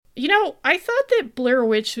I thought that Blair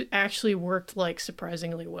Witch actually worked like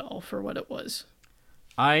surprisingly well for what it was.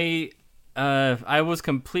 I was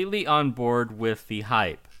completely on board with the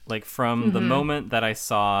hype. Like from the moment that I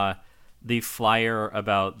saw the flyer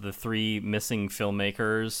about the 3 missing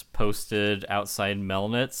filmmakers posted outside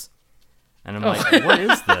Melnitz, and I'm like, what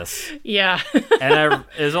is this? Yeah. And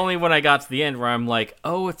it was only when I got to the end where I'm like,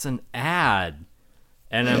 oh, it's an ad.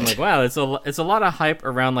 And I'm like, wow, it's a lot of hype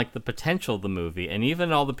around like the potential of the movie, and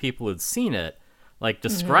even all the people who'd seen it, like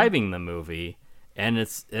describing the movie, and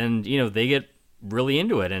they get really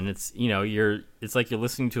into it, and it's it's like you're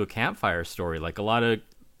listening to a campfire story. Like a lot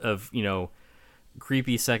of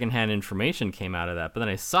creepy secondhand information came out of that. But then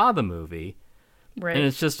I saw the movie, right, and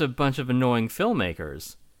it's just a bunch of annoying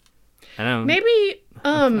filmmakers. And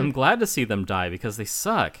I'm glad to see them die because they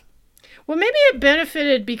suck. Well, maybe it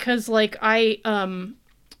benefited because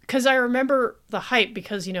because I remember the hype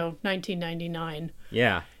because 1999.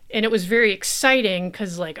 Yeah. And it was very exciting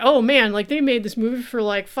because, like, oh man, like they made this movie for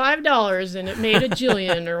like $5 and it made a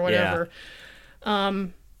jillion or whatever. Yeah.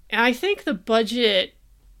 And I think the budget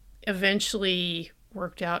eventually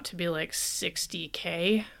worked out to be like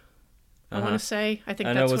 $60K. I want to say. I think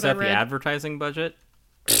that's what I read. Was that the advertising budget?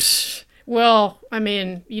 Well, I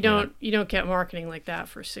mean, you don't get marketing like that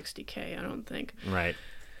for $60K. I don't think. Right.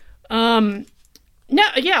 No,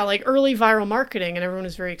 yeah, like early viral marketing, and everyone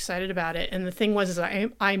was very excited about it. And the thing was,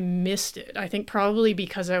 I missed it. I think probably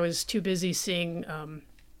because I was too busy seeing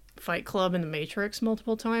Fight Club and The Matrix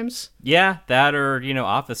multiple times. Yeah, that or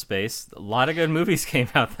Office Space. A lot of good movies came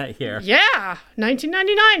out that year. Yeah,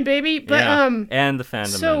 1999, baby. But yeah. And The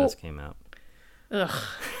Phantom Menace came out. Ugh.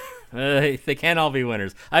 They can't all be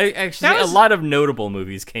winners. A lot of notable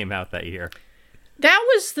movies came out that year. That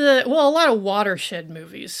was a lot of watershed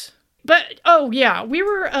movies. But we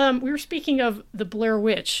were speaking of the Blair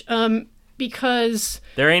Witch, because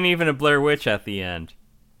there ain't even a Blair Witch at the end.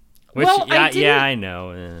 Which, I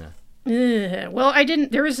know. Well, I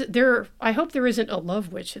didn't. I hope there isn't a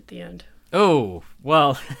love witch at the end. Oh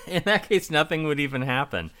well, in that case, nothing would even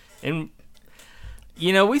happen. And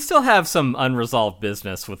we still have some unresolved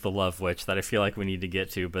business with the love witch that I feel like we need to get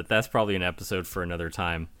to, but that's probably an episode for another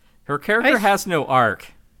time. Her character has no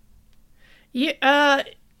arc. Yeah.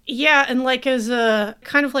 Yeah, and like as a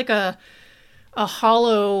kind of like a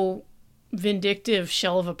hollow, vindictive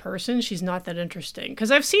shell of a person, she's not that interesting. Because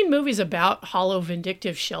I've seen movies about hollow,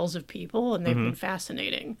 vindictive shells of people, and they've been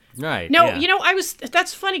fascinating. Right. No, yeah.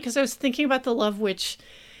 That's funny because I was thinking about the Love Witch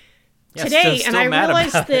today, and I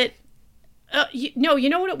realized that. You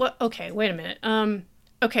know what it was? Okay, wait a minute.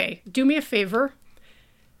 Okay, do me a favor.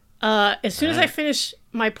 As soon as I finish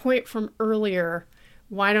my point from earlier.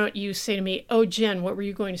 Why don't you say to me, oh, Jen, what were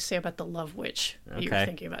you going to say about the Love Witch that you were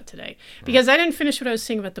thinking about today? Because I didn't finish what I was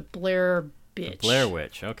saying about the Blair Bitch. The Blair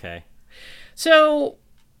Witch, okay. So,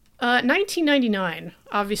 1999,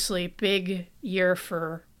 obviously, big year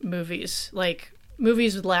for movies. Like,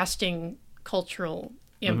 movies with lasting cultural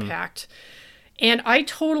impact. And I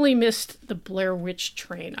totally missed the Blair Witch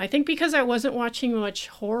train. I think because I wasn't watching much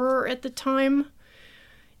horror at the time.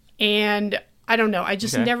 And I don't know. I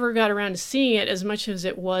just never got around to seeing it as much as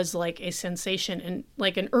it was like a sensation and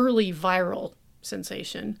like an early viral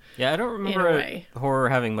sensation. Yeah, I don't remember horror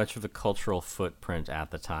having much of a cultural footprint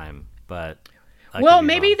at the time, but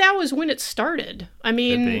maybe that was when it started. I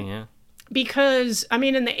mean, could be, yeah. Because I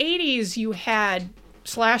mean, in the 80s you had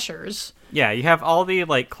slashers. Yeah, you have all the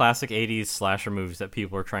like classic 80s slasher movies that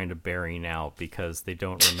people are trying to bury now because they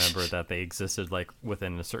don't remember that they existed like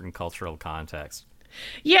within a certain cultural context.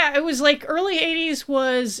 Yeah, it was like early 80s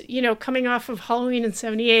was, coming off of Halloween in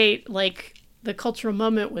 78, like the cultural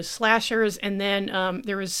moment was slashers. And then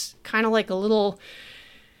there was kind of like a little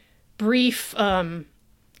brief kind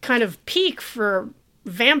of peak for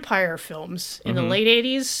vampire films in the late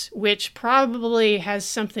 80s, which probably has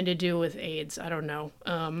something to do with AIDS. I don't know.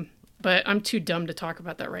 But I'm too dumb to talk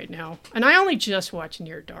about that right now. And I only just watched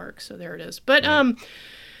Near Dark, so there it is. But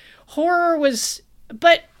horror was...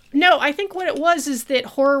 But... No, I think what it was is that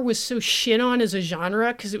horror was so shit on as a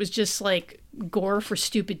genre because it was just like gore for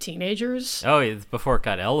stupid teenagers. Oh, it's before it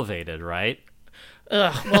got elevated, right?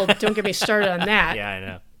 Ugh, well, don't get me started on that. Yeah, I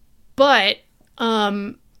know. But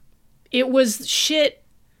it was shit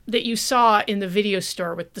that you saw in the video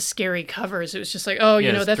store with the scary covers. It was just like,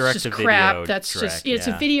 that's just crap. That's just, it's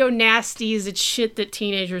a video nasties. It's shit that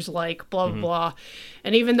teenagers like, blah, blah, blah.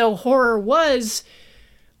 And even though horror was...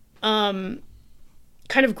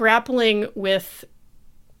 kind of grappling with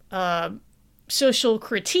social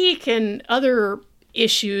critique and other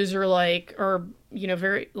issues or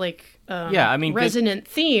very like Yeah, I mean, resonant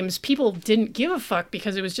themes, people didn't give a fuck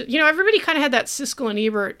because it was just, everybody kind of had that Siskel and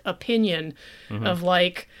Ebert opinion of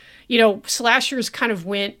like, slashers kind of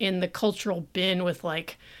went in the cultural bin with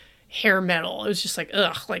like hair metal. It was just like,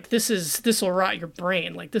 ugh, like this will rot your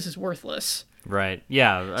brain. Like this is worthless. Right.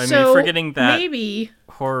 Yeah. I So mean, forgetting that maybe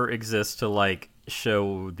horror exists to like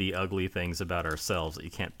show the ugly things about ourselves that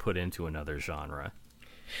you can't put into another genre.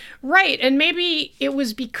 Right, and maybe it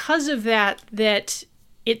was because of that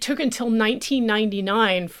it took until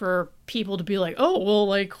 1999 for people to be like, oh, well,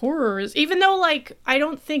 like, horror is... Even though, like, I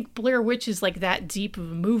don't think Blair Witch is, like, that deep of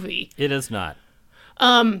a movie. It is not.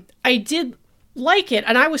 I did like it,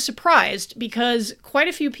 and I was surprised, because quite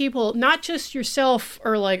a few people, not just yourself,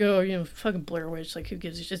 are like, oh, fucking Blair Witch, like, who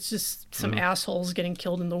gives a shit? It's just some assholes getting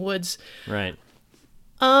killed in the woods. Right.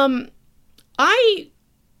 I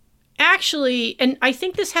actually, and I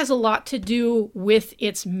think this has a lot to do with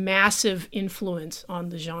its massive influence on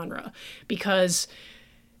the genre, because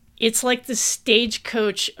it's like the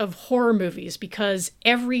stagecoach of horror movies, because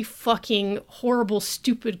every fucking horrible,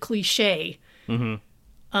 stupid cliche, and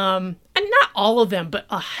not all of them, but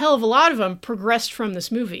a hell of a lot of them progressed from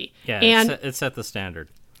this movie. Yeah, and it set the standard.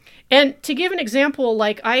 And to give an example,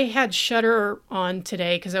 like I had Shudder on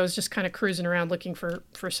today because I was just kind of cruising around looking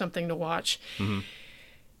for something to watch.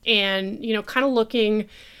 And, kind of looking,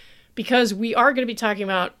 because we are going to be talking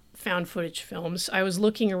about found footage films, I was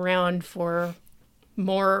looking around for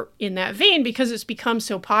more in that vein because it's become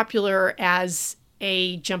so popular as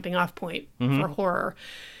a jumping off point for horror.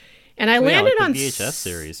 And I landed like on the VHS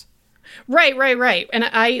series. Right. And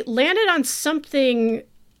I landed on something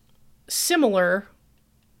similar,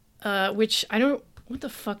 which I don't, what the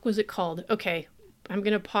fuck was it called? Okay, I'm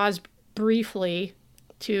going to pause briefly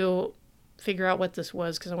to figure out what this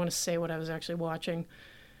was because I want to say what I was actually watching.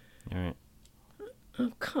 All right.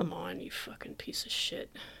 Oh, come on, you fucking piece of shit.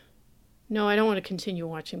 No, I don't want to continue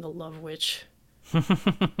watching The Love Witch.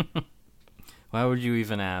 Why would you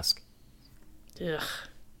even ask? Ugh.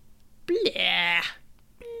 Blah.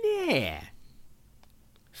 Yeah.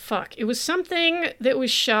 Fuck. It was something that was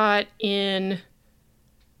shot in...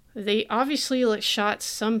 They obviously shot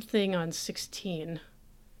something on 16.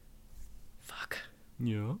 Fuck.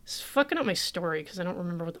 Yeah. It's fucking up my story because I don't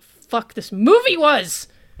remember what the fuck this movie was.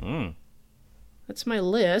 That's my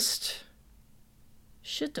list.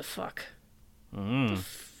 Shit the fuck. The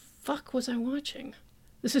fuck was I watching?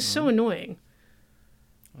 This is so annoying.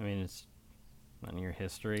 I mean, it's not in your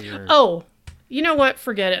history or... Oh, you know what?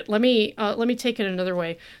 Forget it. Let me take it another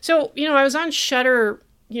way. So, I was on Shudder,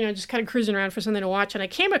 just kind of cruising around for something to watch, and I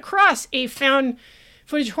came across a found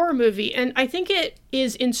footage horror movie, and I think it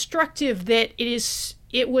is instructive that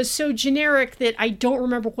it was so generic that I don't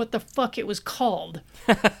remember what the fuck it was called.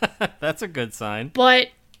 That's a good sign. But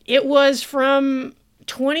it was from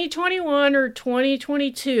 2021 or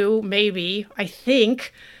 2022, maybe, I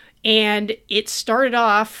think, and it started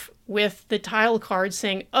off with the title card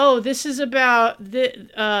saying, oh, this is about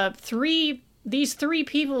these three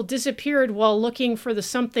people disappeared while looking for the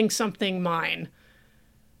something mine.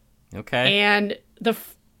 Okay. And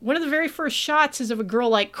one of the very first shots is of a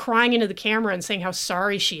girl crying into the camera and saying how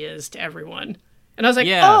sorry she is to everyone. And I was like,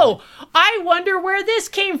 oh, I wonder where this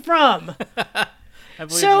came from. I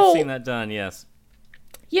believe I've seen that done, yes.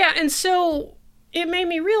 Yeah, and so it made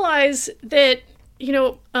me realize that,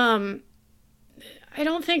 I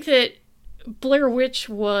don't think that Blair Witch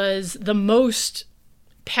was the most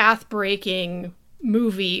path-breaking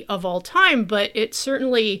movie of all time, but it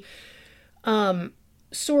certainly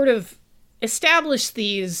sort of established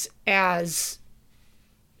these as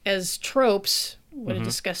tropes. What a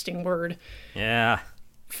disgusting word. Yeah.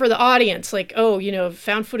 For the audience,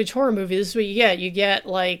 found footage horror movie, this is what you get. You get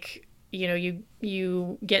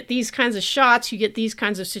you get these kinds of shots, you get these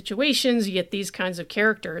kinds of situations, you get these kinds of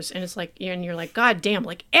characters, and it's and you're like, God damn,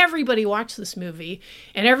 everybody watched this movie,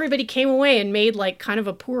 and everybody came away and made kind of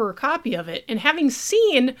a poorer copy of it. And having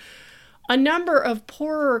seen a number of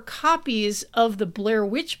poorer copies of the Blair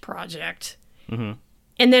Witch Project, and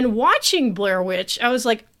then watching Blair Witch, I was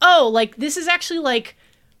like, oh, this is actually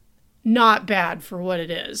not bad for what it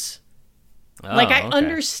is. I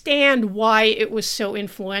understand why it was so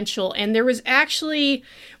influential. And there was actually,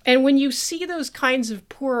 and when you see those kinds of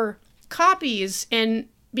poor copies, and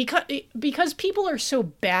because people are so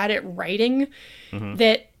bad at writing,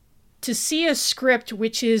 that to see a script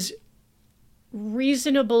which is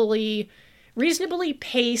reasonably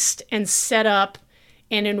paced and set up,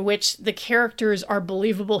 and in which the characters are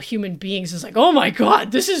believable human beings, is oh my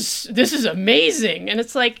God, this is amazing. And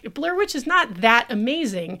it's Blair Witch is not that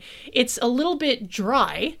amazing. It's a little bit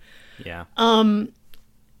dry. Yeah.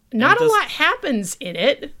 not a lot happens in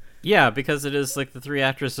it. Yeah, because it is like the three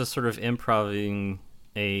actors just sort of improvising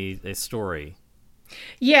a story.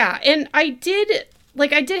 Yeah, and I did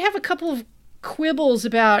have a couple of quibbles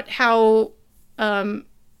about how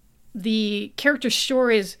the character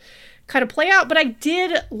stories kind of play out, but I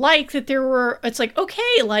did like that it's like,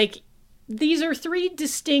 okay, like these are three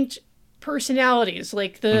distinct personalities.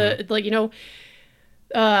 Like the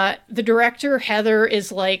the director Heather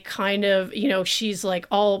is like kind of, she's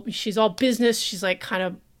all business. She's like kind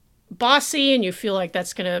of bossy, and you feel like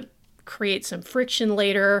that's gonna create some friction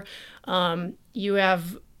later. You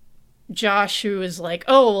have Josh, who is like,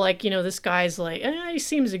 this guy's like, he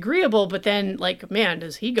seems agreeable, but then like, man,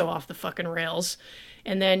 does he go off the fucking rails?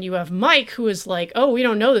 And then you have Mike, who is like, oh, we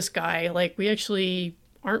don't know this guy. Like, we actually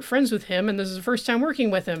aren't friends with him, and this is the first time working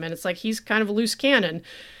with him. And it's like, he's kind of a loose cannon.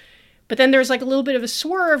 But then there's like a little bit of a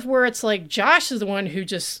swerve where it's like Josh is the one who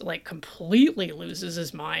just like completely loses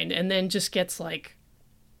his mind and then just gets like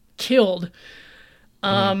killed.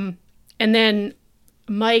 And then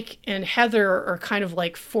Mike and Heather are kind of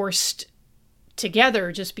like forced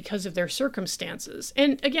together just because of their circumstances.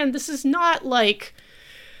 And again, this is not like,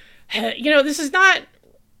 this is not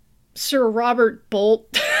Sir Robert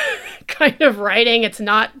Bolt kind of writing. It's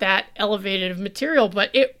not that elevated of material, but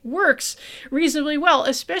it works reasonably well,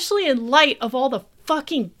 especially in light of all the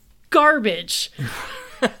fucking garbage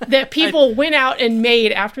that people went out and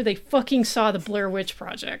made after they fucking saw the Blair Witch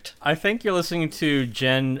Project. I think you're listening to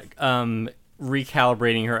Jen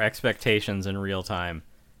recalibrating her expectations in real time.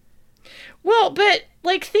 Well, but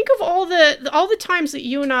like, think of all the times that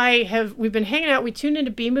you and we've been hanging out. We tuned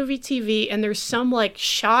into B Movie TV, and there's some like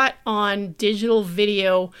shot on digital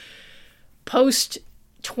video post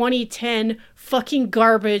 2010 fucking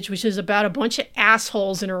garbage, which is about a bunch of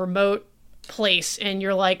assholes in a remote place, and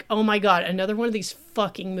you're like, oh my god, another one of these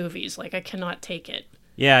fucking movies. Like, I cannot take it.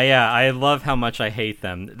 Yeah, I love how much I hate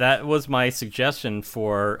them. That was my suggestion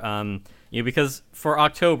for because for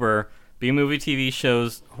October, B Movie TV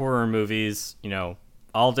shows horror movies,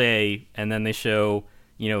 all day, and then they show,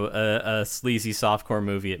 a sleazy softcore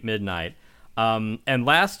movie at midnight. And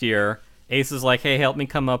last year, Ace is like, hey, help me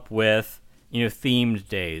come up with, themed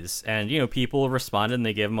days. And, people responded and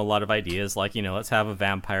they gave him a lot of ideas, like, let's have a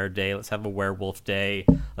vampire day, let's have a werewolf day,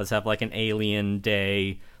 let's have like an alien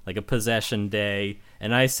day, like a possession day.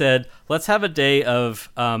 And I said, let's have a day of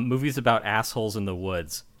movies about assholes in the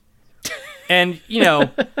woods. And,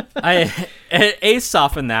 Ace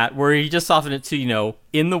softened that, where he just softened it to,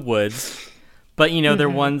 in the woods. But, they're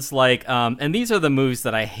ones like, and these are the movies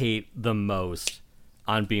that I hate the most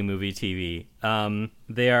on B Movie TV.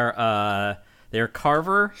 They're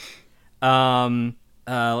Carver,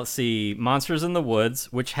 let's see, Monsters in the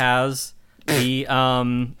Woods, which has the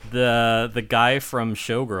guy from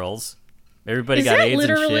Showgirls. Everybody got AIDS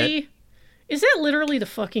and shit. Is that literally the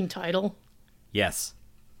fucking title? Yes.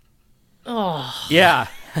 Oh. Yeah.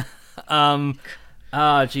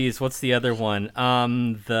 Geez, what's the other one?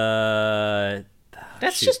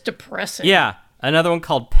 That's just depressing. Yeah. Another one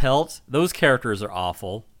called Pelt. Those characters are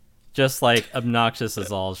awful. Just like obnoxious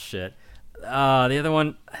as all shit. The other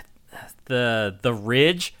one, the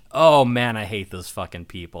Ridge. Oh man, I hate those fucking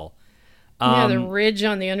people. The ridge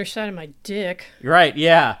on the underside of my dick. Right,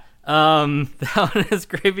 yeah. That one is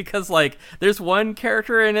great because like there's one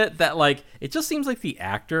character in it that like it just seems like the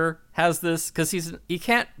actor has this, because he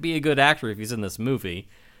can't be a good actor if he's in this movie,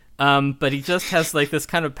 but he just has like this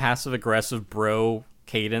kind of passive aggressive bro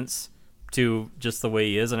cadence to just the way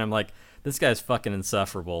he is, and I'm like, this guy's fucking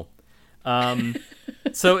insufferable.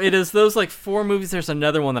 So it is those like 4 movies. There's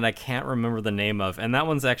another one that I can't remember the name of, and that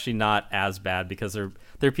one's actually not as bad because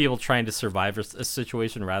they're people trying to survive a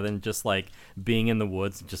situation rather than just like being in the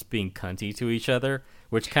woods and just being cunty to each other,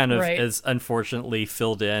 which kind of is unfortunately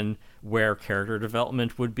filled in where character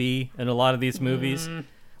development would be in a lot of these movies,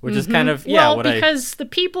 which is kind of because the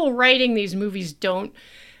people writing these movies don't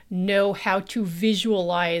know how to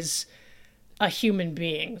visualize a human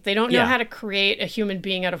being. They don't know how to create a human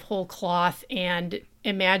being out of whole cloth and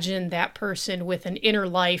imagine that person with an inner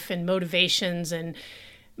life and motivations and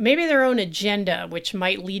maybe their own agenda, which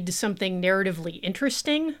might lead to something narratively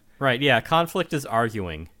interesting. Right, yeah. Conflict is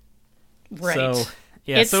arguing. Right. So,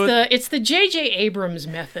 yeah, it's the J.J. Abrams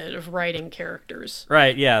method of writing characters.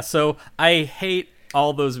 Right, yeah. So I hate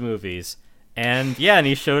all those movies. And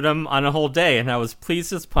he showed them on a whole day, and I was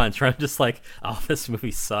pleased as punch. Where I'm just like, oh, this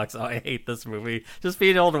movie sucks. Oh, I hate this movie. Just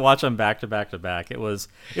being able to watch them back to back to back, it was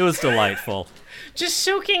delightful. Just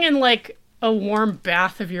soaking in like a warm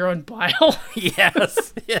bath of your own bile.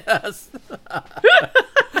 Yes.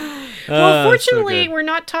 Well, fortunately, we're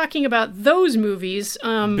not talking about those movies.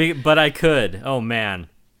 But I could. Oh man.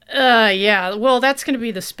 Yeah. Well, that's going to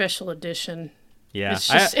be the special edition. Yeah, It's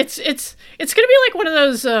just it's going to be like one of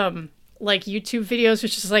those like YouTube videos,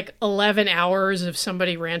 which is like 11 hours of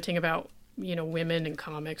somebody ranting about, women in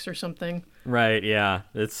comics or something. right. Yeah,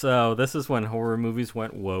 it's this is when horror movies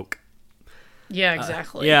went woke. Yeah,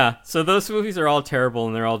 exactly. Yeah, so those movies are all terrible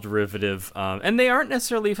and they're all derivative, and they aren't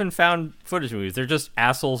necessarily even found footage movies. They're just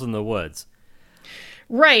assholes in the woods.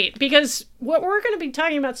 Right, because what we're going to be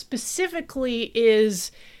talking about specifically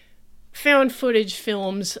is found footage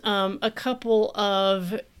films, a couple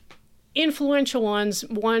of influential ones,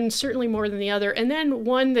 one certainly more than the other, and then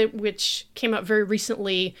one which came out very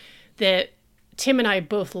recently that Tim and I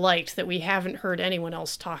both liked that we haven't heard anyone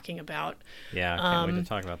else talking about. Yeah, I can't wait to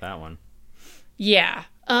talk about that one. Yeah.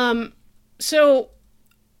 So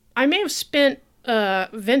I may have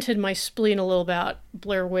vented my spleen a little about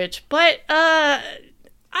Blair Witch, but I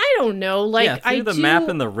don't know. Like, yeah, through the map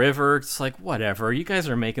in the river, it's like, whatever. You guys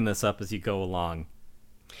are making this up as you go along.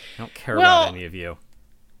 I don't care about any of you.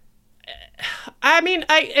 I mean,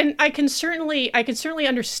 I can certainly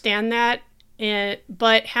understand that.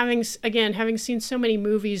 But having seen so many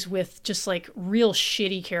movies with just like real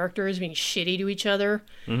shitty characters being shitty to each other,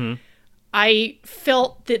 I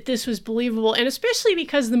felt that this was believable, and especially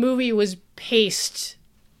because the movie was paced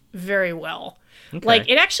very well. Okay. Like,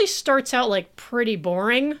 it actually starts out like pretty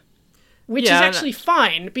boring, which is actually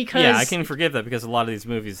fine because... Yeah, I can forgive that because a lot of these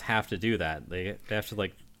movies have to do that. They have to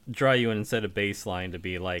like draw you in and set a baseline to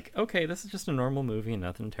be like, okay, this is just a normal movie and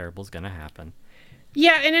nothing terrible is going to happen.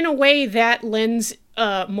 Yeah, and in a way that lends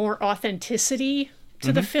more authenticity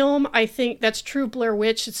to the film. I think that's true of Blair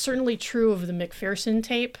Witch. It's certainly true of the McPherson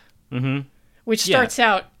tape, which starts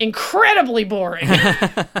out incredibly boring.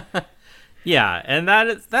 Yeah, and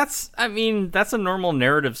that's a normal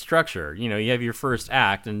narrative structure. You have your first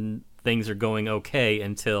act and things are going okay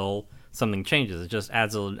until something changes. It just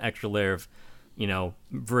adds an extra layer of,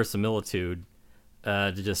 verisimilitude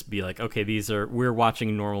to just be like, okay, we're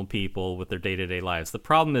watching normal people with their day-to-day lives. The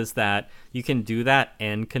problem is that you can do that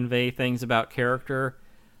and convey things about character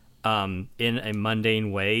in a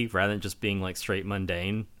mundane way rather than just being like straight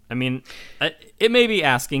mundane. I mean, it may be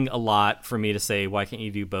asking a lot for me to say, why can't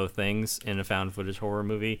you do both things in a found footage horror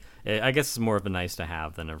movie? I guess it's more of a nice to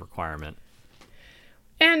have than a requirement.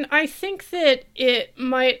 And I think that it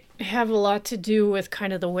might have a lot to do with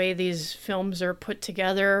kind of the way these films are put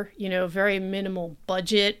together, very minimal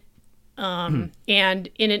budget, and in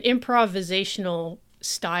an improvisational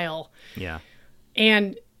style. Yeah.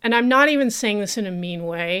 And I'm not even saying this in a mean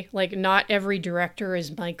way. Like, not every director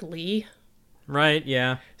is Mike Leigh. Right,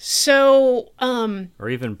 yeah. So, or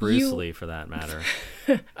even Bruce Lee, for that matter.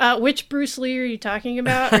 Which Bruce Lee are you talking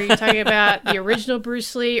about? Are you talking about the original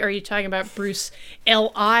Bruce Lee? Are you talking about Bruce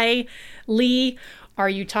L.I. Lee? Are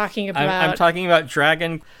you talking about... I'm talking about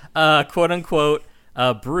Dragon, quote-unquote,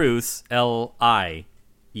 Bruce L-I-E-G-H.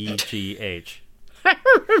 I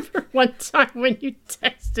remember one time when you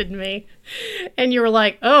texted me and you were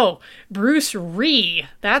like, oh, Bruce Rhee.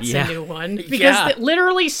 That's a new one. Because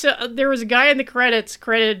literally, there was a guy in the credits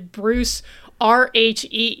credited Bruce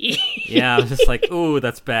R-H-E-E. Yeah, I was just like, ooh,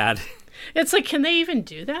 that's bad. It's like, can they even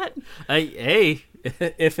do that? Hey,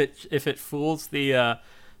 if it fools the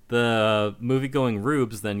movie-going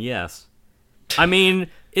rubes, then yes. I mean,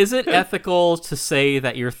 is it ethical to say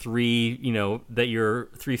that your three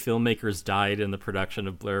filmmakers died in the production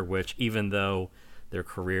of Blair Witch, even though their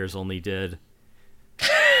careers only did?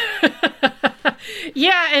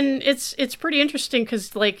 Yeah, and it's pretty interesting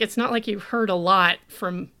because like it's not like you've heard a lot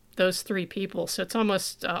from those three people, so it's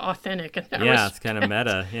almost authentic. In that respect. It's kind of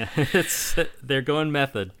meta. Yeah, they're going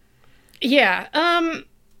method. Yeah.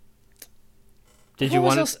 Did you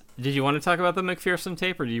want to talk about the McPherson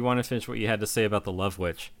tape, or do you want to finish what you had to say about the Love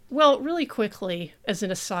Witch? Well, really quickly, as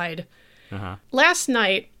an aside, last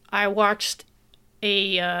night I watched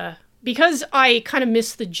because I kind of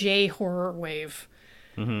missed the J horror wave.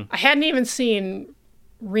 I hadn't even seen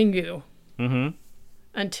Ringu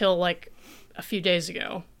until like a few days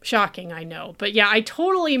ago. Shocking, I know, but yeah, I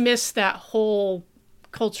totally missed that whole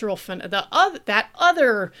cultural that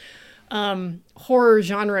other horror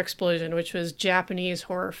genre explosion, which was Japanese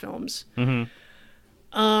horror films.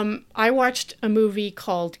 I watched a movie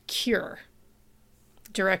called Cure,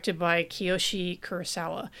 directed by Kiyoshi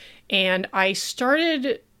Kurosawa, and I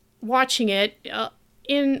started watching it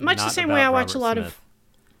in much the same way I watch a lot of...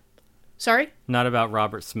 Sorry? Not about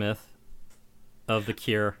Robert Smith of The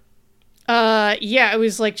Cure. Yeah, it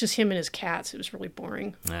was like just him and his cats. It was really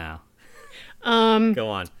boring. Yeah. Go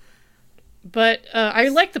on. But I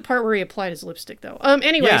like the part where he applied his lipstick, though.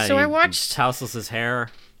 Anyway, so I watched... Tousless his hair.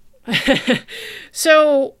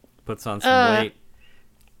 So... Puts on some weight.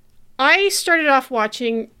 I started off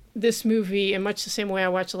watching this movie in much the same way I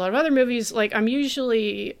watch a lot of other movies. Like, I'm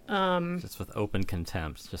usually Just with open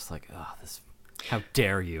contempt, just like, oh, this, how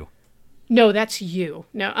dare you? No, that's you.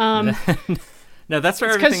 No, No, that's for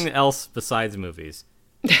everything else besides movies,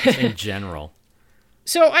 just in general.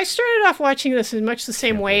 So I started off watching this in much the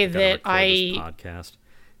same way that podcast.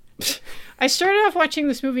 I started off watching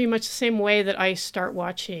this movie in much the same way that I start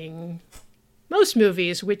watching most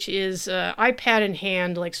movies, which is iPad in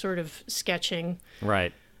hand, like sort of sketching.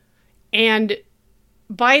 Right. And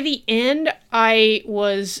by the end, I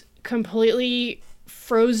was completely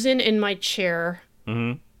frozen in my chair,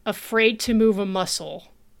 afraid to move a muscle,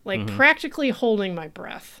 like practically holding my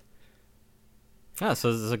breath. Oh,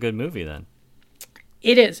 so this is a good movie then.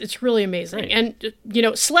 It is. It's really amazing. Great. And, you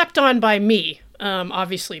know, slept on by me,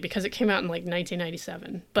 obviously, because it came out in like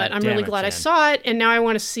 1997. But I'm really glad I saw it, and now I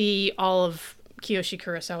want to see all of Kiyoshi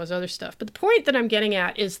Kurosawa's other stuff. But the point that I'm getting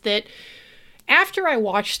at is that after I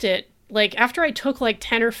watched it, like after I took like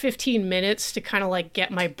 10 or 15 minutes to kind of like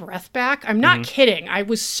get my breath back, I'm not kidding. I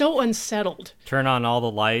was so unsettled. Turn on all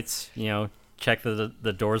the lights, you know, check that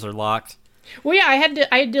the doors are locked. Well, yeah, I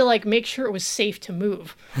had to like make sure it was safe to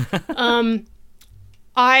move.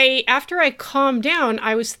 After I calmed down,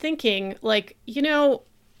 I was thinking, like, you know,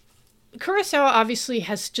 Kurosawa obviously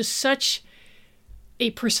has just such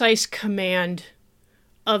a precise command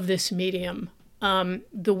of this medium.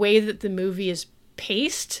 The way that the movie is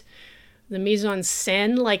paced, the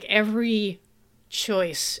mise-en-scène, like every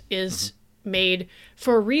choice is made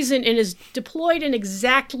for a reason and is deployed in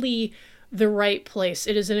exactly the right place.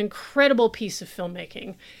 It is an incredible piece of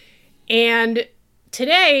filmmaking. And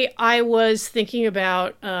today, I was thinking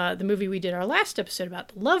about the movie we did our last episode about,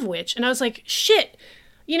 The Love Witch, and I was like, shit,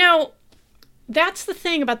 you know, that's the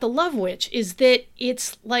thing about The Love Witch, is that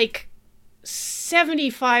it's like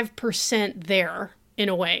 75% there, in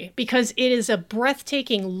a way, because it is a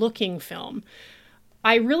breathtaking looking film.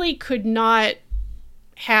 I really could not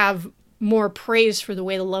have more praise for the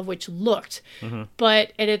way The Love Witch looked,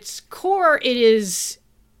 but at its core, it is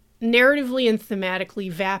narratively and thematically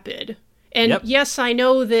vapid. And yes, I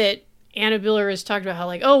know that Anna Biller has talked about how,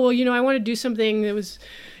 like, oh, well, you know, I want to do something that was,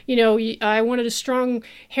 you know, I wanted a strong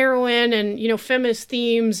heroine and, you know, feminist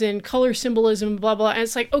themes and color symbolism, blah, blah. And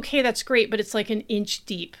it's like, okay, that's great, but it's like an inch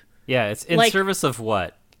deep. Yeah, it's in service of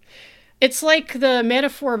what? It's like the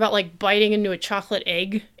metaphor about, like, biting into a chocolate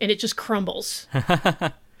egg and it just crumbles.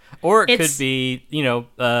 Or it could be, you know,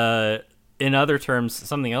 in other terms,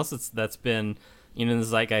 something else that's been, you know, in the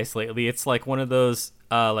zeitgeist lately. It's like one of those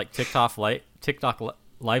like TikTok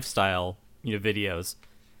lifestyle, you know, videos.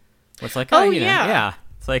 Where it's like, oh, you know, yeah.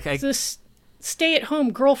 It's like this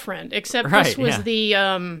stay-at-home girlfriend, except this was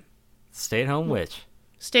the stay-at-home witch.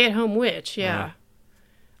 Stay-at-home witch, yeah.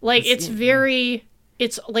 Like it's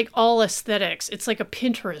like all aesthetics. It's like a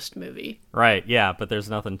Pinterest movie. Right, yeah, but there's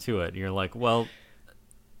nothing to it. You're like, well,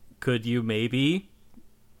 could you maybe,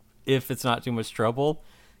 if it's not too much trouble,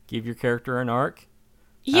 give your character an arc?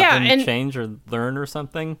 Yeah, and change or learn or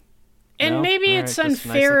something. And no? Maybe it's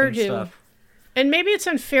unfair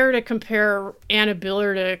to compare Anna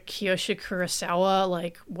Biller to Kiyoshi Kurosawa,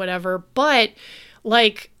 like whatever. But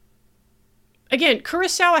like, again,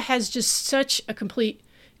 Kurosawa has just such a complete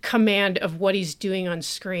command of what he's doing on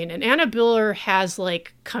screen, and Anna Biller has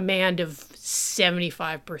like command of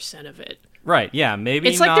 75% of it. Right, yeah, maybe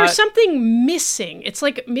it's like there's something missing. It's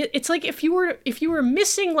like if you were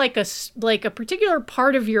missing like a particular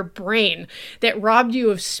part of your brain that robbed you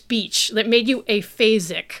of speech, that made you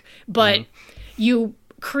aphasic, but you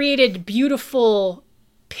created beautiful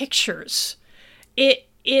pictures.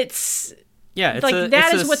 It's like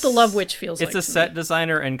that is what The Love Witch feels like. It's a set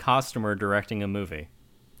designer and costumer directing a movie.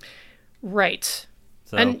 Right.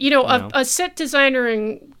 So, and you know, a set designer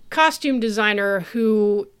and costume designer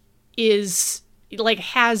who is like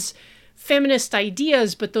has feminist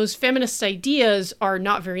ideas, but those feminist ideas are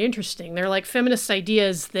not very interesting. They're like feminist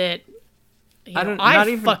ideas that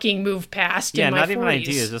I fucking move past in my 40s. Yeah, not even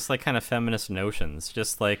ideas, just like kind of feminist notions.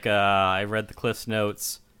 Just like I read the Cliff's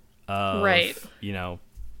Notes of, right. You know,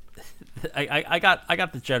 I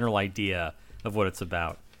got the general idea of what it's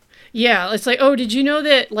about. Yeah, it's like, oh, did you know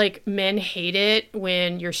that, like, men hate it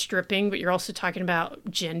when you're stripping, but you're also talking about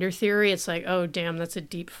gender theory? It's like, oh, damn, that's a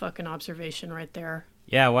deep fucking observation right there.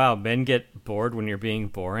 Yeah, wow, men get bored when you're being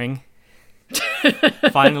boring.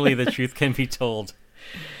 Finally, the truth can be told.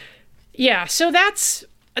 Yeah, so that's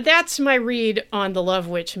my read on The Love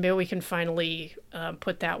Witch. Maybe we can finally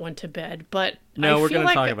put that one to bed. But no, we're going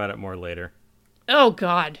to talk about it more later. Oh,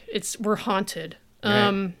 God, we're haunted.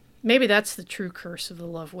 Right. Maybe that's the true curse of The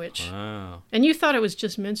Love Witch. Wow. And you thought it was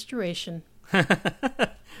just menstruation.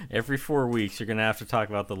 Every 4 weeks, you're gonna have to talk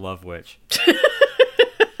about The Love Witch.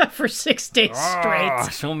 For 6 days straight.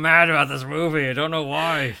 So mad about this movie. I don't know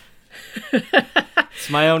why. It's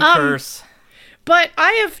my own curse. But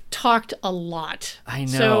I have talked a lot. I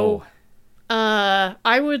know. So,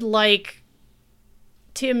 I would like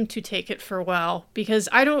Tim to take it for a while because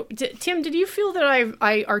I don't. Tim, did you feel that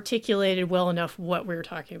I articulated well enough what we were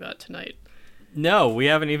talking about tonight? No, we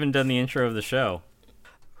haven't even done the intro of the show.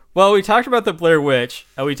 Well, we talked about the Blair Witch.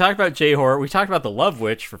 We talked about J-horror. We talked about the Love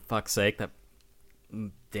Witch, for fuck's sake. That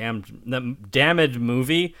damaged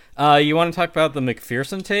movie. You want to talk about the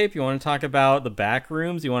McPherson tape? You want to talk about the back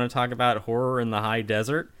rooms? You want to talk about horror in the high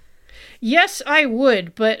desert? Yes, I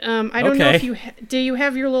would, but I don't know if you do. You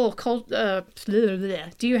have your little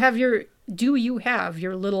do you have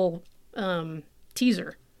your little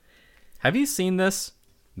teaser? Have you seen this?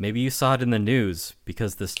 Maybe you saw it in the news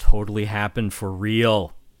because this totally happened for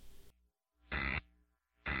real.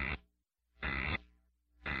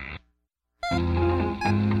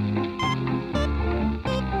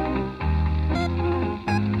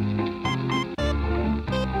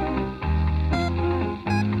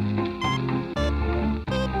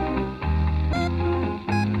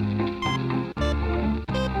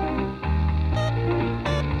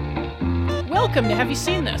 Welcome to Have You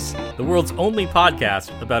Seen This? The world's only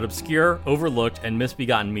podcast about obscure, overlooked, and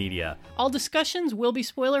misbegotten media. All discussions will be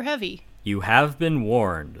spoiler heavy. You have been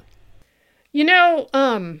warned. You know,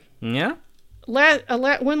 Yeah?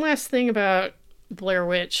 one last thing about Blair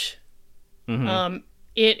Witch. Mm-hmm.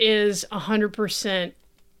 It is 100%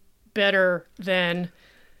 better than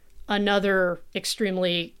another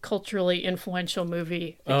extremely culturally influential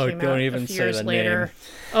movie that came out a few years later. Name.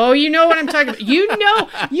 Oh, you know what I'm talking about. You know.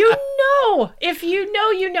 If you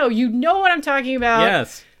know what I'm talking about.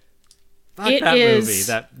 Yes. Fuck that movie,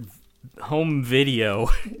 that home video.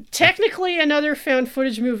 Technically another found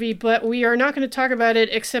footage movie, but we are not going to talk about it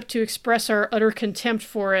except to express our utter contempt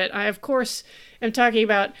for it. I, of course, am talking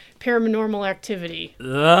about Paranormal Activity.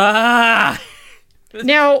 Now,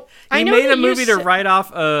 I know made a movie to write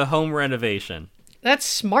off a home renovation. That's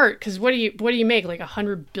smart, because what do you make, like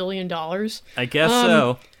 $100 billion? I guess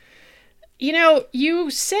so. You know, you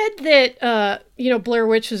said that Blair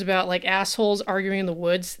Witch was about like assholes arguing in the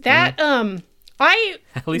woods. That at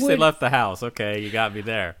least they left the house. Okay, you got me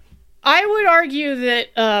there. I would argue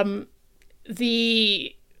that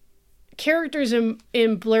the characters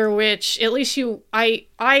in Blair Witch, at least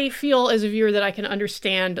I feel as a viewer that I can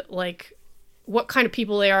understand like what kind of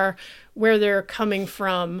people they are, where they're coming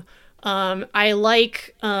from. I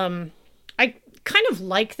kind of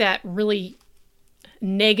like that really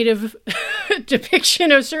negative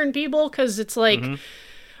depiction of certain people, because it's like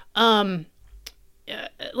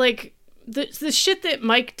like the shit that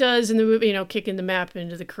Mike does in the movie, kicking the map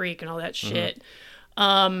into the creek and all that shit,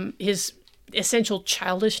 his essential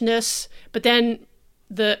childishness, but then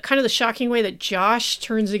the kind of the shocking way that Josh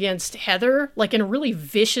turns against Heather, like in a really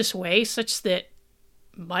vicious way, such that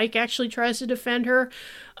Mike actually tries to defend her.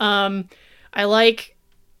 I like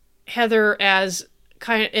Heather as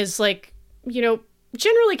like,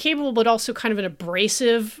 generally capable, but also kind of an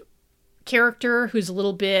abrasive character who's a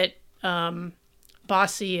little bit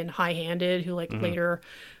bossy and high-handed, who later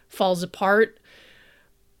falls apart.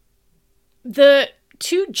 The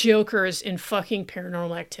two Jokers in fucking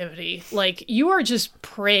Paranormal Activity, like, you are just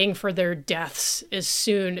praying for their deaths as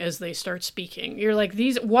soon as they start speaking. You're like,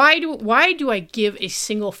 why do I give a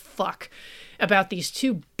single fuck about these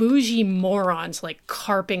two bougie morons like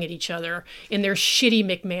carping at each other in their shitty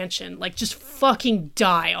McMansion? Like, just fucking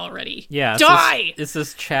die already. Yeah, die. It's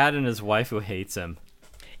this Chad and his wife who hates him.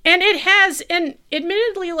 And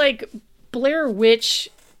admittedly, like, Blair Witch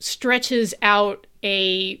stretches out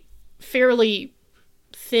a fairly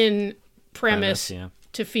thin premise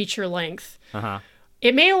to feature length.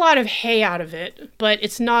 It made a lot of hay out of it, but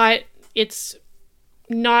it's not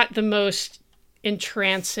the most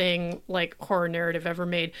entrancing like horror narrative ever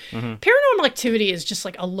made. Paranormal Activity is just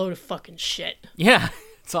like a load of fucking shit. Yeah,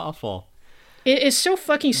 it's awful. It is so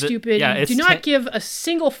fucking stupid. Do not give a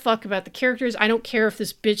single fuck about the characters. I don't care if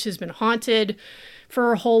this bitch has been haunted for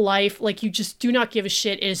her whole life. Like, you just do not give a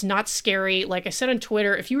shit. It is not scary. Like I said on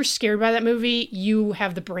Twitter, if you were scared by that movie, you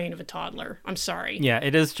have the brain of a toddler. I'm sorry. Yeah,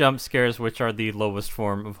 it is jump scares, which are the lowest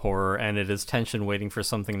form of horror, and it is tension waiting for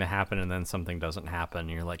something to happen, and then something doesn't happen.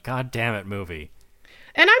 You're like, God damn it, movie.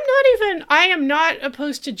 And I am not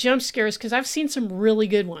opposed to jump scares, because I've seen some really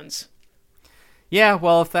good ones. Yeah,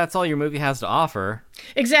 well, if that's all your movie has to offer.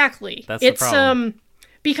 Exactly. That's the problem.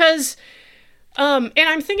 Because and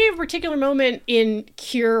I'm thinking of a particular moment in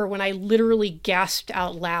Cure when I literally gasped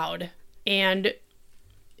out loud. And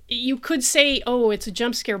you could say, oh, it's a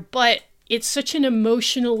jump scare, but it's such an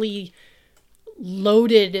emotionally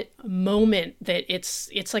loaded moment that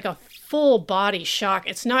it's like a full body shock.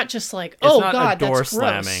 It's not just like, It's oh not God, a door that's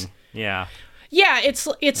gross. slamming. Yeah. Yeah, it's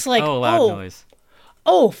like, Oh, loud noise.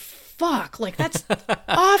 oh fuck, like that's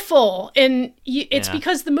awful. And it's Yeah.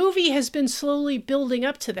 because the movie has been slowly building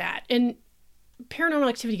up to that, and Paranormal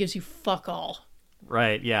Activity gives you fuck all.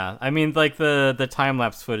 Right, yeah. I mean, like, the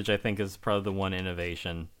time-lapse footage, I think, is probably the one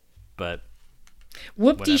innovation, but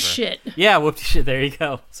Whoopty whatever. shit. Yeah, whoopty shit, there you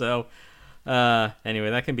go. So, anyway,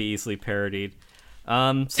 that can be easily parodied.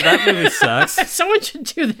 So that movie sucks. Someone should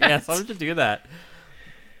do that. Yeah, someone should do that.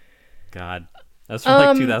 God. That's from,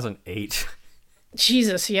 like, 2008.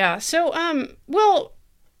 Jesus, yeah. So, well,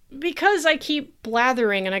 because I keep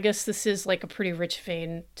blathering, and I guess this is like a pretty rich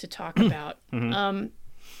vein to talk about.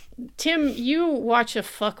 Tim, you watch a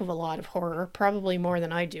fuck of a lot of horror, probably more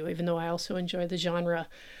than I do, even though I also enjoy the genre.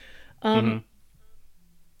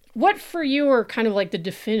 What for you are kind of like the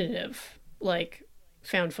definitive, like,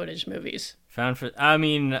 found footage movies? I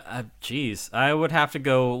mean, geez, I would have to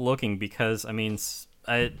go looking because, I mean,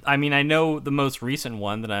 I know the most recent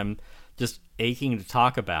one that I'm just aching to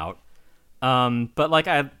talk about. But like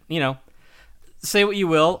say what you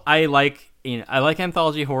will, I like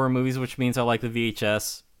anthology horror movies, which means I like the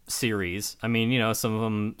VHS series. I mean,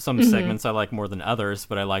 some segments I like more than others,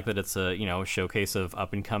 but I like that it's a, showcase of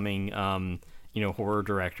up and coming, horror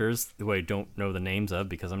directors who I don't know the names of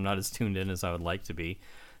because I'm not as tuned in as I would like to be.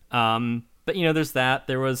 But there's that.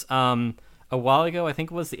 There was, a while ago, I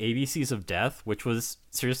think it was the ABCs of Death, which was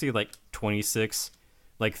seriously like 26,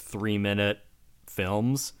 like 3-minute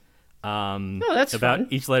films. That's about fun.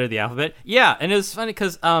 each letter of the alphabet. Yeah, and it was funny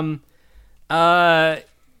because a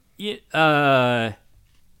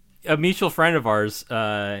mutual friend of ours,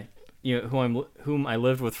 whom I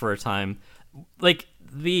lived with for a time, like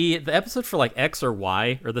the episode for like X or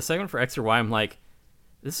Y, or the segment for X or Y, I'm like,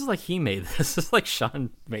 this is like he made this. This is like Sean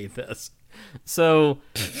made this. So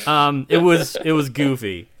it was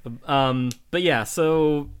goofy. But yeah,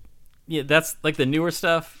 so yeah, that's like the newer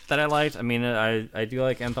stuff that I liked. I mean, I do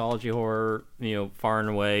like anthology horror, far and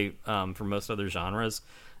away from most other genres.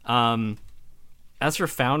 As for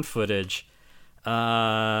found footage,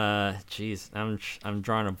 geez, I'm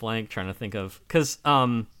drawing a blank trying to think of, because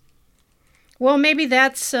Well, maybe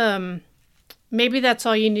that's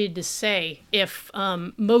all you need to say. If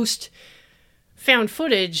most found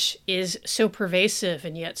footage is so pervasive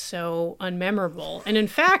and yet so unmemorable, and in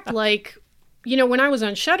fact, like, when I was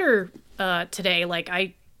on Shudder today, like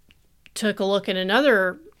I took a look at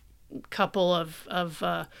another couple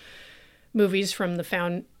of movies from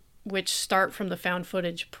which start from the found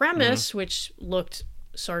footage premise, which looked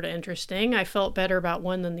sort of interesting. I felt better about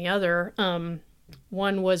one than the other.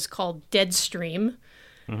 One was called Deadstream.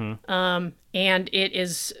 And it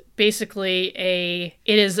is basically a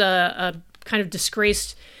kind of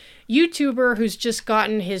disgraced YouTuber who's just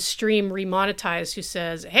gotten his stream remonetized, who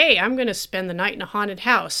says, hey, I'm going to spend the night in a haunted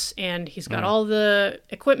house. And he's got all the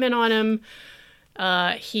equipment on him.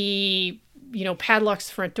 He, padlocks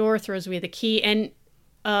the front door, throws away the key. And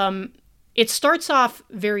it starts off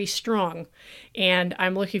very strong. And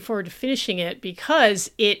I'm looking forward to finishing it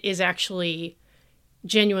because it is actually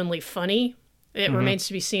genuinely funny. It remains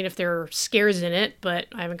to be seen if there are scares in it, but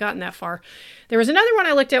I haven't gotten that far. There was another one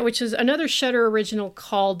I looked at, which is another Shudder original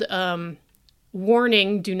called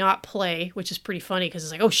Warning, Do Not Play, which is pretty funny because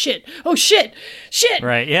it's like, oh shit, shit.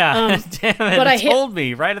 Right, yeah. Damn it, but it told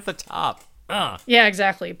me right at the top. Yeah,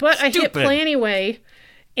 exactly. But Stupid. I hit play anyway,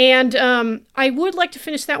 and I would like to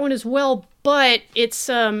finish that one as well, but it's...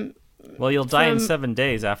 well, you'll die in 7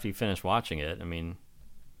 days after you finish watching it. I mean,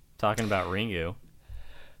 talking about Ringu.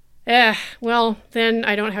 Well, then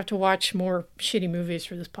I don't have to watch more shitty movies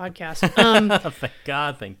for this podcast.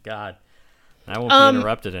 Thank God. I won't be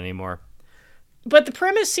interrupted anymore. But the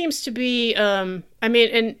premise seems to be, and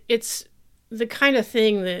it's the kind of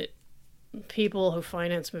thing that people who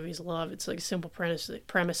finance movies love. It's like a simple premise.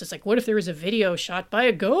 It's like, what if there was a video shot by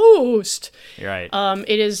a ghost? You're right.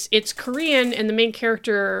 It's Korean, and the main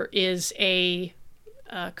character is a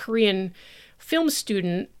Korean film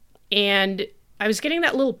student, and I was getting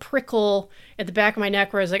that little prickle at the back of my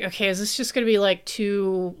neck where I was like, okay, is this just going to be like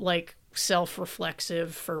too like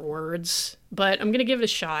self-reflexive for words? But I'm going to give it a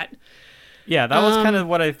shot. Yeah, that was kind of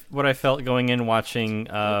what I felt going in watching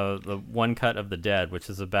the One Cut of the Dead, which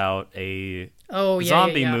is about a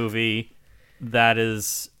zombie movie that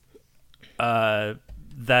is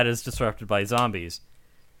disrupted by zombies.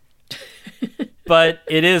 But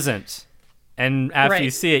it isn't. And after you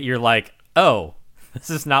see it, you're like, oh, This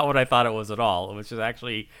is not what I thought it was at all, which is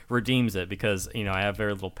actually redeems it because, I have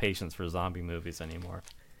very little patience for zombie movies anymore.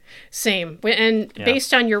 Same. And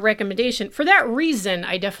based on your recommendation, for that reason,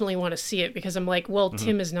 I definitely want to see it because I'm like, well,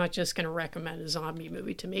 Tim is not just going to recommend a zombie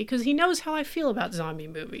movie to me because he knows how I feel about zombie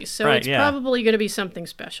movies. So it's probably going to be something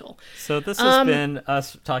special. So this has been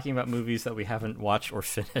us talking about movies that we haven't watched or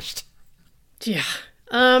finished. Yeah.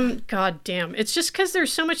 God damn. It's just because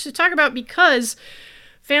there's so much to talk about because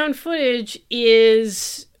found footage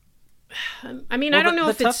is... I mean, I don't know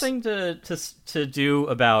if the it's... tough thing to do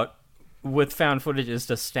about with found footage is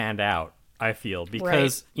to stand out, I feel,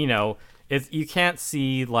 because you can't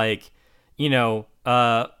see Bored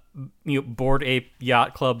Ape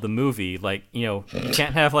Yacht Club the movie, you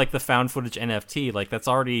can't have the found footage NFT, that's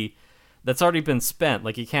already been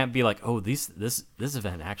spent. You can't be like, oh, this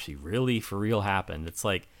event actually really for real happened. It's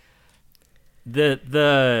like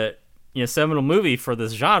the seminal movie for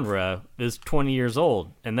this genre is 20 years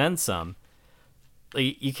old and then some.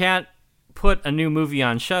 You can't put a new movie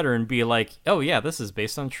on Shudder and be like, oh yeah, this is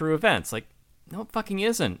based on true events. No, it fucking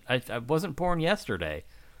isn't. I wasn't born yesterday.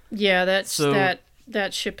 Yeah,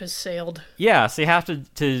 that ship has sailed. Yeah, so you have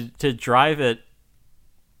to drive it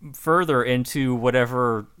further into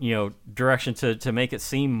whatever direction to make it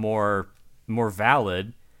seem more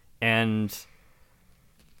valid. And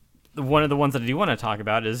one of the ones that I do want to talk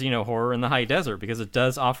about is Horror in the High Desert, because it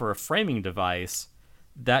does offer a framing device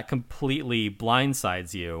that completely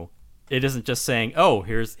blindsides you. It isn't just saying, oh,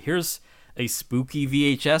 here's a spooky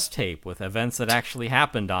VHS tape with events that actually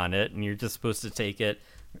happened on it, and you're just supposed to take it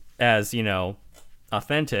as,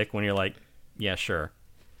 authentic when you're like, yeah, sure.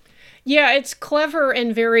 Yeah, it's clever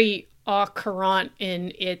and very au courant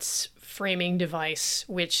in its framing device,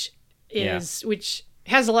 which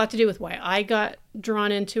has a lot to do with why I got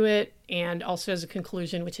drawn into it, and also has a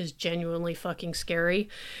conclusion which is genuinely fucking scary.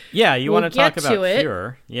 Yeah, you want to talk about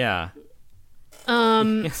Cure. Yeah.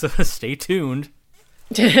 So stay tuned.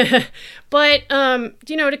 But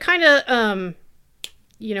to kind of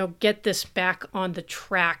get this back on the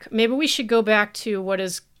track, maybe we should go back to what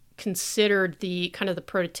is considered the kind of the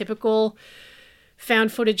prototypical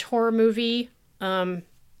found footage horror movie.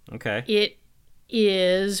 Okay. It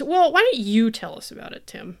is, well, why don't you tell us about it,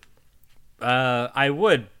 Tim? I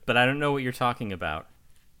would, but I don't know what you're talking about.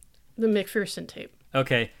 The McPherson tape.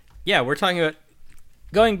 Okay. Yeah, we're talking about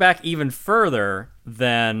going back even further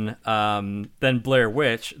than Blair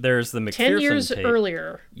Witch. There's the McPherson 10 years tape.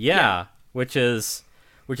 earlier. Yeah, which is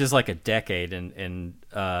like a decade in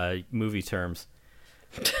movie terms.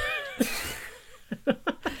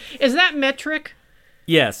 Is that metric?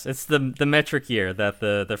 Yes, it's the metric year that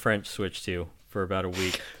the French switched to for about a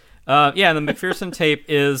week. Yeah, the McPherson tape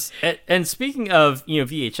is, and speaking of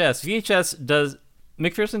VHS,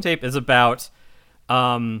 McPherson tape is about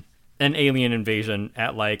an alien invasion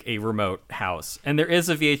at a remote house, and there is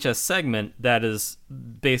a VHS segment that is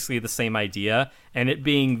basically the same idea, and it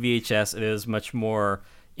being VHS, it is much more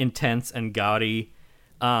intense and gaudy,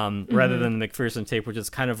 rather than the McPherson tape, which is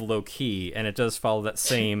kind of low key, and it does follow that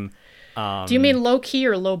same. Do you mean low key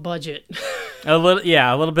or low budget? a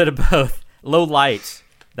little bit of both. Low light,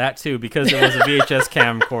 that too, because it was a VHS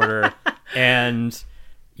camcorder, and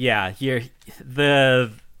yeah,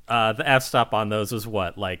 the f-stop on those was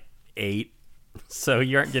what, 8, so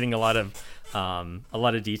you aren't getting a lot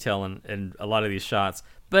of detail in a lot of these shots.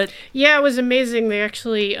 But yeah, it was amazing. They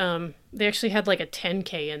actually had a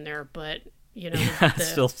 10K in there, but the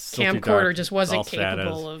still camcorder just wasn't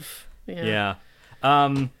capable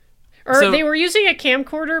shadows. Of They were using a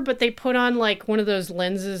camcorder, but they put on one of those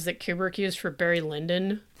lenses that Kubrick used for Barry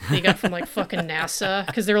Lyndon. They got from fucking NASA,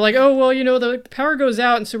 because they were like, oh well, the power goes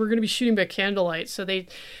out, and so we're going to be shooting by candlelight. So they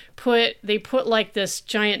put this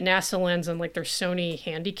giant NASA lens on their Sony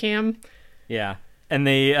Handycam. Yeah, and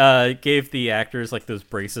they gave the actors those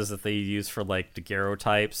braces that they use for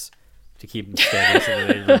daguerreotypes to keep them steady so that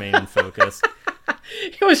they remain in focus.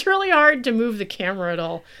 It was really hard to move the camera at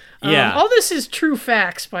all. Yeah. All this is true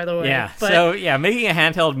facts, by the way. Yeah. But... So, yeah, making a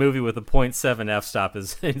handheld movie with a 0.7 f-stop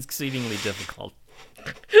is exceedingly difficult.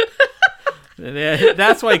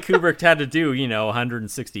 That's why Kubrick had to do,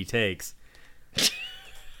 160 takes.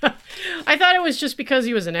 I thought it was just because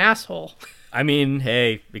he was an asshole. I mean,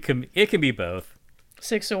 hey, it can be both.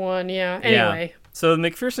 601, yeah. Anyway. Yeah. So the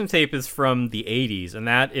McPherson tape is from the 80s, and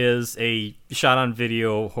that is a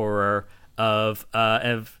shot-on-video horror of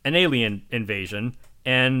an alien invasion.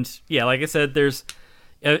 And yeah, like I said, there's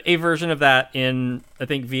a version of that in, I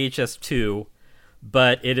think, VHS 2,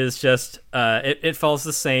 but it is just it follows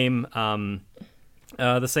the same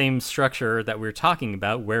structure that we were talking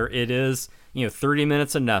about, where it is 30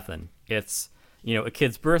 minutes of nothing. It's a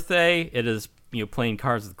kid's birthday. It is, playing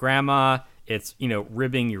cards with grandma. It's,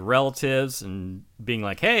 ribbing your relatives and being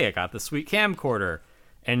like, hey, I got the sweet camcorder,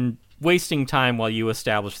 and wasting time while you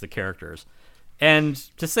establish the characters. And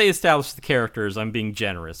to say establish the characters, I'm being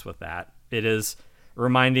generous with that. It is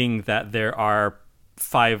reminding that there are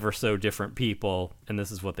 5 or so different people, and this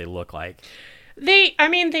is what they look like. They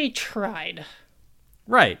tried.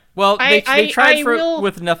 Right. Well, they tried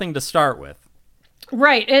with nothing to start with.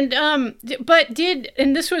 Right. And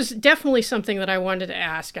and this was definitely something that I wanted to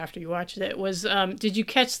ask after you watched it, was did you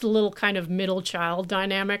catch the little kind of middle child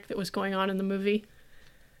dynamic that was going on in the movie?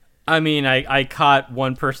 I mean, I caught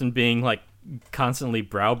one person being like constantly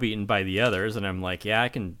browbeaten by the others, and I'm like, yeah, I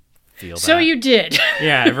can feel that. So you did.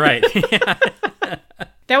 Yeah, right.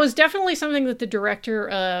 That was definitely something that the director,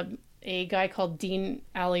 a guy called Dean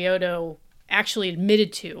Alioto, actually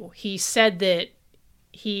admitted to. He said that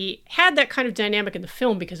he had that kind of dynamic in the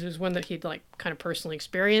film because it was one that he'd like kind of personally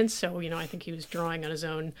experienced. So, I think he was drawing on his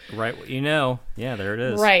own. Right. Yeah, there it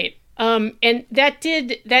is. Right. And that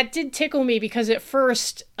did tickle me because at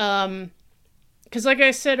first, because like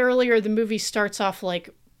I said earlier, the movie starts off like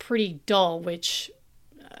pretty dull, which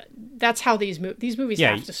that's how these movies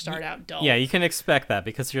have to start out dull. Yeah, you can expect that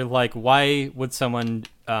because you're like, why would someone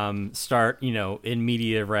start, in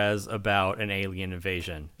media res about an alien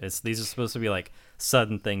invasion? These are supposed to be like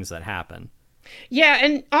sudden things that happen. Yeah,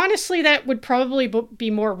 and honestly, that would probably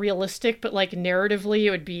be more realistic, but like narratively,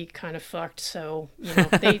 it would be kind of fucked. So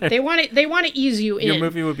they want to ease you in. Your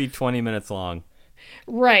movie would be 20 minutes long.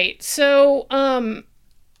 Right. So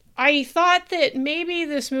I thought that maybe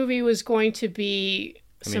this movie was going to be.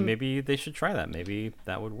 Maybe they should try that. Maybe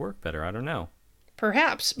that would work better. I don't know.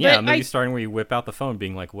 Perhaps. Yeah, but maybe starting where you whip out the phone,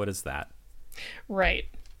 being like, "What is that?" Right.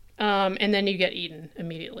 And then you get eaten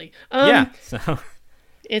immediately. Yeah. So.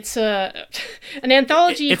 It's an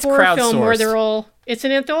anthology horror film where they're all. It's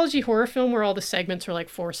an anthology horror film where all the segments are like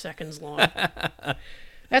 4 seconds long.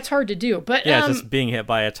 That's hard to do, but yeah, just being hit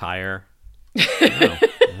by a tire.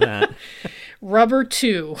 Rubber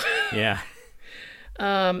 2. Yeah.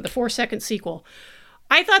 The 4-second sequel.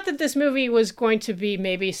 I thought that this movie was going to be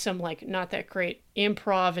maybe some like not that great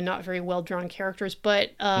improv and not very well drawn characters,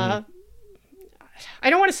 but I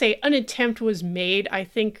don't want to say an attempt was made. I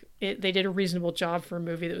think they did a reasonable job for a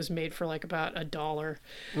movie that was made for like about $1.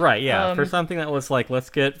 Right, yeah. For something that was like, let's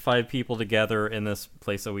get 5 people together in this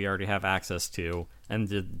place that we already have access to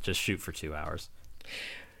and just shoot for 2 hours.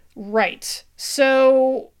 Right.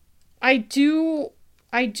 So I do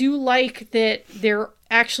like that there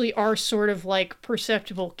actually are sort of like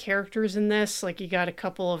perceptible characters in this. Like you got a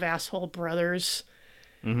couple of asshole brothers.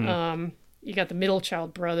 Mm-hmm. You got the middle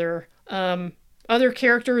child brother. Other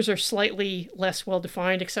characters are slightly less well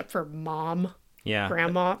defined, except for mom. Yeah.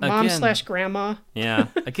 Grandma. Mom/grandma. Yeah.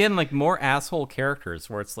 Again, like more asshole characters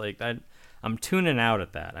where it's like, I'm tuning out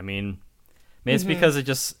at that. I mean, maybe it's because I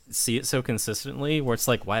just see it so consistently where it's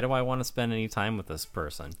like, why do I want to spend any time with this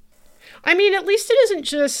person? I mean, at least it isn't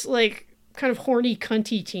just like kind of horny,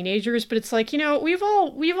 cunty teenagers, but it's like, we've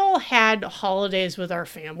all had holidays with our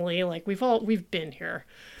family. Like we've been here.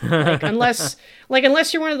 Like unless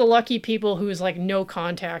you're one of the lucky people who is like no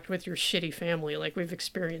contact with your shitty family, like we've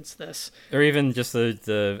experienced this. Or even just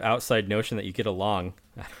the outside notion that you get along.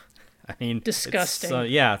 I mean, disgusting.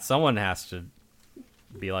 Someone has to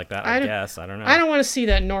be like that, I guess. I don't know. I don't want to see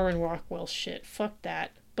that Norman Rockwell shit. Fuck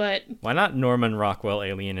that. But why not Norman Rockwell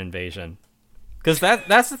Alien Invasion? Because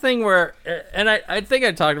that's the thing where, and I think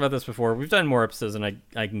I talked about this before. We've done more episodes than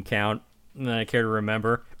I can count, than I care to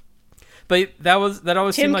remember. But that always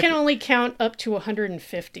Tim seemed like... can only count up to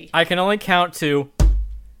 150. I can only count to...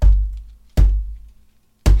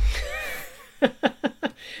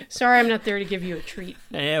 Sorry, I'm not there to give you a treat.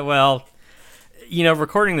 Yeah, well,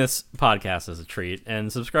 recording this podcast is a treat,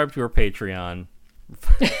 and subscribe to our Patreon.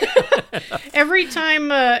 Every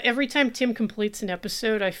time Tim completes an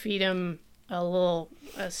episode, I feed him a little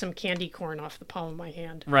some candy corn off the palm of my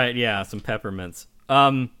hand. Right, yeah, some peppermints.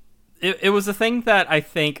 It was a thing that I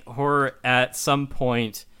think horror at some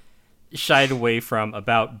point shied away from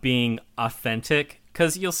about being authentic,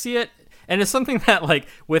 because you'll see it, and it's something that like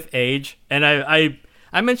with age, and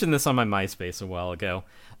I mentioned this on my MySpace a while ago,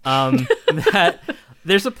 that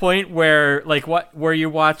there's a point where where you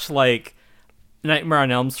watch like Nightmare on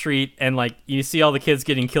Elm Street and like you see all the kids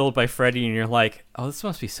getting killed by Freddy and you're like, oh, this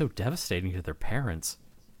must be so devastating to their parents.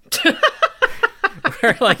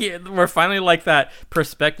 where finally like that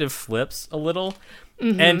perspective flips a little.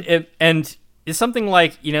 Mm-hmm. And it's something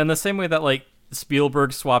like, in the same way that like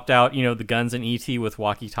Spielberg swapped out, the guns in E.T. with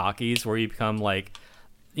walkie-talkies, where you become like,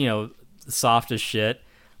 soft as shit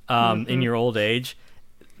in your old age.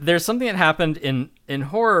 there's something that happened in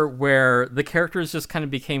horror where the characters just kind of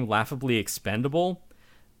became laughably expendable.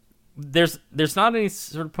 There's not any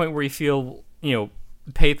sort of point where you feel,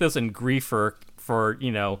 pathos and grief for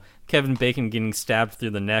Kevin Bacon getting stabbed through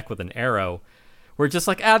the neck with an arrow. We're just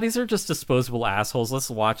like, these are just disposable assholes. Let's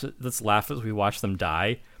laugh as we watch them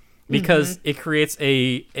die, because it creates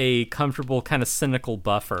a comfortable kind of cynical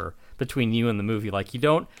buffer between you and the movie. Like, you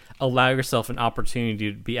don't allow yourself an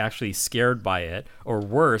opportunity to be actually scared by it, or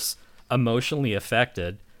worse, emotionally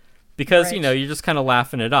affected, because Right. you're just kind of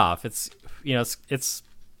laughing it off. It's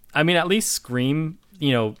I mean, at least Scream,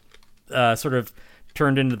 sort of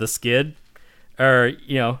turned into The Skid, or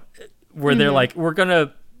where they're like, we're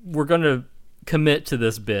gonna commit to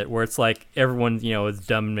this bit where it's like everyone is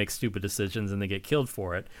dumb and makes stupid decisions and they get killed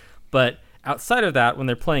for it. But outside of that, when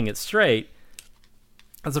they're playing it straight,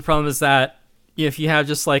 that's the problem, is that if you have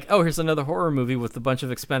just like, oh, here's another horror movie with a bunch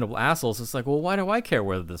of expendable assholes, it's like, well, why do I care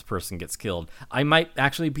whether this person gets killed? I might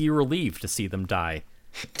actually be relieved to see them die.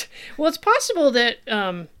 Well, it's possible that,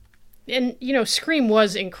 and Scream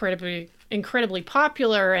was incredibly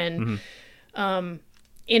popular, and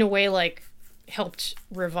in a way, like, helped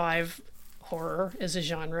revive horror as a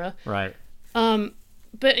genre. Right.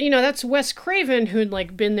 But that's Wes Craven, who'd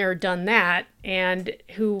like been there, done that, and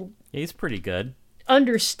who He's pretty good.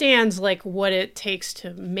 understands like what it takes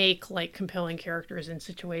to make like compelling characters in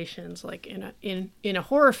situations. Like in a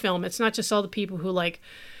horror film, it's not just all the people who like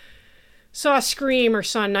saw Scream or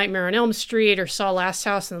saw Nightmare on Elm Street or saw Last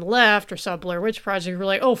House on the Left or saw Blair Witch Project who were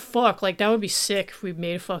like, oh fuck, like that would be sick if we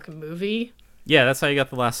made a fucking movie. Yeah, that's how you got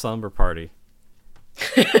The Last Slumber Party.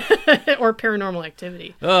 Or Paranormal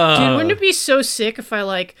Activity. Dude, wouldn't it be so sick if I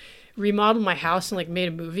like remodeled my house and like made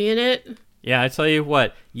a movie in it? Yeah, I tell you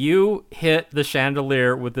what, you hit the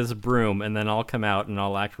chandelier with this broom, and then I'll come out and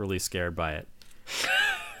I'll act really scared by it.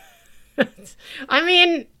 I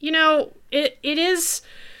mean, it is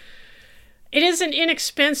an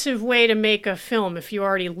inexpensive way to make a film if you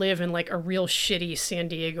already live in like a real shitty San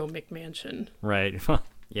Diego McMansion. Right.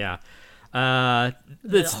 Yeah.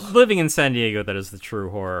 It's living in San Diego that is the true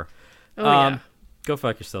horror. Oh, yeah. Go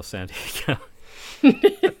fuck yourself, San Diego.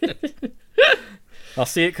 I'll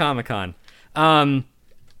see you at Comic-Con.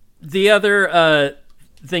 The other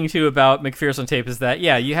thing, too, about McPherson Tape is that,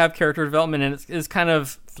 yeah, you have character development, and it's kind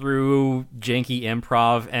of through janky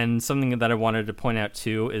improv, and something that I wanted to point out,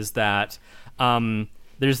 too, is that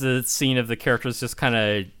there's the scene of the characters just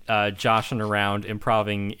kind of joshing around,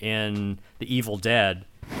 improving in The Evil Dead,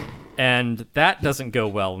 and that doesn't go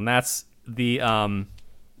well, and that's the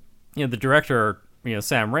the director,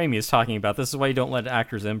 Sam Raimi, is talking about. This is why you don't let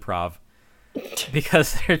actors improv,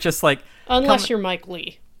 because they're just like, unless you're Mike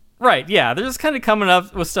Lee. Right, yeah, they're just kind of coming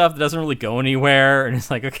up with stuff that doesn't really go anywhere, and it's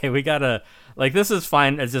like, okay, we gotta, like, this is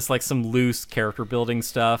fine as just like some loose character building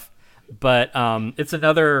stuff, but it's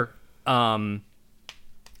another another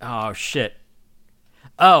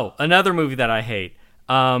movie that I hate,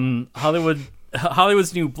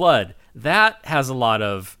 Hollywood's New Blood. That has a lot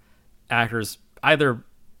of actors either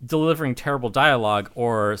delivering terrible dialogue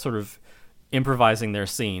or sort of improvising their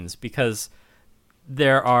scenes, because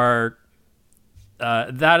there are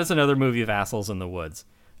that is another movie of assholes in the woods,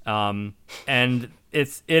 and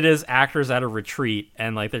it is actors at a retreat,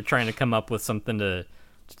 and like they're trying to come up with something to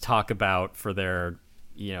talk about for their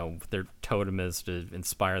their totem is to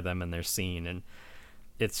inspire them in their scene, and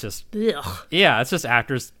it's just it's just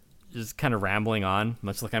actors just kind of rambling on,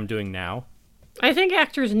 much like I'm doing now. I think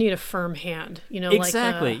actors need a firm hand,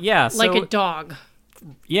 exactly. Like a dog.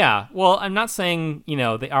 Yeah, well, I'm not saying,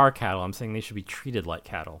 they are cattle. I'm saying they should be treated like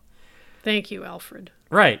cattle. Thank you, Alfred.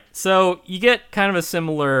 Right. So you get kind of a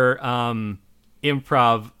similar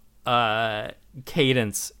improv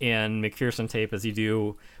cadence in McPherson Tape as you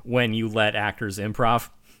do when you let actors improv.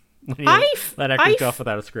 When you let actors go off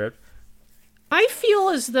without a script. I feel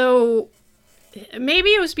as though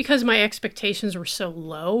maybe it was because my expectations were so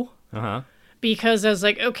low. Uh-huh. Because I was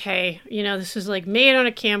like, okay, this is like made on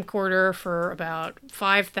a camcorder for about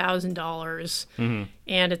 $5,000.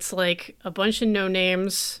 And it's like a bunch of no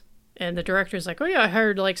names. And the director's like, oh yeah, I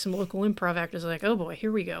hired like some local improv actors. Like, oh boy,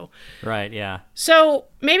 here we go. Right, yeah. So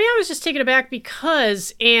maybe I was just taken aback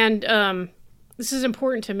because, and this is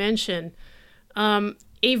important to mention,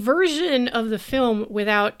 a version of the film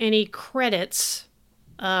without any credits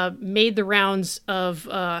made the rounds of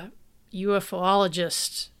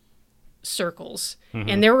UFOologist circles,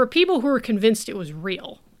 and there were people who were convinced it was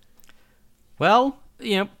real. Well,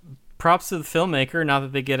 props to the filmmaker, not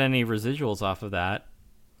that they get any residuals off of that.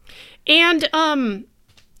 And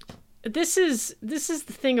this is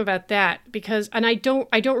the thing about that, because, and I don't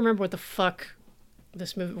remember what the fuck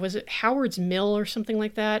this movie. Was it Howard's Mill or something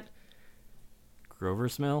like that?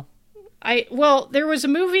 Grover's Mill? Well, there was a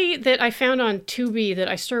movie that I found on Tubi that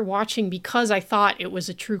I started watching because I thought it was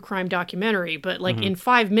a true crime documentary, but like in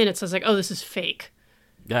 5 minutes I was like, oh, this is fake.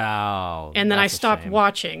 Oh, and then I that's a stopped shame.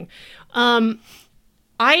 watching.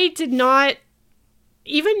 I did not,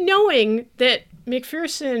 even knowing that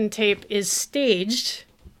McPherson tape is staged,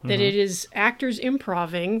 that it is actors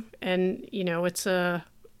improving, and you know it's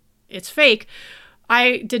fake.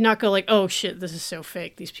 I did not go like, oh shit, this is so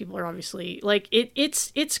fake. These people are obviously like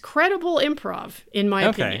it's credible improv in my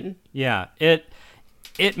opinion. Yeah. It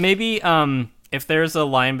maybe if there's a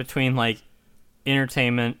line between like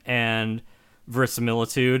entertainment and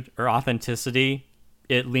verisimilitude or authenticity,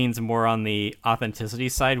 it leans more on the authenticity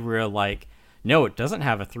side where like, no, it doesn't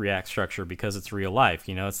have a 3-act structure because it's real life.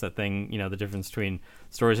 You know, it's that thing, you know, the difference between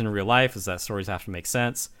stories and real life is that stories have to make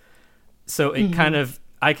sense. So it kind of,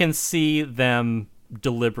 I can see them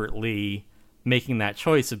deliberately making that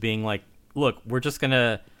choice of being like, look, we're just going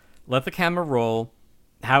to let the camera roll.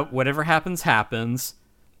 Whatever happens.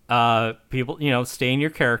 People, you know, stay in your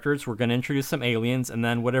characters. We're going to introduce some aliens, and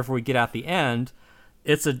then whatever we get at the end,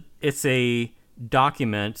 it's a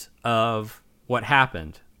document of what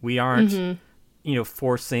happened. We aren't, you know,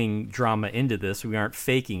 forcing drama into this. We aren't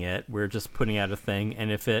faking it. We're just putting out a thing. And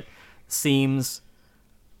if it seems,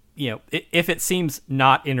 you know, if it seems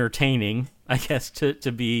not entertaining, I guess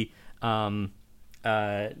to be not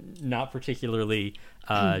particularly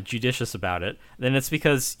judicious about it, then it's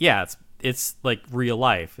because it's like real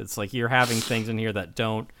life. It's like you're having things in here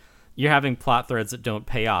you're having plot threads that don't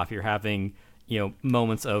pay off. You're having, you know,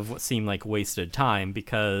 moments of what seem like wasted time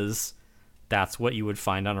because that's what you would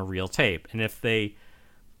find on a real tape. And if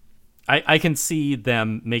I can see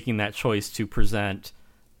them making that choice to present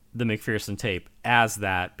the McPherson tape as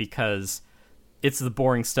that because it's the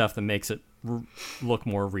boring stuff that makes it look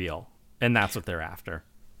more real. And that's what they're after.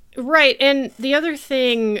 Right. And the other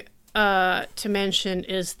thing to mention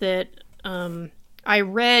is that I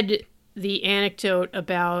read the anecdote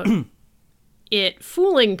about it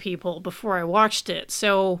fooling people before I watched it.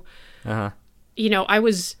 So, you know,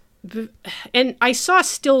 and I saw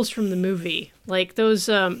stills from the movie. Like those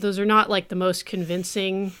are not like the most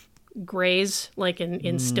convincing grays, like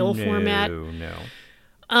in still format.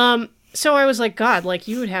 No. So I was like, God, like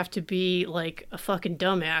you would have to be like a fucking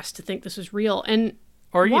dumbass to think this is real. And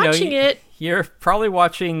or watching it, you're probably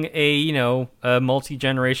watching a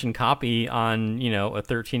multi-generation copy on a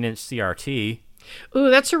 13-inch CRT. Ooh,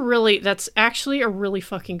 that's actually a really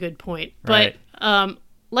fucking good point. But Right.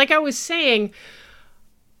 Like I was saying,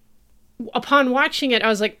 upon watching it, I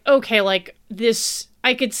was like, okay, like this,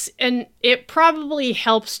 and it probably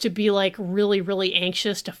helps to be like really, really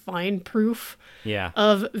anxious to find proof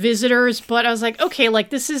of visitors. But I was like, okay, like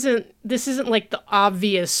this isn't like the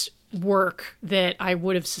obvious work that I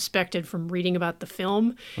would have suspected from reading about the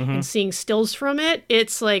film and seeing stills from it.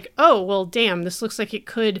 It's like, oh, well, damn, this looks like it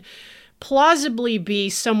could plausibly be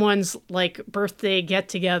someone's like birthday get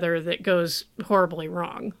together that goes horribly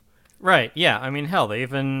wrong. Right. Yeah. I mean, hell, they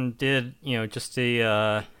even did, just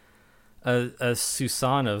a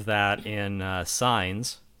Susan of that in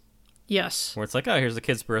Signs. Yes. Where it's like, oh, here's the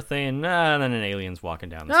kid's birthday, and then an alien's walking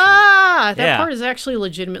down the street. That part is actually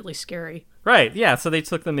legitimately scary. Right. Yeah. So they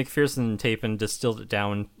took the McPherson tape and distilled it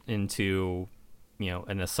down into,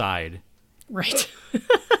 an aside. Right.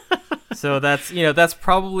 So that's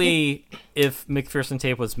probably, if McPherson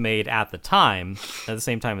tape was made at the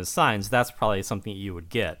same time as Signs, that's probably something you would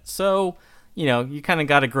get. So, you kind of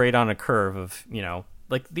got a grade on a curve of,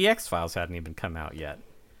 like the X-Files hadn't even come out yet.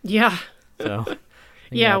 Yeah. So,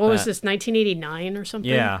 yeah, what was this, 1989 or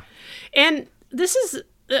something? Yeah. And this is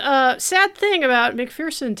a sad thing about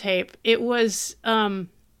McPherson tape. It was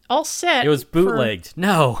all set. It was bootlegged.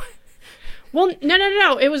 No. Well,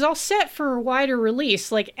 no. It was all set for wider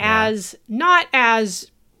release, like not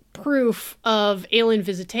as proof of alien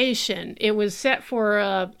visitation. It was set for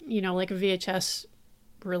like a VHS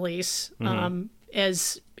release,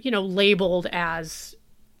 as labeled as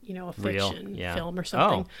a fiction film or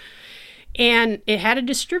something. Oh. And it had a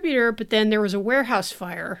distributor, but then there was a warehouse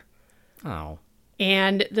fire. Oh.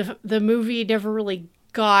 And the movie never really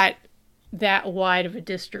got that wide of a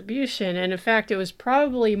distribution, and in fact it was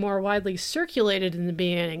probably more widely circulated in the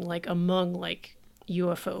beginning, like among like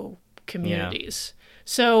UFO communities.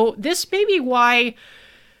 So this may be why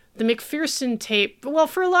the McPherson tape, well,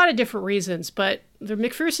 for a lot of different reasons, but the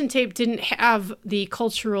McPherson tape didn't have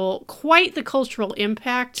quite the cultural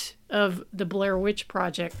impact of the Blair Witch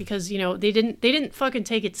Project, because they didn't fucking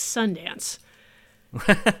take it to Sundance.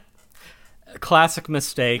 Classic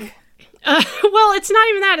mistake. Well, it's not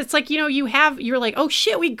even that. It's like, you're like, oh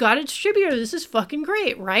shit, we got a distributor. This is fucking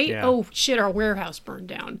great, right? Yeah. Oh shit, our warehouse burned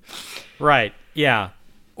down. Right. Yeah.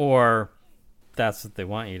 Or that's what they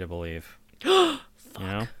want you to believe. Fuck. You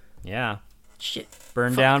know? Yeah. Shit.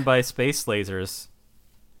 Burned Fuck. down by space lasers.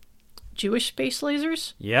 Jewish space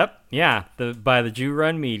lasers? Yep. Yeah. By the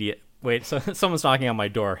Jew-run media. Wait, so someone's knocking on my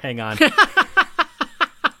door. Hang on.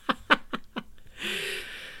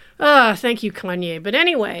 Thank you, Kanye. But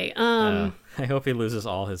anyway, I hope he loses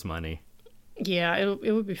all his money. yeah,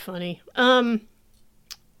 it would be funny.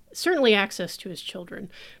 Certainly access to his children.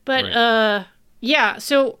 But, Right. yeah,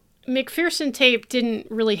 so McPherson Tape didn't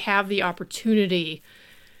really have the opportunity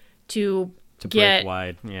to get Break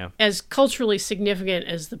wide. Yeah. as culturally significant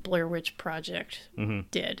as the Blair Witch Project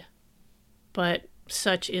did. But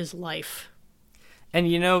such is life. And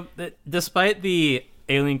despite the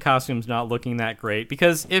alien costumes not looking that great,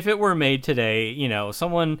 because if it were made today, you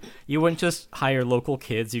wouldn't just hire local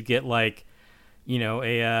kids. You'd get like, an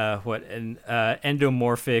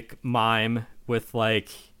endomorphic mime with like,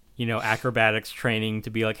 acrobatics training to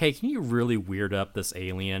be like, hey, can you really weird up this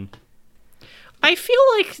alien? I feel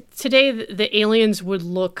like today the aliens would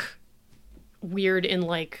look weird in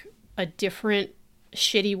like a different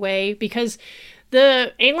shitty way, because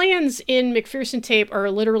the aliens in McPherson Tape are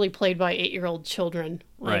literally played by 8-year-old children,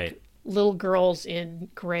 like Right. little girls in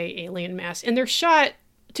gray alien masks. And they're shot,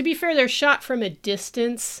 to be fair, they're shot from a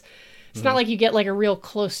distance. It's not like you get like a real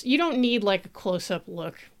close, you don't need like a close-up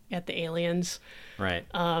look at the aliens. Right.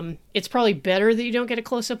 It's probably better that you don't get a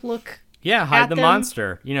close-up look. Yeah, hide at the them.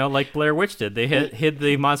 monster. Like Blair Witch did. They hid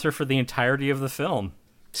the monster for the entirety of the film.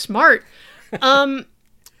 Smart.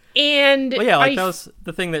 And Well, yeah, like that was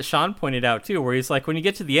the thing that Sean pointed out too, where he's like, when you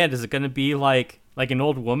get to the end, is it going to be like an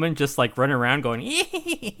old woman just like running around going,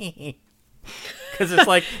 because it's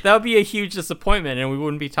like that would be a huge disappointment, and we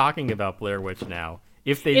wouldn't be talking about Blair Witch now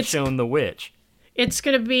if they'd shown the witch. It's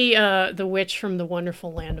gonna be the witch from the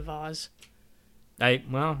Wonderful Land of Oz.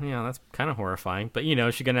 That's kind of horrifying. But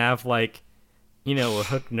she's gonna have like, a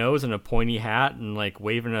hooked nose and a pointy hat and like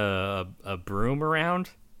waving a broom around.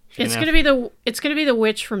 It's gonna be the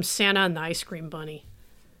witch from Santa and the Ice Cream Bunny.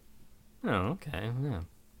 Oh, okay. Yeah.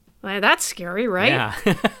 Well, that's scary, right?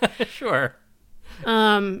 Yeah. Sure.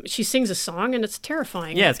 She sings a song and it's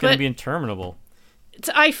terrifying. Yeah, it's gonna But be interminable.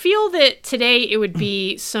 I feel that today it would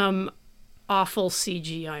be some awful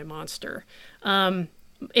CGI monster.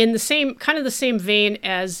 In the same vein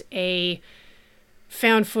as a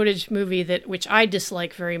found footage movie which I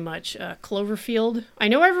dislike very much, Cloverfield. I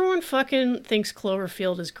know everyone fucking thinks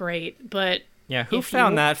Cloverfield is great, but Yeah, who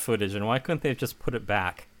found that footage, and why couldn't they just put it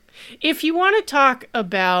back? if you want to talk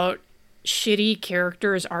about shitty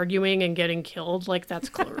characters arguing and getting killed, like that's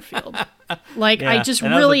Cloverfield. Like I just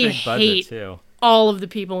and that was a really big budget, hate too. all of the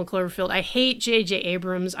people in Cloverfield. I hate J.J.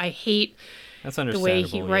 Abrams. I hate That's the understandable. way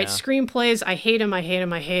he writes screenplays. I hate him. I hate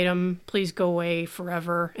him. I hate him. Please go away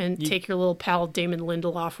forever and take your little pal Damon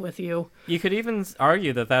Lindelof with you. You could even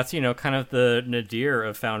argue that that's, kind of the nadir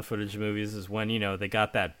of found footage movies is when, they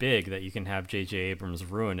got that big that you can have J.J. Abrams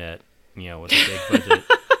ruin it, with a big budget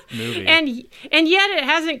movie. And yet it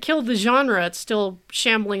hasn't killed the genre. It's still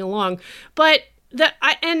shambling along. But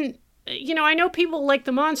I know people like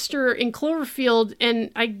the monster in Cloverfield,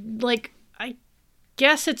 and I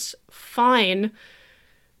guess it's fine,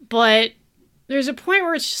 but there's a point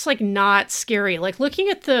where it's just like not scary. Like looking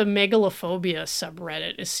at the megalophobia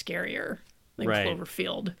subreddit is scarier than Right.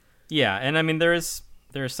 Cloverfield. Yeah, and I mean there's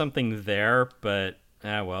something there, but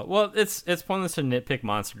well, it's pointless to nitpick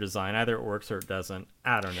monster design. Either it works or it doesn't.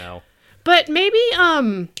 I don't know. But maybe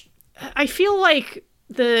I feel like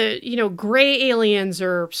the gray aliens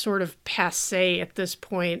are sort of passé at this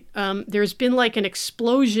point. There's been like an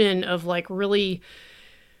explosion of like really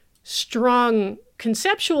strong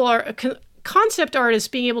conceptual concept artists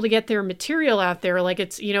being able to get their material out there. Like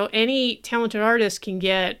it's any talented artist can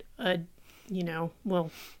get a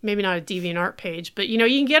well, maybe not a DeviantArt page, but you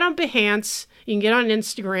can get on Behance, you can get on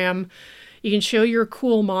Instagram, you can show your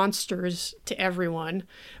cool monsters to everyone.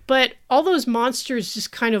 But all those monsters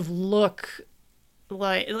just kind of look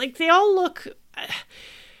like they all look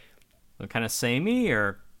Kind of samey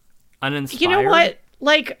or uninspired. You know what?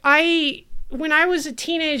 Like when I was a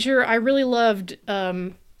teenager, I really loved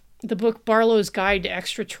the book Barlow's Guide to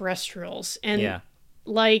Extraterrestrials, and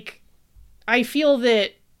like I feel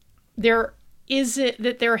that there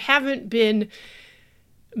haven't been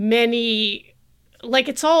many. Like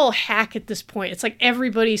it's all hack at this point. It's like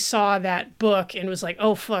everybody saw that book and was like,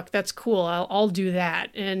 "Oh fuck, that's cool. I'll do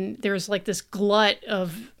that." And there's like this glut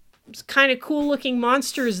of kind of cool looking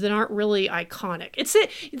monsters that aren't really iconic.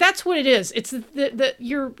 That's what it is. It's the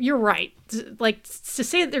you're right. Like, to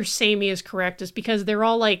say that they're samey is correct, is because they're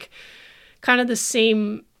all like kind of the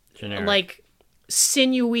same, generic, like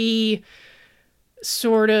sinewy,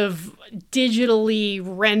 sort of digitally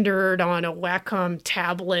rendered on a Wacom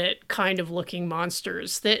tablet kind of looking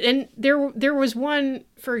monsters. And there was one,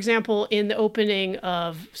 for example, in the opening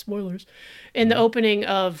of spoilers. In the opening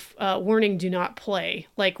of Warning, Do Not Play,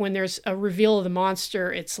 like when there's a reveal of the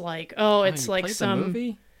monster, it's like, it's like some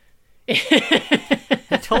movie.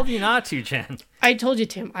 I told you not to, Jen. I told you,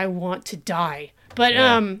 Tim. I want to die. But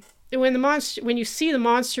when you see the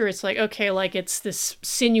monster, it's like, okay, like it's this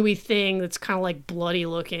sinewy thing that's kind of like bloody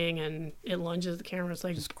looking, and it lunges at the camera. It's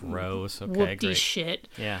like just gross. Okay, whoopty great. shit.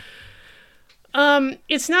 Yeah.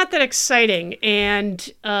 It's not that exciting,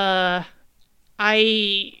 and I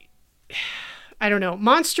don't know.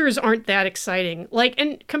 Monsters aren't that exciting. Like,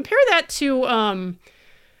 and compare that to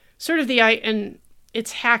sort of and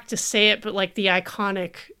it's hack to say it, but like the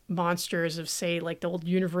iconic monsters of, say, like the old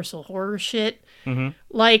Universal horror shit. Mm-hmm.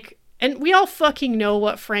 Like, and we all fucking know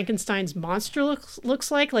what Frankenstein's monster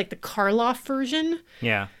looks like the Karloff version.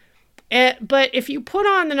 Yeah. But if you put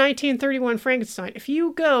on the 1931 Frankenstein, if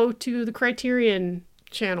you go to the Criterion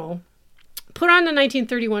channel, put on the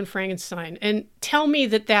 1931 Frankenstein and tell me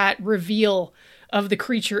that reveal of the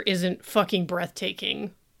creature isn't fucking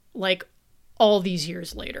breathtaking, like all these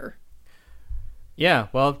years later. Yeah,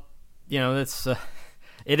 well, it's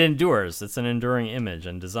it endures. It's an enduring image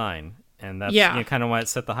and design, and that's kind of why it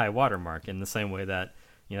set the high watermark. In the same way that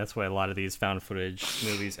that's why a lot of these found footage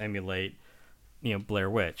movies emulate Blair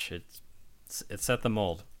Witch. It set the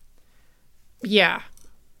mold. Yeah.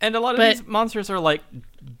 And a lot of these monsters are like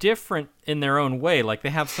different in their own way. Like they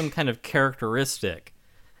have some kind of characteristic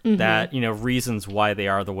that, reasons why they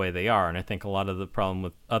are the way they are. And I think a lot of the problem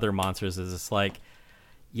with other monsters is it's like,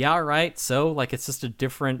 yeah, right. So like, it's just a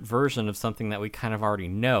different version of something that we kind of already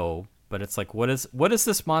know. But it's like, what is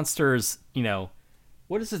this monster's,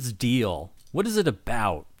 what is its deal? What is it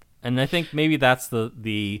about? And I think maybe that's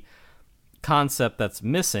the concept that's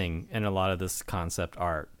missing in a lot of this concept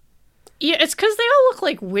art. Yeah, it's because they all look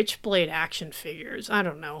like Witchblade action figures. I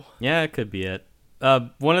don't know. Yeah, it could be it.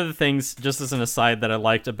 One of the things, just as an aside, that I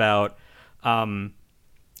liked about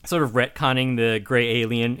sort of retconning the gray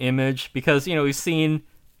alien image, because, we've seen,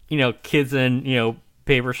 kids in,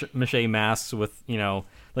 paper mache masks with,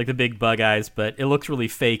 like the big bug eyes, but it looks really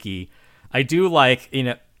fakey. I do like,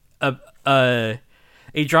 a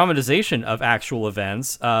dramatization of actual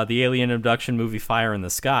events, the alien abduction movie Fire in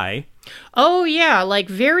the Sky. Oh, yeah, like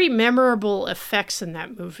very memorable effects in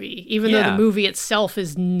that movie, even though the movie itself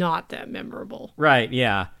is not that memorable. Right,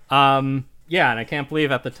 yeah. And I can't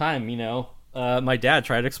believe at the time, my dad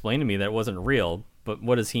tried to explain to me that it wasn't real, but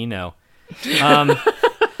what does he know?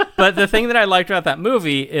 But the thing that I liked about that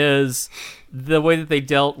movie is the way that they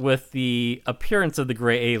dealt with the appearance of the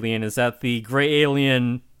gray alien is that the gray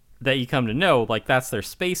alien that you come to know, like, that's their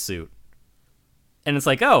spacesuit. And it's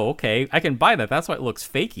like, oh, okay, I can buy that. That's why it looks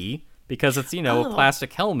fakey, because it's, a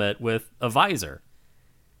plastic helmet with a visor.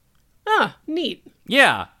 Ah, neat.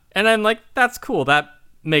 Yeah. And I'm like, that's cool. That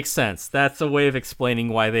makes sense. That's a way of explaining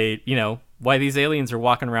why they, why these aliens are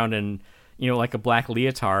walking around in, like a black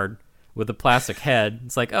leotard with a plastic head.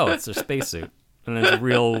 It's like, oh, it's their spacesuit. And there's a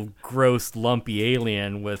real gross, lumpy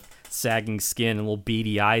alien with sagging skin and little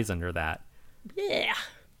beady eyes under that. Yeah.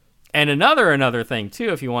 And another thing,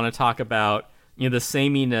 too, if you want to talk about, the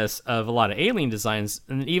sameness of a lot of alien designs,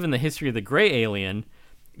 and even the history of the gray alien,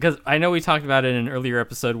 because I know we talked about it in an earlier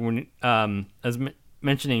episode when I was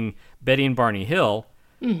mentioning Betty and Barney Hill.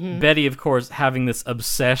 Mm-hmm. Betty, of course, having this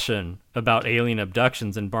obsession about alien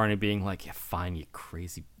abductions, and Barney being like, yeah, fine, you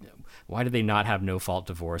crazy. Why do they not have no-fault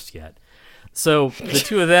divorce yet? So the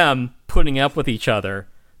two of them putting up with each other,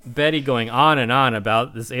 Betty going on and on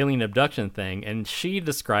about this alien abduction thing, and she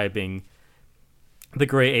describing the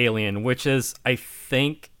gray alien, which is, I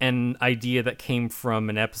think, an idea that came from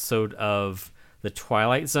an episode of The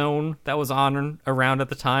Twilight Zone that was on around at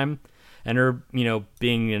the time, and her,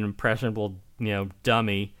 being an impressionable,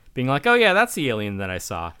 dummy, being like, oh yeah, that's the alien that I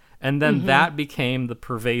saw. And then that became the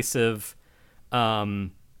pervasive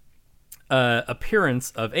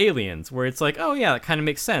appearance of aliens, where it's like, oh yeah, that kind of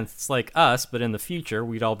makes sense. It's like us, but in the future,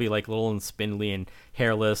 we'd all be like little and spindly and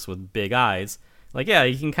hairless with big eyes. Like, yeah,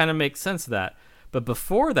 you can kind of make sense of that. But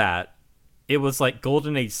before that, it was like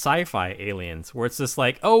Golden Age sci-fi aliens, where it's just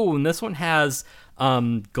like, oh, and this one has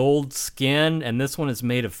gold skin, and this one is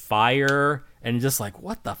made of fire, and just like,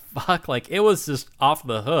 what the fuck? Like, it was just off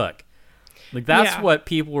the hook. Like, that's what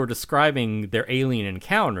people were describing their alien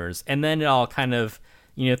encounters, and then it all kind of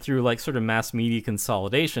through like sort of mass media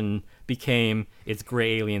consolidation, became it's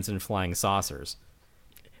gray aliens and flying saucers.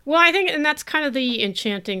 Well, I think, and that's kind of the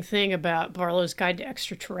enchanting thing about Barlow's Guide to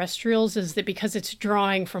Extraterrestrials, is that because it's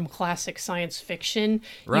drawing from classic science fiction,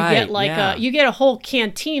 Right, you get like yeah. you get a whole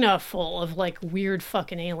cantina full of like weird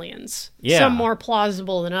fucking aliens. Yeah. Some more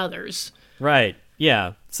plausible than others. Right.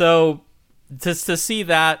 Yeah. So to see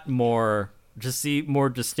that more, to see more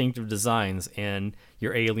distinctive designs in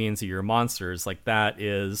your aliens or your monsters, like that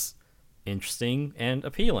is interesting and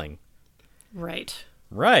appealing. Right.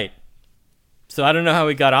 Right. So I don't know how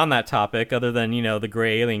we got on that topic, other than the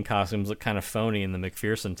gray alien costumes look kind of phony in the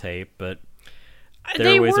McPherson tape, but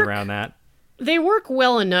there are ways around that. They work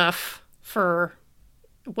well enough for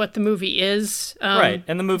what the movie is. Right,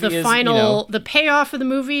 and the movie the is final, the payoff of the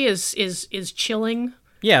movie is chilling.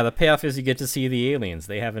 Yeah, the payoff is you get to see the aliens.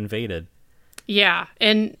 They have invaded. Yeah,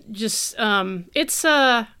 and just it's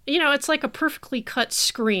it's like a perfectly cut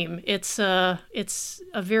scream. It's a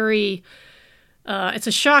very it's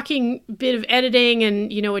a shocking bit of editing,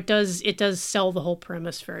 and it does sell the whole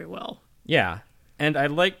premise very well. Yeah, and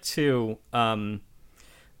I'd like to.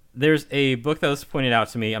 There's a book that was pointed out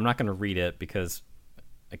to me. I'm not going to read it because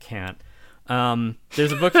I can't.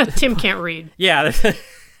 There's a book. Tim can't read. Yeah.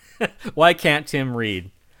 Why can't Tim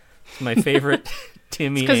read? It's my favorite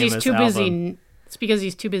Timmy Because Amos he's too album. busy. It's because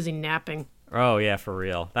he's too busy napping. Oh yeah, for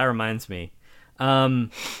real. That reminds me.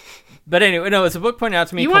 But anyway, no, it's a book pointed out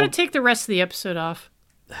to me. You called... want to take the rest of the episode off?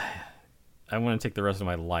 I want to take the rest of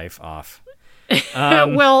my life off.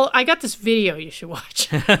 Well, I got this video you should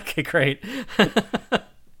watch. Okay, great.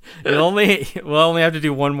 We'll only have to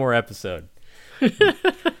do one more episode.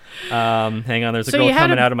 Hang on, there's a girl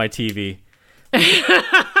coming out of my TV.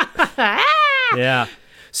 Yeah.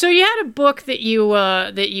 So you had a book that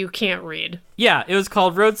you can't read. Yeah, it was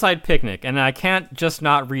called Roadside Picnic, and I can't just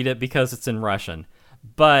not read it because it's in Russian.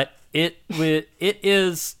 But it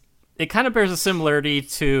kind of bears a similarity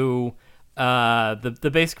to the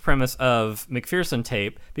basic premise of McPherson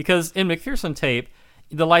Tape, because in McPherson Tape,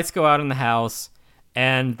 the lights go out in the house,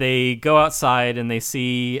 and they go outside and they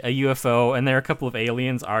see a UFO, and there are a couple of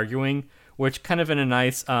aliens arguing, which kind of in a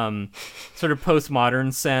nice sort of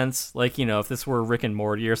postmodern sense, like, if this were Rick and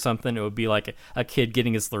Morty or something, it would be like a kid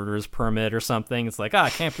getting his learner's permit or something. It's like, I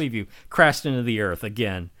can't believe you crashed into the earth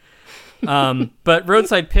again. But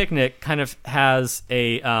Roadside Picnic kind of has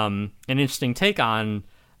an interesting take on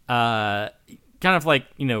kind of like,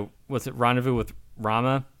 what's it, Rendezvous with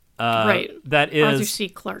Rama? Right. That is Arthur C.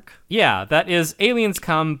 Clarke. Yeah, that is aliens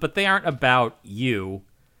come, but they aren't about you.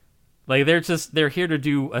 Like they're here to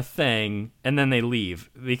do a thing and then they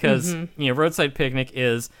leave because Roadside Picnic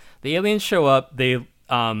is the aliens show up, they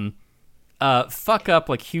fuck up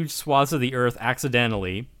like huge swaths of the earth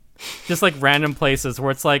accidentally, just like random places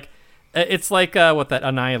where it's like what that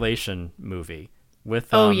Annihilation movie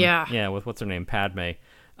with with what's her name, Padme.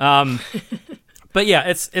 But yeah,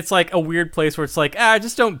 it's like a weird place where it's like,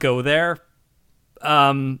 just don't go there.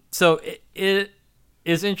 So it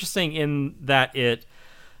is interesting in that it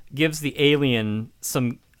gives the alien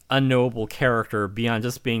some unknowable character beyond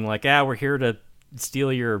just being like, we're here to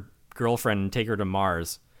steal your girlfriend and take her to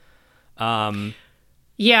Mars.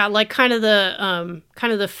 Yeah, like kind of the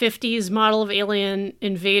 50s model of alien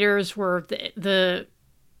invaders, where the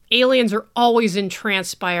aliens are always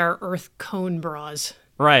entranced by our Earth cone bras.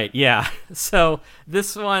 Right, yeah. So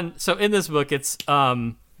in this book, it's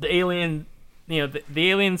the alien, the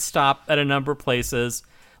aliens stop at a number of places,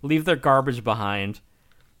 leave their garbage behind,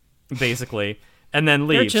 basically, and then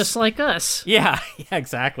leave. They're just like us. Yeah,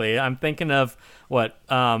 exactly. I'm thinking of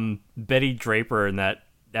Betty Draper and that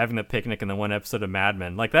having the picnic in the one episode of Mad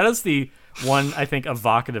Men. Like, that is the one, I think,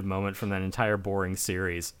 evocative moment from that entire boring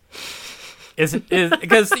series. Is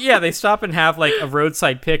because they stop and have like a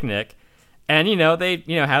roadside picnic. And, they,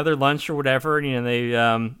 have their lunch or whatever, and, they,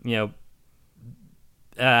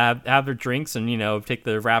 have their drinks and, take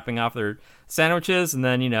the wrapping off their sandwiches. And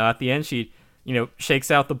then, at the end, she,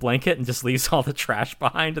 shakes out the blanket and just leaves all the trash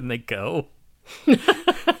behind and they go.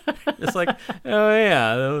 It's like, oh,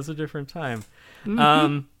 yeah, that was a different time.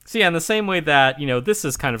 Mm-hmm. So, yeah, in the same way that, this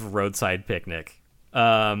is kind of a roadside picnic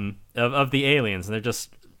of the aliens, and they're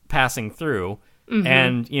just passing through. Mm-hmm.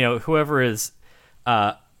 And, whoever is...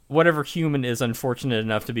 whatever human is unfortunate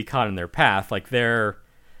enough to be caught in their path, like they're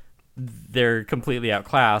completely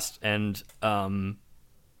outclassed and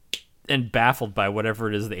baffled by whatever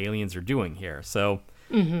it is the aliens are doing here. So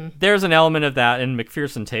there's an element of that in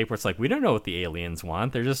McPherson Tape where it's like, we don't know what the aliens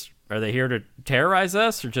want. Are they here to terrorize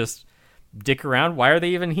us or just dick around? Why are they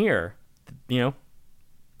even here? Alien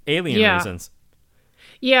reasons.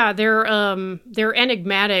 Yeah, they're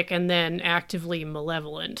enigmatic and then actively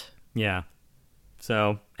malevolent. Yeah.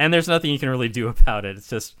 So, and there's nothing you can really do about it. It's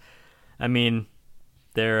just, I mean,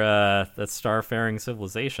 they're that starfaring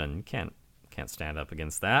civilization. You can't stand up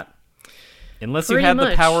against that. Unless Pretty you have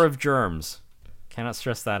much. the power of germs. Cannot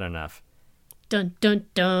stress that enough. Dun dun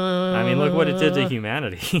dun. I mean, look what it did to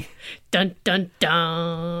humanity. Dun dun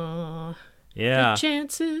dun. Yeah. The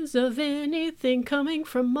chances of anything coming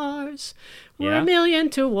from Mars were Yeah.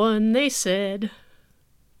 1,000,000 to 1, they said.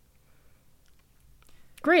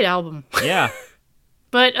 Great album. Yeah.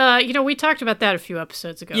 But, we talked about that a few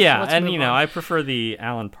episodes ago. so Yeah, let's and move on. I prefer the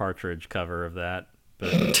Alan Partridge cover of that.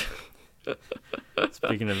 But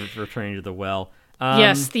speaking of returning to the well,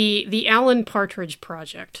 yes, the Alan Partridge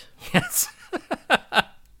Project. yes,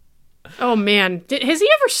 Oh man, has he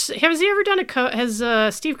ever done has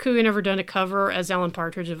Steve Coogan ever done a cover as Alan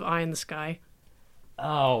Partridge of Eye in the Sky?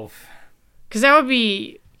 oh, Because that would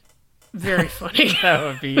be very funny. that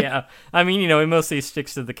would be yeah. I mean, he mostly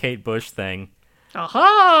sticks to the Kate Bush thing.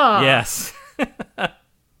 Aha! Yes,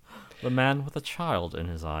 the man with a child in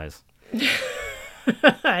his eyes.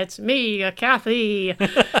 It's me, Kathy.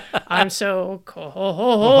 I'm so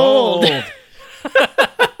cold.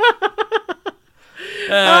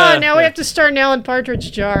 Now we have to start an Alan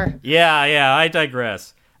Partridge jar. Yeah, I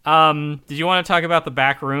digress. Did you want to talk about the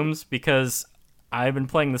back rooms? Because I've been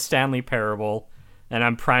playing the Stanley Parable, and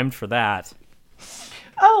I'm primed for that.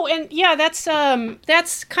 Oh, and yeah, that's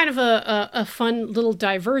kind of a fun little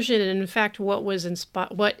diversion, and in fact, is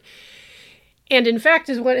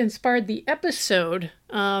what inspired the episode.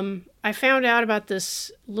 I found out about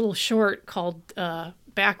this little short called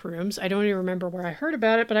Backrooms. I don't even remember where I heard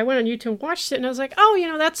about it, but I went on YouTube and watched it, and I was like, oh,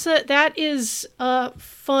 that is a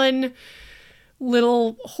fun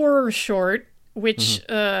little horror short, which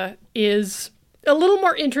is a little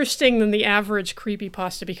more interesting than the average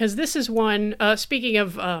creepypasta, because this is one, speaking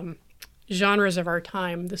of genres of our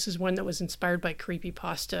time, this is one that was inspired by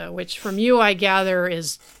creepypasta, which from you, I gather,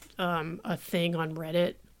 is a thing on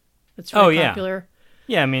Reddit that's very popular.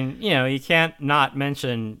 Yeah, I mean, you can't not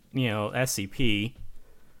mention, SCP.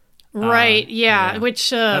 Right, yeah. Which,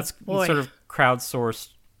 that's boy. sort of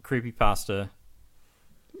crowdsourced creepypasta.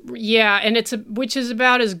 Yeah, and which is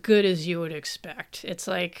about as good as you would expect. It's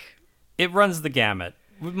like... It runs the gamut,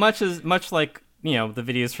 much like, the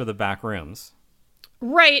videos for the back rooms.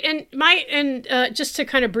 Right, and just to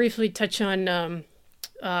kind of briefly touch on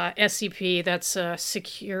SCP, that's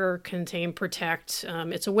Secure, Contain, Protect.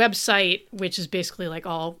 It's a website which is basically like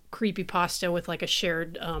all creepypasta with like a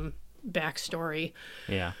shared backstory.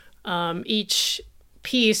 Yeah. Each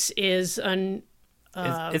piece is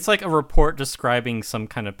it's like a report describing some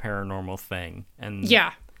kind of paranormal thing, and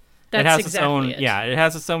yeah, that's it has exactly its own it. Yeah, it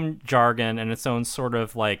has its own jargon and its own sort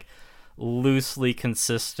of like loosely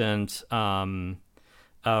consistent rules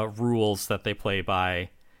that they play by,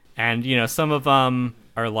 and some of them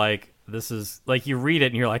are like, this is like, you read it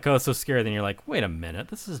and you're like, oh, it's so scary, then you're like, wait a minute,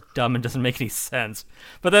 this is dumb and doesn't make any sense.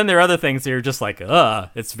 But then there are other things that you're just like,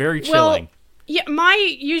 it's very chilling. Well, yeah,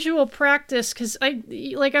 my usual practice, because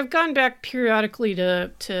I've gone back periodically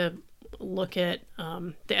to look at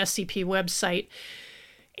the SCP website,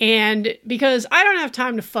 and because I don't have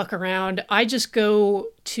time to fuck around, I just go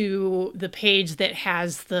to the page that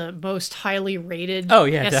has the most highly rated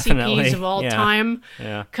SCPs definitely. of all time.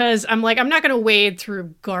 Yeah. Because I'm like, I'm not going to wade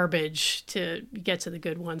through garbage to get to the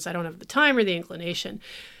good ones. I don't have the time or the inclination.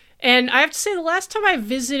 And I have to say, the last time I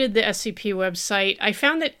visited the SCP website, I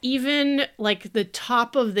found that even like the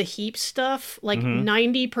top of the heap stuff, like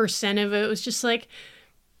 90% of it was just like,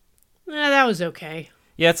 that was okay.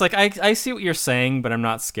 Yeah, it's like, I see what you're saying, but I'm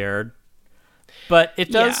not scared. But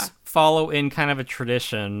it does follow in kind of a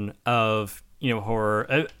tradition of,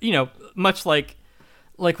 horror, much like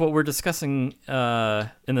what we're discussing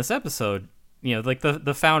in this episode, like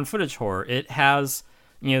the found footage horror. It has,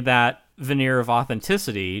 that veneer of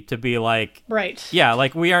authenticity to be like, right. Yeah,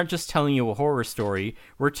 like we aren't just telling you a horror story.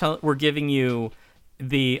 We're giving you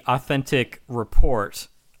the authentic report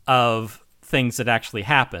of things that actually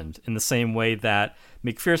happened, in the same way that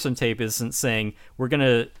McPherson Tape isn't saying we're going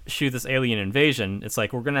to shoot this alien invasion. It's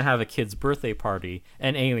like, we're going to have a kid's birthday party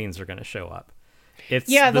and aliens are going to show up. It's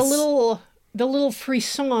the little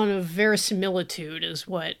frisson of verisimilitude is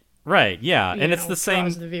what, right, yeah. And it's the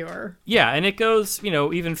same, the viewer. Yeah, and it goes,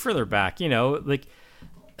 even further back, like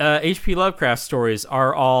H.P. Lovecraft stories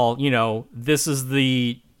are all, this is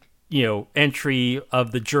the, entry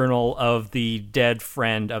of the journal of the dead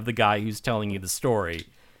friend of the guy who's telling you the story.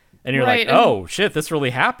 And you're like, oh, shit, this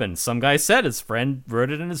really happened. Some guy said his friend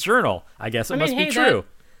wrote it in his journal. I guess it must be true.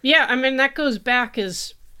 That goes back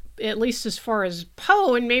as at least as far as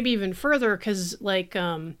Poe, and maybe even further, because like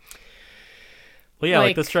well, yeah,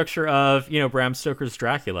 like the structure of Bram Stoker's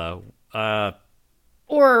Dracula,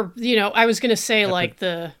 or I was gonna say like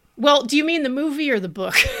the. Well, do you mean the movie or the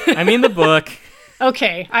book? I mean the book.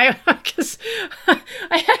 Okay, because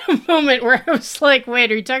I had a moment where I was like,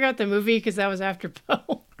 "Wait, are you talking about the movie?" Because that was after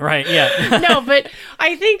Poe. Right. Yeah. No, but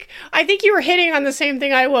I think you were hitting on the same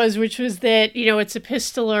thing I was, which was that it's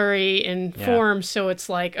epistolary in form, so it's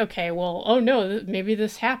like, okay, well, oh no, maybe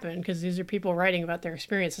this happened because these are people writing about their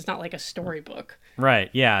experience. It's not like a storybook.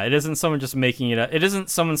 Right. Yeah. It isn't someone just making it up. It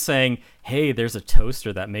isn't someone saying, "Hey, there's a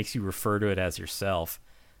toaster that makes you refer to it as yourself."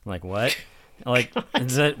 I'm like, what? Like,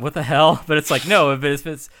 is it, what the hell? But it's like, no, if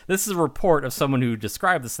it's this is a report of someone who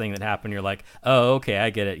described this thing that happened. You're like, oh, okay, I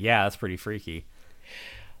get it. Yeah, that's pretty freaky.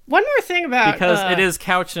 One more thing about... Because it is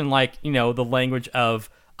couched in, like, the language of,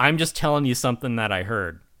 I'm just telling you something that I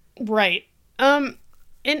heard. Right. And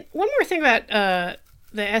one more thing about the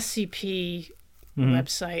SCP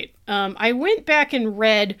website. I went back and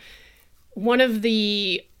read one of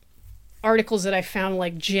the articles that I found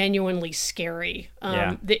like genuinely scary.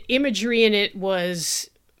 The imagery in it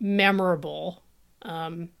was memorable.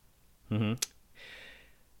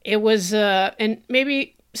 It was, and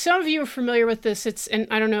maybe some of you are familiar with this. And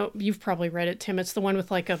I don't know, you've probably read it, Tim. It's the one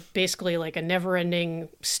with basically like a never-ending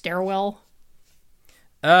stairwell.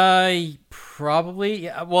 Probably.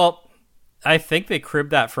 Yeah. Well, I think they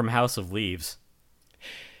cribbed that from House of Leaves.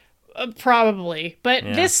 Probably, but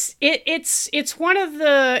it's one of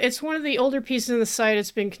the older pieces on the site.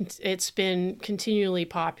 It's been continually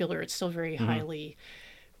popular. It's still very highly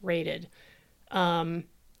rated.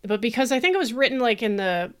 But because I think it was written like in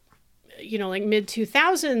the like mid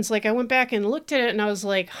 2000s, like I went back and looked at it and I was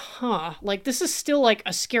like, like this is still like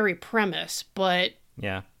a scary premise, but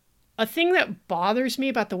yeah, a thing that bothers me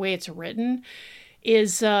about the way it's written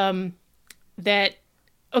is that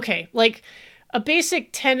like a basic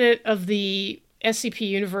tenet of the SCP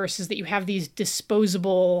universe is that you have these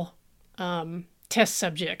disposable test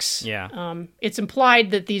subjects. Yeah. It's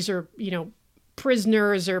implied that these are,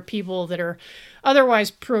 prisoners or people that are otherwise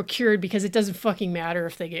procured because it doesn't fucking matter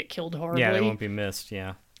if they get killed horribly. Yeah, they won't be missed,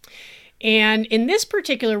 yeah. And in this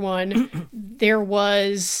particular one, there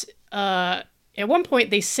was, at one point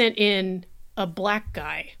they sent in a black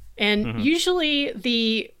guy. And usually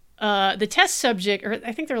the test subject, or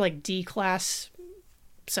I think they're like D-class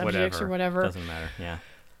subjects or whatever. Doesn't matter, yeah.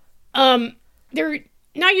 They're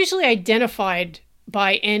not usually identified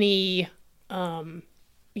by any,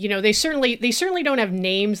 they certainly don't have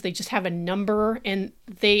names. They just have a number, and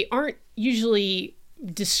they aren't usually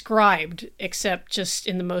described except just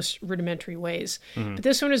in the most rudimentary ways. But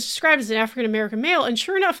this one is described as an African-American male, and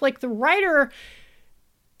sure enough, like the writer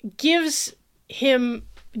gives him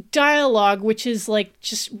dialogue which is like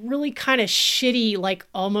just really kind of shitty, like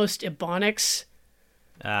almost Ebonics.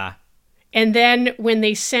 And then when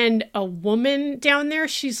they send a woman down there,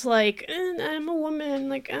 she's like, I'm a woman,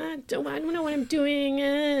 like I don't know what I'm doing,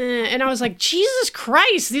 and I was like, Jesus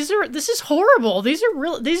Christ, this is horrible. These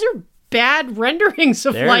are bad renderings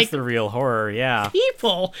of There's the real horror, yeah.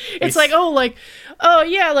 People. It's like,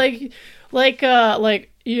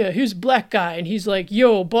 yeah, here's a black guy, and he's like,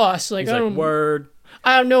 yo, boss, like, word.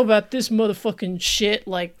 I don't know about this motherfucking shit,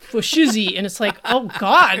 like, for shizzy. And it's like, oh,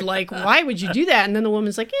 God, like, why would you do that? And then the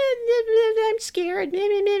woman's like, I'm scared.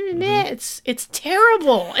 It's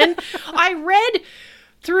terrible. And I read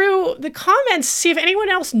through the comments to see if anyone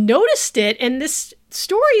else noticed it, and this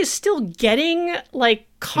story is still getting, like,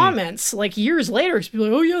 comments, like, years later. It's people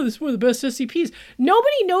like, oh, yeah, this is one of the best SCPs.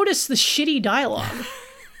 Nobody noticed the shitty dialogue.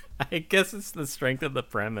 I guess it's the strength of the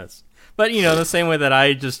premise. But, the same way that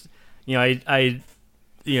I just, I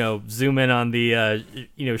zoom in on the,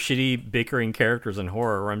 shitty bickering characters in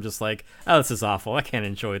horror where I'm just like, oh, this is awful. I can't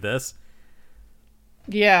enjoy this.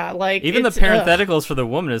 Yeah, like... Even the parentheticals for the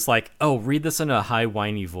woman is like, oh, read this in a high,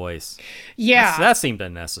 whiny voice. Yeah. That seemed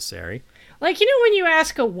unnecessary. Like, when you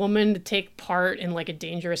ask a woman to take part in, like, a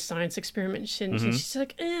dangerous science experiment, she's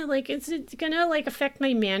like, is it gonna, like, affect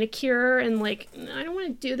my manicure? And, like, I don't want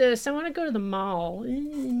to do this. I want to go to the mall.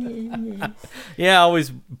 Yeah,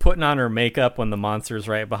 always putting on her makeup when the monster's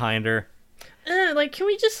right behind her. Like, can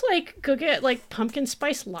we just, like, go get, like, pumpkin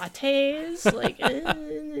spice lattes? Like,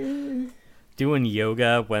 doing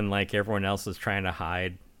yoga when, like, everyone else is trying to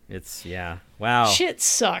hide. It's, yeah. Wow. Shit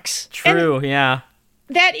sucks. True, yeah.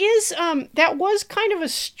 That is, that was kind of a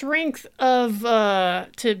strength of,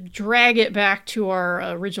 to drag it back to our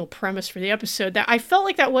original premise for the episode, that I felt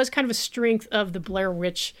like that was kind of a strength of the Blair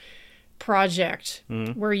Witch Project,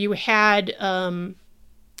 where you had,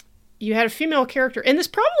 you had a female character, and this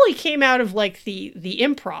probably came out of like the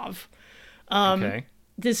improv. Okay.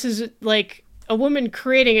 This is like a woman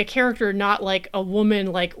creating a character, not like a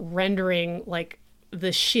woman like rendering like the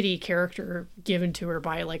shitty character given to her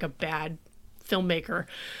by like a bad filmmaker.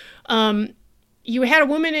 You had a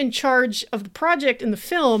woman in charge of the project in the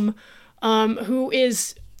film, who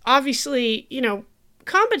is obviously,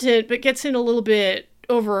 competent, but gets in a little bit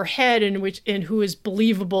over her head, and who is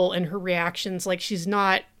believable in her reactions. Like she's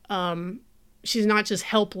not just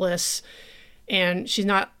helpless, and she's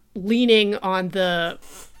not leaning on the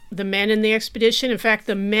men in the expedition. In fact,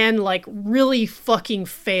 the men like really fucking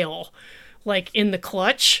fail, like in the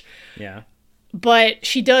clutch. Yeah. But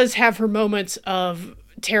she does have her moments of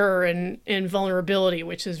terror and vulnerability,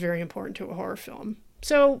 which is very important to a horror film.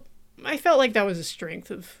 So I felt like that was a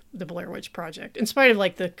strength of the Blair Witch Project, in spite of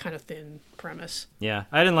like the kind of thin premise. Yeah,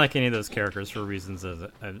 I didn't like any of those characters for reasons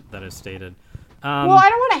that I stated. Well, I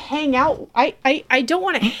don't want to hang out. I don't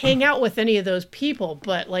want to hang out with any of those people,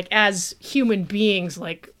 but like as human beings,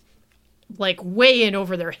 like way in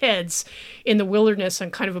over their heads in the wilderness on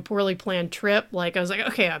kind of a poorly planned trip. Like I was like,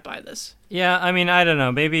 okay, I buy this. Yeah, I mean, I don't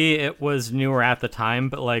know. Maybe it was newer at the time,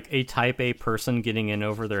 but like a type A person getting in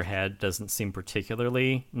over their head doesn't seem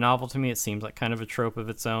particularly novel to me. It seems like kind of a trope of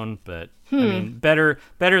its own, but I mean, better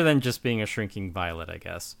than just being a shrinking violet, I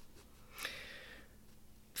guess.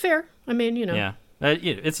 Fair. I mean, Yeah,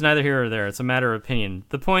 it's neither here or there. It's a matter of opinion.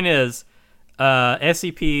 The point is,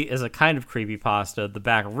 SCP is a kind of creepypasta. The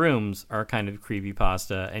back rooms are a kind of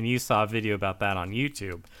creepypasta, and you saw a video about that on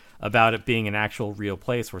YouTube, about it being an actual real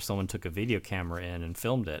place where someone took a video camera in and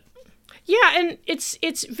filmed it. Yeah, and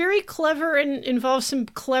it's very clever and involves some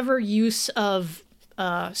clever use of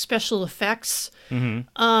special effects.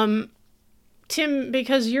 Mm-hmm. Tim,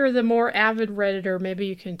 because you're the more avid Redditor, maybe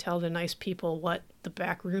you can tell the nice people what the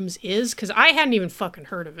back rooms is, because I hadn't even fucking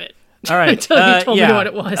heard of it. All right. Until you told me what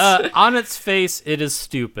it was. On its face, it is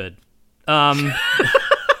stupid. So,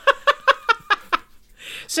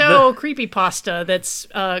 creepypasta that's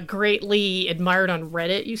greatly admired on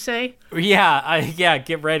Reddit, you say? Yeah,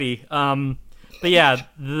 get ready. But yeah,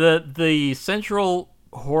 the central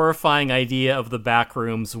horrifying idea of the back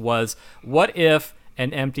rooms was, what if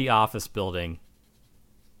an empty office building?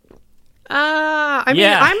 I mean,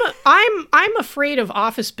 I'm afraid of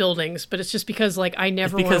office buildings, but it's just because like I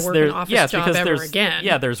never want to work an office job ever again.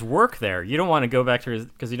 Yeah, there's work there. You don't want to go back to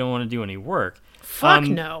because you don't want to do any work. Fuck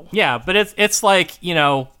no. Yeah, but it's like,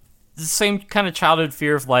 the same kind of childhood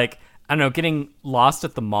fear of like, I don't know, getting lost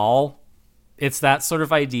at the mall. It's that sort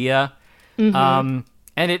of idea. Mm-hmm.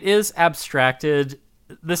 And it is abstracted.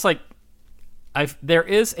 This like, there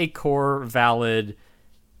is a core valid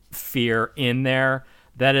fear in there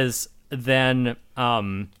that is then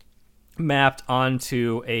mapped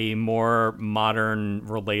onto a more modern,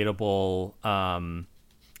 relatable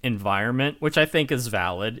environment, which I think is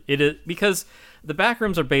valid. It is because the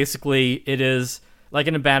backrooms are basically, it is like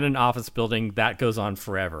an abandoned office building that goes on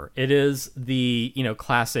forever. It is the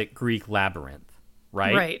classic Greek labyrinth,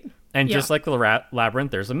 right? Right. And just like the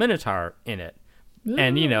labyrinth, there's a minotaur in it. Ooh.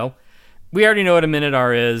 And we already know what a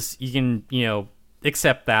minotaur is. You can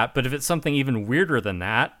accept that, but if it's something even weirder than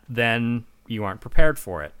that, then you aren't prepared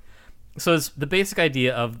for it. So it's the basic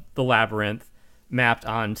idea of the labyrinth mapped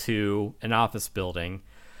onto an office building.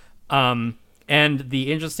 And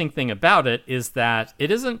the interesting thing about it is that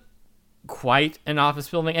it isn't quite an office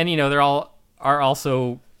building. And, there are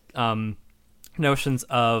also notions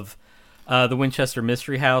of the Winchester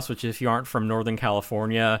Mystery House, which, if you aren't from Northern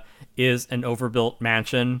California, is an overbuilt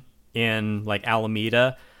mansion in like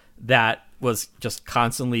Alameda that was just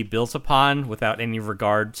constantly built upon without any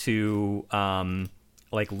regard to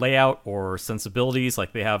like layout or sensibilities.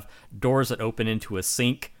 Like they have doors that open into a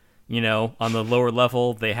sink, on the lower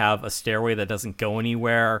level. They have a stairway that doesn't go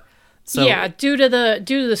anywhere. So yeah, due to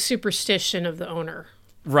the superstition of the owner.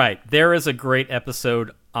 Right. There is a great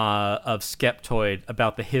episode of Skeptoid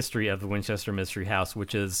about the history of the Winchester Mystery House,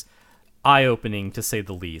 which is eye-opening to say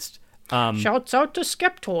the least. Shouts out to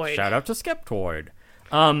Skeptoid. Shout out to Skeptoid.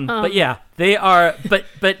 But yeah, they are.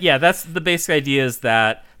 But yeah, that's the basic idea, is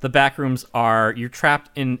that the backrooms are, you're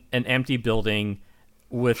trapped in an empty building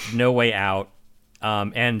with no way out,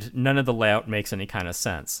 and none of the layout makes any kind of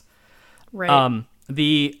sense. Right.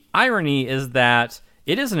 The irony is that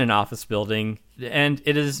it isn't an office building, and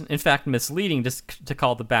it is in fact misleading to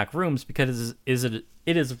call it the back rooms, because it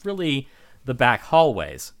is really the back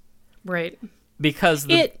hallways. Right. Because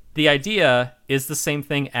the idea is the same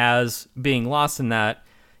thing as being lost, in that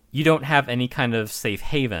you don't have any kind of safe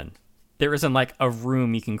haven. There isn't like a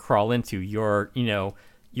room you can crawl into. You're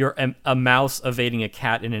a mouse evading a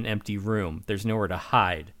cat in an empty room. There's nowhere to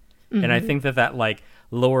hide. And I think that like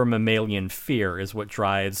lower mammalian fear is what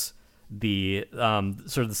drives the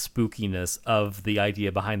sort of the spookiness of the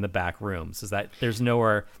idea behind the back rooms, is that there's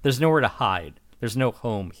nowhere to hide. There's no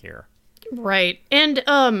home here. Right. And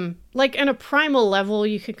like on a primal level,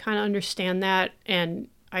 you could kind of understand that. And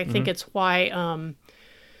I think it's why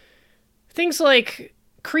things like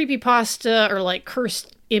creepypasta or like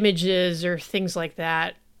cursed images or things like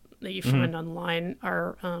that you find online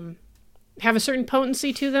are have a certain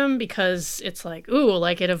potency to them, because it's like, ooh,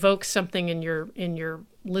 like it evokes something in your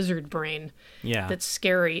lizard brain that's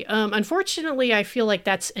scary. Unfortunately, I feel like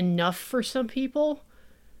that's enough for some people.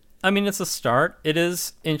 I mean, it's a start. It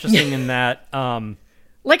is interesting in that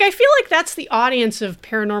like I feel like that's the audience of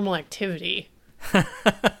Paranormal Activity.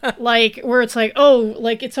 Like where it's like, oh,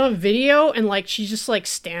 like it's on video and like she just like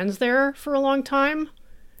stands there for a long time.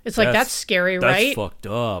 It's like that's scary, right? That's fucked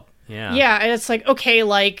up. Yeah. Yeah, and it's like, okay,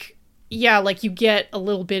 like yeah, like you get a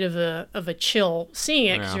little bit of a chill seeing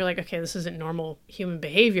it, because you're like, okay, this isn't normal human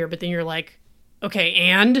behavior, but then you're like, okay,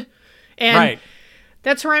 and right.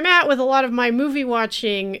 That's where I'm at with a lot of my movie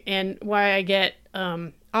watching, and why I get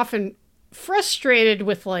often frustrated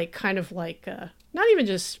with like kind of like not even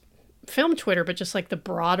just film Twitter, but just like the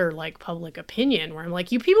broader like public opinion, where I'm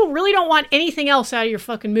like, you people really don't want anything else out of your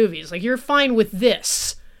fucking movies. Like you're fine with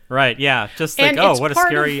this. Right, yeah. Just like, oh, what a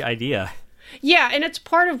scary idea. Yeah, and it's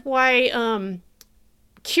part of why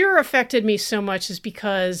Cure affected me so much, is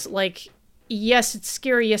because like, yes, it's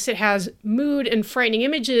scary. Yes, it has mood and frightening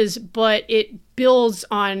images, but it builds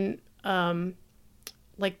on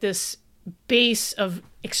like this base of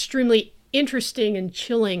extremely interesting and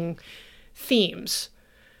chilling themes.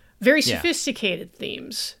 Very sophisticated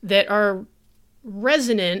themes that are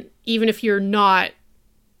resonant, even if you're not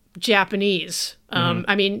Japanese.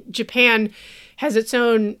 I mean, Japan has its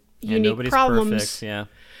own unique problems. Perfect. Yeah.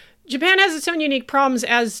 Japan has its own unique problems,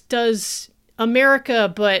 as does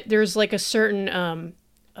America, but there's like a certain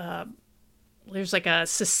there's like a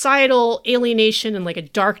societal alienation and like a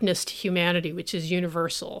darkness to humanity, which is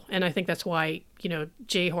universal. And I think that's why, you know,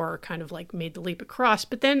 J-horror kind of like made the leap across.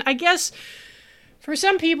 But then I guess for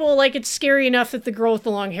some people, like it's scary enough that the girl with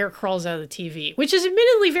the long hair crawls out of the TV, which is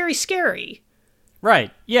admittedly very scary.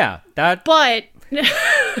 Right. Yeah. But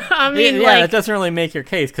I mean, yeah, like, that doesn't really make your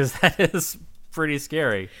case, because that is pretty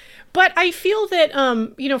scary. But I feel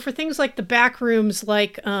that, you know, for things like the back rooms,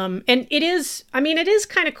 like, and it is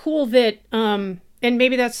kind of cool that, and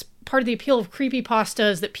maybe that's part of the appeal of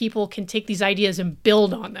creepypasta, is that people can take these ideas and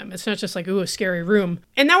build on them. It's not just like, ooh, a scary room.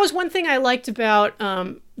 And that was one thing I liked about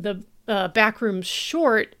the Backrooms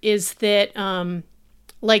short, is that,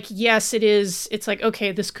 like, yes, it's like,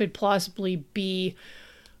 okay, this could plausibly be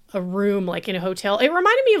a room like in a hotel. It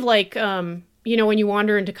reminded me of like, you know, when you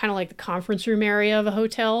wander into kind of like the conference room area of a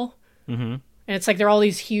hotel. Mm-hmm. And it's like, there are all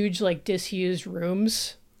these huge, like, disused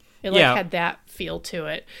rooms. It like had that feel to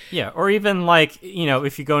it. Yeah. Or even like, you know,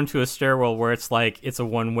 if you go into a stairwell where it's like, it's a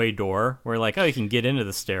one-way door, where like, oh, you can get into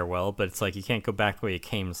the stairwell, but it's like, you can't go back the way you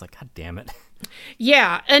came. It's like, God damn it.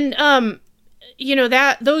 Yeah. And, you know,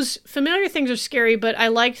 that those familiar things are scary, but I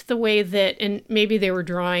liked the way that, and maybe they were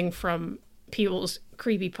drawing from people's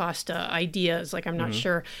creepypasta ideas, like, I'm not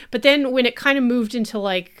sure. But then when it kind of moved into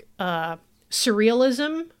like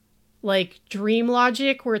surrealism, like dream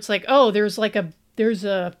logic, where it's like, oh, there's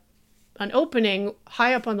an opening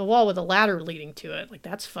high up on the wall with a ladder leading to it. Like,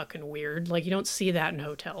 that's fucking weird. Like, you don't see that in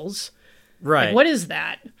hotels. Right. Like, what is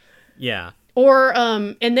that? Yeah. Or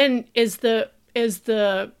and then as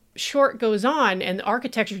the short goes on and the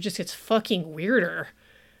architecture just gets fucking weirder.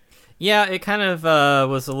 Yeah, it kind of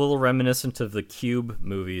was a little reminiscent of the Cube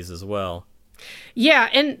movies as well. Yeah,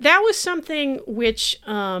 and that was something which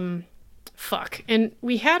and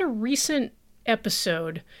we had a recent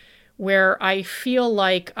episode where I feel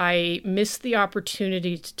like I missed the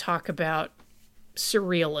opportunity to talk about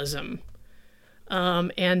surrealism.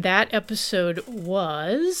 And that episode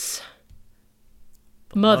was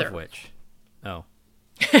Mother. Of which? Oh.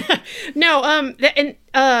 No, and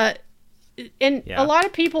a lot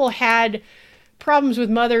of people had problems with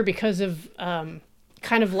Mother because of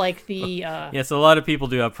kind of like the... Yes, a lot of people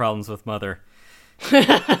do have problems with Mother.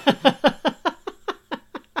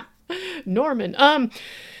 Norman.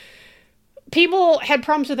 People had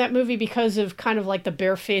problems with that movie because of kind of like the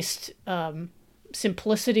barefaced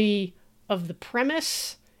simplicity of the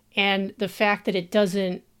premise and the fact that it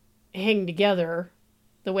doesn't hang together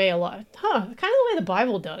the way kind of the way the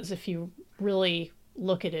Bible does, if you really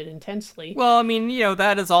look at it intensely. Well, I mean, you know,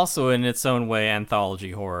 that is also in its own way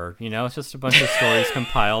anthology horror. You know, it's just a bunch of stories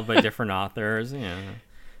compiled by different authors. You know.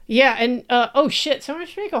 Yeah, and oh shit, someone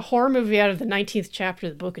should make a horror movie out of the 19th chapter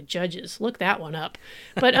of the Book of Judges. Look that one up.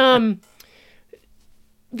 But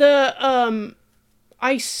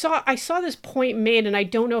I saw this point made, and I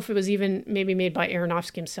don't know if it was even maybe made by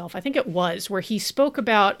Aronofsky himself. I think it was, where he spoke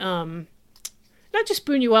about not just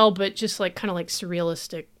Buñuel, but just like kind of like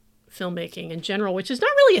surrealistic filmmaking in general, which is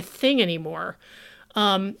not really a thing anymore.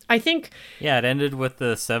 I think. Yeah, it ended with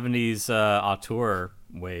the 70s auteur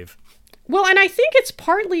wave. Well, and I think it's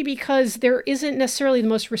partly because there isn't necessarily the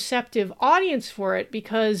most receptive audience for it,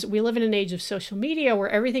 because we live in an age of social media where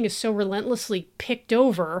everything is so relentlessly picked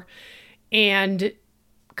over, and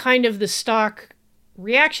kind of the stock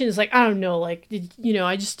reaction is like, I don't know, like,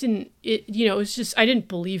 I just didn't, it was just, I didn't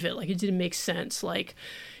believe it. Like, it didn't make sense. Like,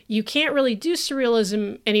 you can't really do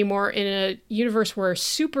surrealism anymore in a universe where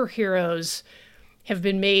superheroes have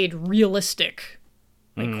been made realistic,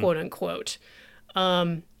 like, quote unquote.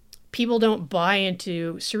 People don't buy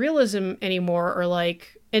into surrealism anymore, or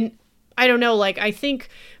like, and I don't know, like, I think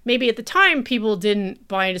maybe at the time people didn't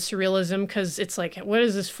buy into surrealism because it's like, what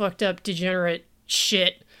is this fucked up, degenerate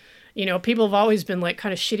shit? People have always been like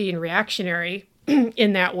kind of shitty and reactionary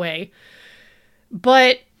in that way.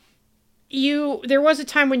 But there was a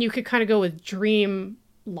time when you could kind of go with dream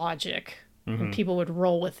logic, and people would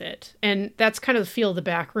roll with it. And that's kind of the feel of the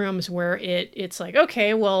back rooms, where it's like,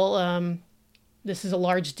 okay, well, this is a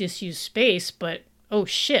large disused space, but oh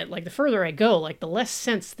shit, like the further I go, like the less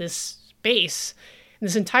sense this space,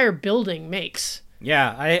 this entire building makes.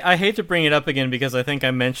 Yeah, I hate to bring it up again because I think I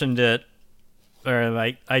mentioned it, or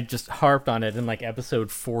like I just harped on it in like episode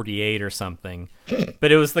 48 or something.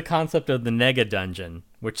 But it was the concept of the Nega Dungeon,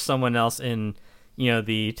 which someone else in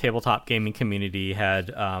the tabletop gaming community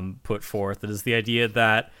had put forth. It is the idea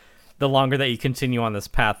that the longer that you continue on this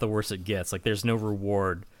path, the worse it gets. Like, there's no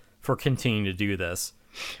reward for continuing to do this.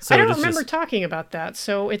 So I don't remember talking about that,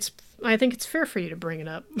 so I think it's fair for you to bring it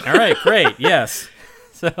up. All right, great, yes.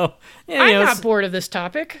 So yeah, I'm not bored of this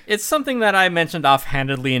topic. It's something that I mentioned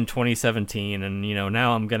offhandedly in 2017, and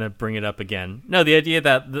now I'm gonna bring it up again. No, the idea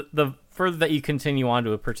that the further that you continue on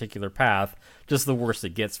to a particular path, just the worse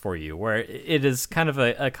it gets for you. Where it is kind of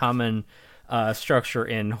a common structure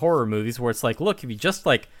in horror movies, where it's like, look, if you just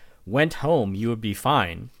like went home, you would be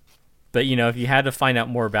fine. But, if you had to find out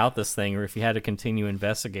more about this thing, or if you had to continue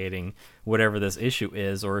investigating whatever this issue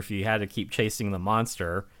is, or if you had to keep chasing the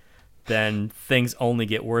monster, then things only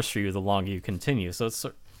get worse for you the longer you continue. So it's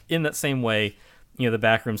in that same way, the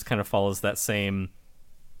Backrooms kind of follows that same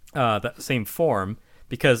form,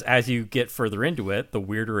 because as you get further into it, the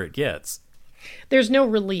weirder it gets. There's no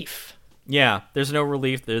relief. Yeah, there's no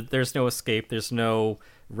relief. There's no escape. There's no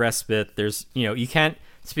respite. There's, you can't,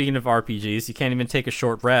 speaking of RPGs, you can't even take a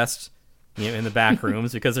short rest in the back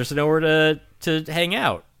rooms because there's nowhere to hang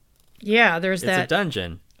out. Yeah, it's a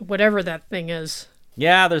dungeon. Whatever that thing is.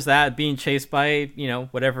 Yeah, there's that, being chased by,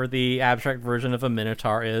 whatever the abstract version of a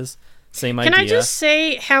minotaur is. Same idea. Can I just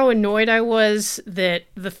say how annoyed I was that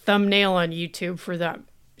the thumbnail on YouTube for that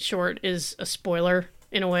short is a spoiler,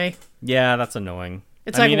 in a way? Yeah, that's annoying.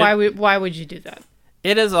 It's why would you do that?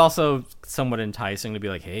 It is also somewhat enticing to be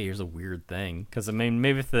like, hey, here's a weird thing. Because,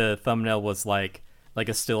 maybe if the thumbnail was like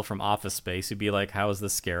a still from Office Space, you'd be like, how is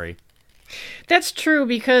this scary? That's true,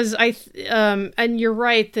 because and you're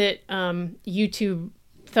right that YouTube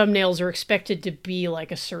thumbnails are expected to be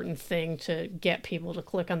like a certain thing to get people to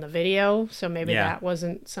click on the video. So maybe that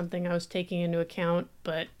wasn't something I was taking into account,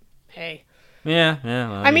 but hey. Yeah.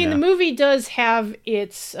 Well, the movie does have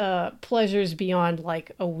its pleasures beyond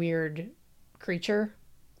like a weird creature.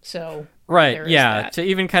 So right, yeah. To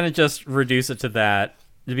even kind of just reduce it to that,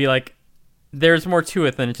 to be like, there's more to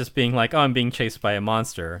it than it just being like, oh, I'm being chased by a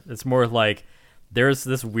monster. It's more like there's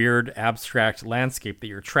this weird abstract landscape that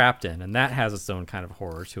you're trapped in, and that has its own kind of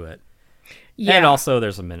horror to it. Yeah. And also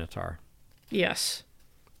there's a minotaur. Yes.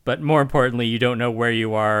 But more importantly, you don't know where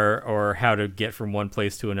you are or how to get from one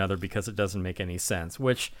place to another because it doesn't make any sense.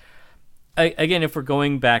 Which, again, if we're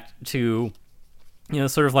going back to,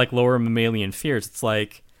 sort of like lower mammalian fears, it's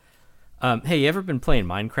like, hey, you ever been playing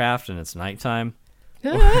Minecraft and it's nighttime?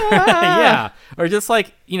 Yeah, or just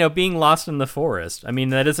like being lost in the forest.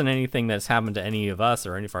 That isn't anything that's happened to any of us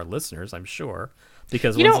or any of our listeners, I'm sure,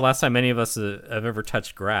 because when's the last time any of us have ever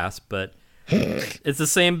touched grass? But it's the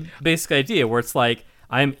same basic idea where it's like,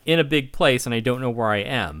 I'm in a big place and I don't know where I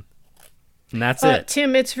am, and that's it.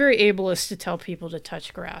 Tim, it's very ableist to tell people to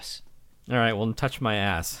touch grass. All right, well, touch my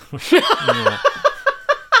ass.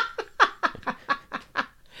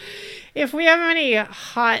 If we have any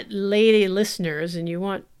hot lady listeners and you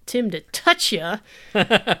want Tim to touch ya,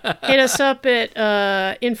 hit us up at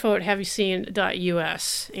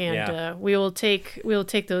info@haveyouseen.us, and we will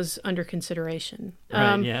take those under consideration.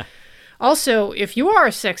 Right, yeah. Also, if you are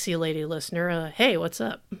a sexy lady listener, hey, what's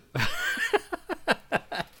up?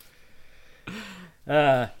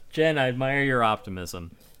 Jen, I admire your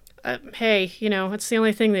optimism. Hey, it's the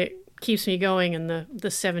only thing that keeps me going in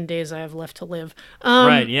the 7 days I have left to live.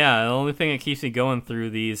 Right, yeah. The only thing that keeps me going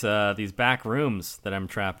through these back rooms that I'm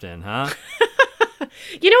trapped in, huh?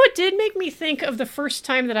 It did make me think of the first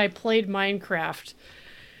time that I played Minecraft.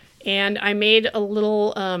 And I made a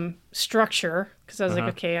little structure because I was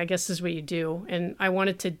like, okay, I guess this is what you do. And I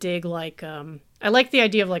wanted to dig I like the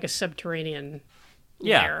idea of like a subterranean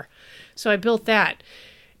lair. So I built that.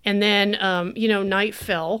 And then, night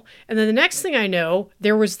fell. And then the next thing I know,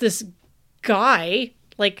 there was this guy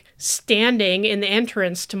like standing in the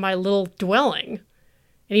entrance to my little dwelling.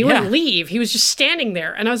 And he wouldn't leave. He was just standing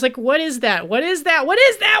there. And I was like, what is that? What is that? What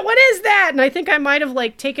is that? What is that? And I think I might have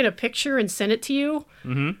like taken a picture and sent it to you.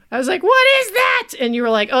 Mm-hmm. I was like, what is that? And you were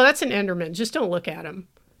like, oh, that's an Enderman. Just don't look at him.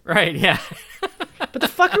 Right, yeah. But the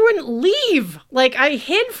fucker wouldn't leave. Like, I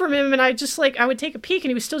hid from him and I would take a peek and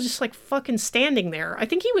he was still just like fucking standing there. I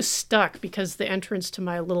think he was stuck because the entrance to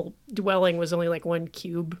my little dwelling was only like 1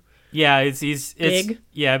 cube. Yeah, it's big.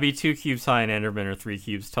 Yeah, it'd be 2 cubes high in Enderman or 3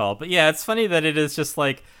 cubes tall. But yeah, it's funny that it is just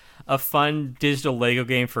like a fun digital Lego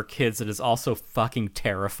game for kids that is also fucking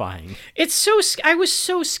terrifying. I was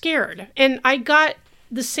so scared, and I got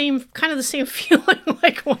the same feeling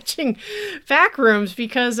like watching Backrooms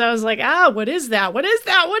because I was like, what is that? What is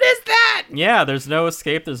that? What is that? Yeah, there's no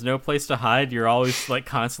escape. There's no place to hide. You're always like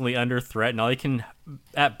constantly under threat, and all you can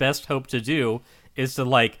at best hope to do is to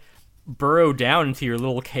like burrow down into your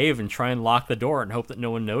little cave and try and lock the door and hope that no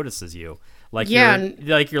one notices you. Like you're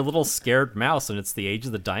like your little scared mouse, and it's the age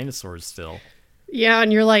of the dinosaurs still. Yeah,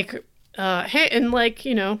 and you're like, hey, and like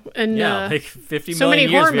like 50 so million many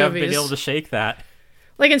years horror we haven't movies. been able to shake that.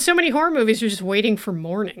 Like in so many horror movies, you're just waiting for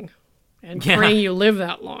morning and praying you live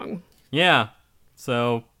that long. Yeah,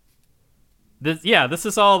 so this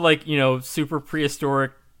is all like super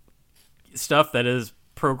prehistoric stuff that is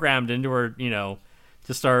programmed into our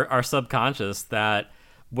just our subconscious, that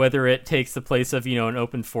whether it takes the place of an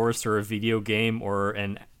open forest or a video game or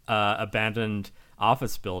an abandoned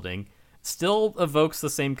office building, still evokes the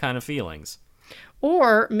same kind of feelings.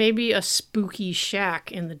 Or maybe a spooky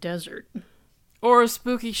shack in the desert. Or a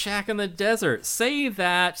spooky shack in the desert. Say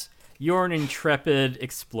that you're an intrepid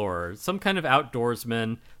explorer, some kind of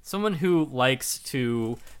outdoorsman, someone who likes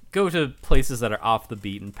to go to places that are off the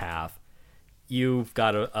beaten path. You've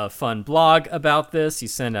got a fun blog about this. You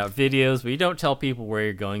send out videos, but you don't tell people where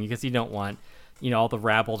you're going because you don't want, all the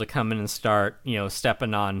rabble to come in and start,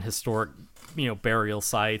 stepping on historic, burial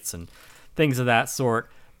sites and things of that sort.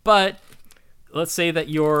 But let's say that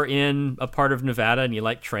you're in a part of Nevada and you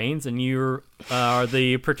like trains and you are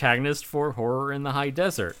the protagonist for Horror in the High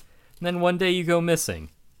Desert. And then one day you go missing.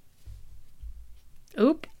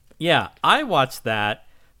 Oop. Yeah, I watched that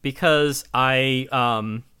because I,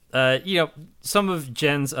 some of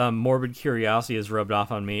Jen's morbid curiosity has rubbed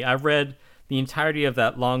off on me. I read the entirety of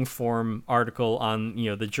that long-form article on,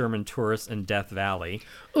 the German tourists in Death Valley.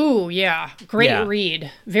 Ooh, yeah. Great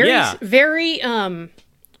read. Very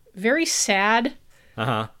sad.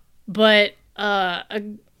 But a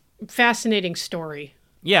fascinating story.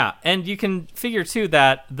 Yeah, and you can figure, too,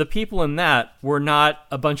 that the people in that were not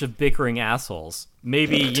a bunch of bickering assholes.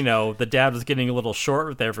 Maybe, the dad was getting a little short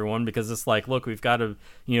with everyone because it's like, look, we've got to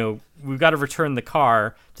return the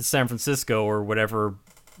car to San Francisco or whatever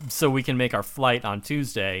so we can make our flight on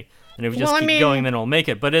Tuesday. And if we just keep going, then we'll make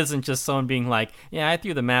it. But it isn't just someone being like, yeah, I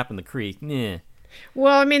threw the map in the creek. Nah.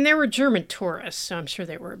 Well, they were German tourists, so I'm sure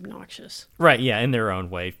they were obnoxious. Right, yeah, in their own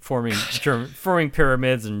way, forming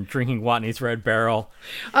pyramids and drinking Watney's Red Barrel.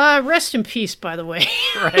 Rest in peace, by the way.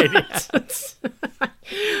 Right.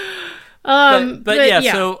 Yeah. But yeah,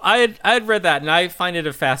 so I had read that, and I find it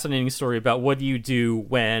a fascinating story about what do you do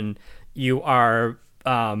when you are.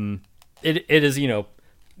 It is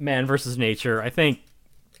man versus nature. I think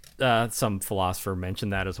some philosopher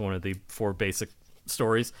mentioned that as one of the 4 basic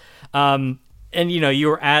stories. And,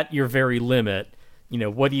 you're at your very limit.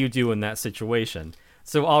 What do you do in that situation?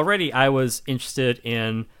 So already I was interested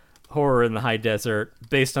in Horror in the High Desert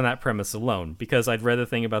based on that premise alone, because I'd read the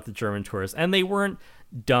thing about the German tourists, and they weren't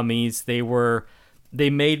dummies. They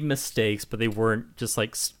made mistakes, but they weren't just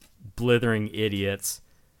like blithering idiots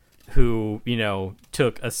who,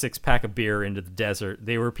 took a 6-pack of beer into the desert.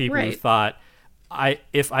 They were people who thought,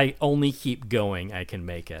 if I only keep going, I can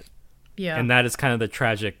make it. Yeah. And that is kind of the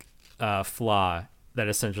tragic flaw that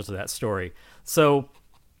is central to that story. So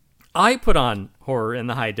I put on Horror in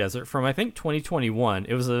the High Desert from, I think, 2021.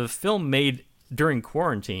 It was a film made during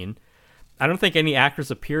quarantine. I don't think any actors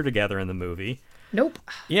appear together in the movie. Nope.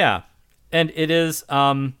 Yeah. And it is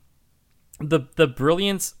the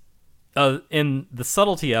brilliance in the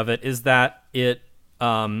subtlety of it is that it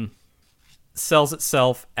sells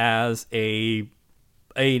itself as an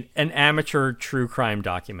amateur true crime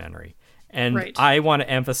documentary. And right. I want to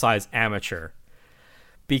emphasize amateur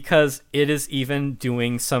because it is even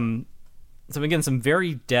doing some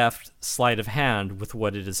very deft sleight of hand with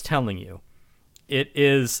what it is telling you. It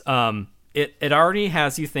is it already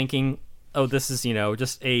has you thinking, oh, this is,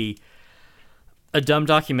 just a dumb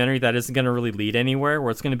documentary that isn't going to really lead anywhere,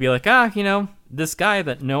 where it's going to be like, this guy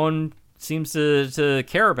that no one seems to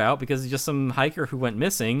care about because he's just some hiker who went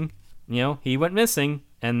missing. He went missing,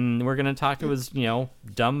 and we're going to talk to his,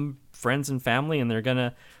 dumb friends and family, and they're going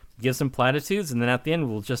to give some platitudes, and then at the end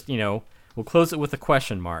we'll just, we'll close it with a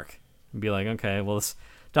question mark and be like, okay, well, this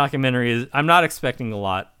documentary I'm not expecting a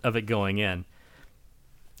lot of it going in.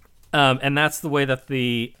 And that's the way that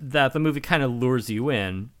the movie kind of lures you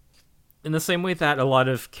in the same way that a lot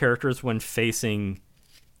of characters when facing,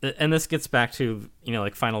 and this gets back to,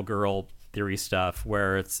 like Final Girl theory stuff,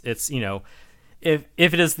 where it's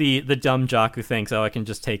if it is the dumb jock who thinks, oh, I can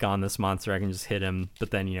just take on this monster, I can just hit him,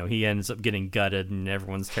 but then, he ends up getting gutted and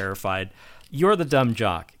everyone's terrified. You're the dumb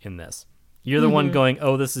jock in this. You're the one going,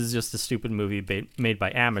 oh, this is just a stupid movie made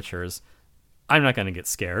by amateurs. I'm not going to get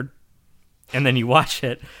scared. And then you watch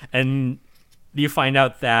it and you find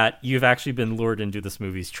out that you've actually been lured into this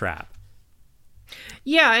movie's trap.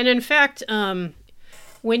 Yeah, and in fact,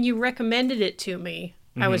 when you recommended it to me,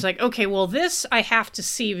 I was like, okay, well, this I have to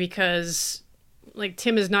see because, like,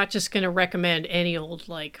 Tim is not just going to recommend any old,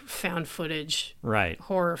 like, found footage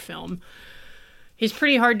horror film. He's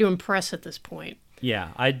pretty hard to impress at this point. Yeah,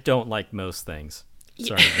 I don't like most things.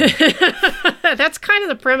 Sorry. That's kind of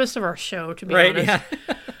the premise of our show, to be honest.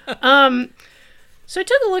 Yeah. So I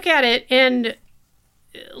took a look at it, and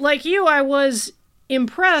like you, I was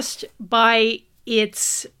impressed by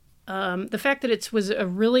its the fact that it was a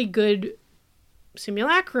really good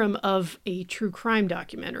simulacrum of a true crime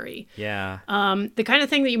documentary. Yeah. The kind of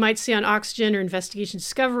thing that you might see on Oxygen or Investigation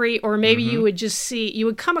Discovery, or maybe you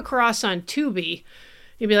would come across on Tubi.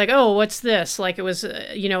 You'd be like, oh, what's this? Like, it was,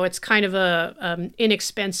 it's kind of a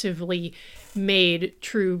inexpensively made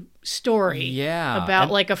true story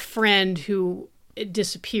about like a friend who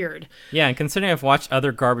disappeared. Yeah, and considering I've watched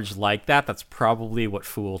other garbage like that, that's probably what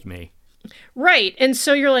fooled me. Right, and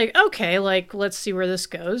so you're like, okay, like, let's see where this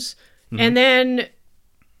goes. And then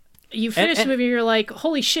you finish the movie and you're like,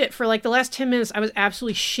 holy shit, for like the last 10 minutes, I was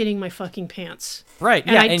absolutely shitting my fucking pants. Right,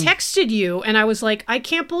 and I texted you, and I was like, I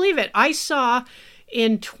can't believe it. I saw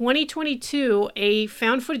in 2022 a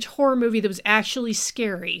found footage horror movie that was actually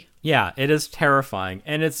scary. Yeah, it is terrifying.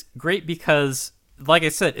 And it's great because, like I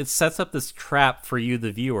said, it sets up this trap for you,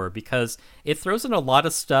 the viewer, because it throws in a lot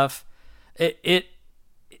of stuff. It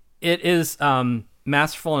is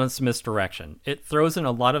masterful in its misdirection. It throws in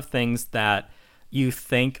a lot of things that you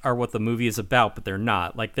think are what the movie is about, but they're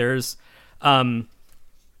not. Like there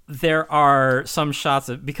are some shots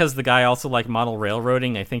because the guy also like model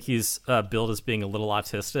railroading. I think he's billed as being a little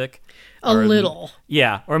autistic. A little.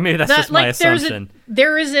 Yeah, or maybe that's just my assumption.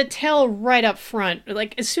 There is a tell right up front.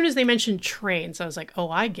 Like, as soon as they mentioned trains, I was like,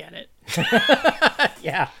 oh, I get it.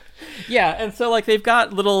 Yeah. Yeah, and so, like, they've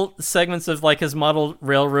got little segments of, like, his model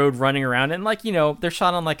railroad running around, and, like, they're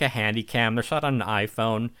shot on, like, a handy cam. They're shot on an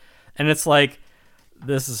iPhone, and it's like,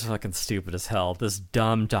 this is fucking stupid as hell, this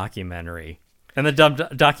dumb documentary. And the dumb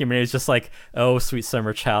documentary is just like, oh, sweet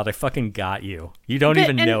summer child, I fucking got you. You don't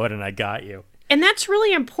even know it, and I got you. And that's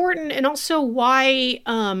really important, and also why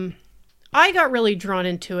I got really drawn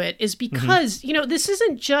into it is because, this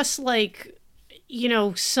isn't just, like,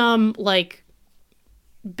 some, like,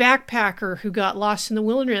 backpacker who got lost in the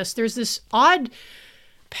wilderness. There's this odd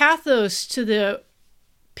pathos to the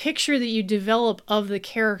picture that you develop of the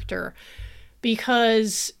character,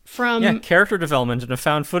 because character development in a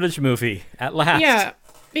found footage movie at last.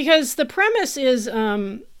 Because the premise is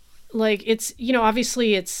like, it's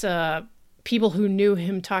obviously it's people who knew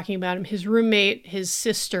him talking about him, his roommate, his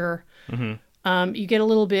sister. You get a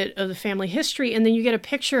little bit of the family history, and then you get a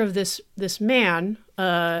picture of this man,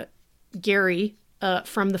 Gary,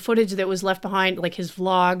 from the footage that was left behind, like his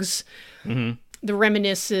vlogs, the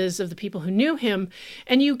reminiscences of the people who knew him.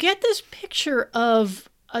 And you get this picture of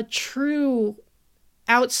a true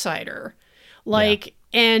outsider,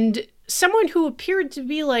 and someone who appeared to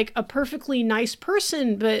be like a perfectly nice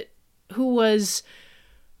person, but who was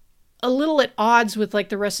a little at odds with like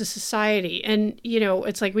the rest of society. And, you know,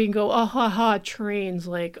 it's like we can go, oh, ha, ha, trains,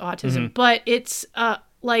 like autism. But it's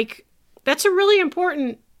like, that's a really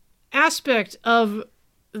important aspect of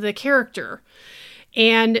the character.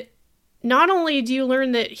 And not only do you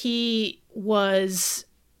learn that he was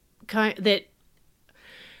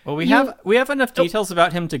well, we have enough details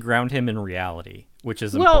about him to ground him in reality, which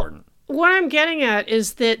is important. What I'm getting at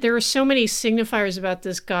is that there are so many signifiers about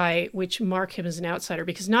this guy which mark him as an outsider,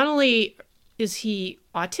 because not only is he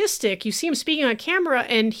autistic, you see him speaking on camera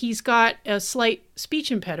and he's got a slight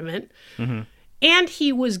speech impediment, and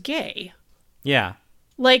he was gay. Yeah.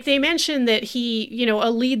 Like they mentioned that he, you know,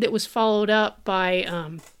 a lead that was followed up by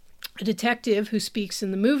a detective who speaks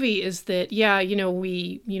in the movie is that, yeah, you know,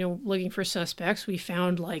 we, you know, looking for suspects, we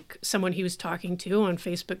found like someone he was talking to on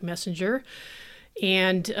Facebook Messenger.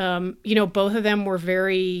 And, you know, both of them were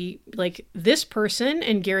very, like, this person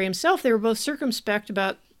and Gary himself, they were both circumspect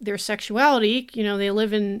about their sexuality. You know, they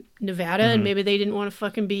live in Nevada and maybe they didn't want to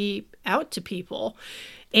fucking be out to people.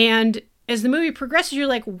 And as the movie progresses, you're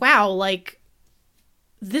like, wow, like,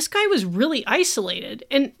 this guy was really isolated.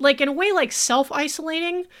 And, like, in a way, like,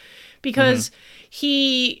 self-isolating, because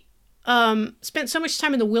he spent so much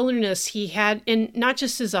time in the wilderness. He had, and not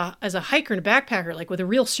just as a hiker and a backpacker, like, with a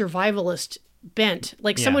real survivalist bent,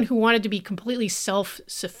 like someone who wanted to be completely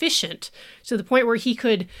self-sufficient to the point where he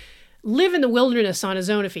could live in the wilderness on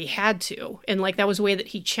his own if he had to. And like that was a way that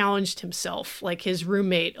he challenged himself. Like his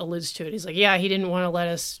roommate alludes to it. He's like, yeah, he didn't want to let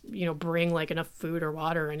us, you know, bring like enough food or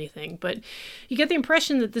water or anything. But you get the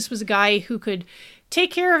impression that this was a guy who could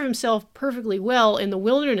take care of himself perfectly well in the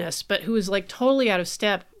wilderness, but who was like totally out of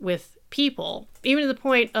step with people, even to the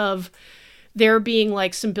point of there being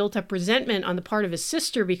like some built up resentment on the part of his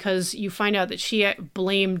sister, because you find out that she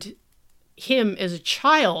blamed him as a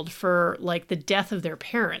child for like the death of their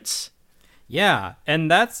parents. Yeah.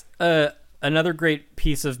 And that's another great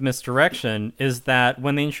piece of misdirection, is that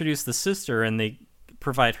when they introduce the sister and they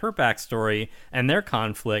provide her backstory and their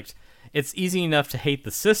conflict, it's easy enough to hate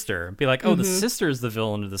the sister and be like, oh, the sister is the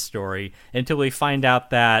villain of the story, until we find out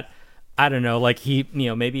that, I don't know, like he, you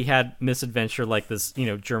know, maybe he had misadventure like this, you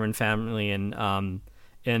know, German family in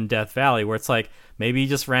Death Valley, where it's like, maybe he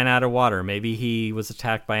just ran out of water. Maybe he was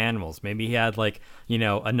attacked by animals. Maybe he had like, you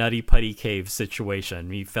know, a Nutty Putty cave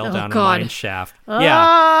situation. He fell down a mine shaft.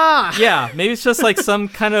 Ah! Yeah. Maybe it's just like some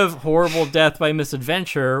kind of horrible death by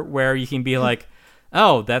misadventure where you can be like,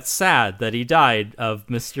 oh, that's sad that he died of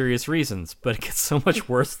mysterious reasons, but it gets so much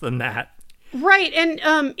worse than that. Right.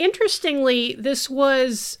 And interestingly, this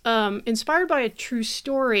was inspired by a true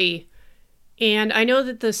story. And I know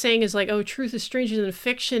that the saying is like, oh, truth is stranger than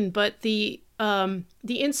fiction, but the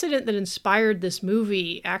incident that inspired this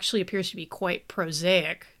movie actually appears to be quite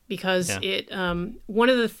prosaic, because it one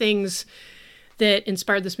of the things that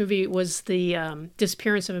inspired this movie was the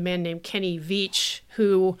disappearance of a man named Kenny Veach,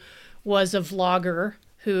 who was a vlogger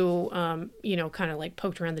who, you know, kind of like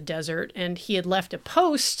poked around the desert, and he had left a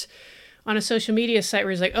post on a social media site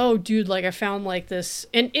where he's like, oh, dude, like I found like this.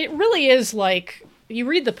 And it really is like, you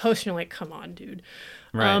read the post and you're like, come on, dude.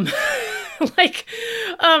 Right.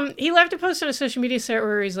 He left a post on a social media site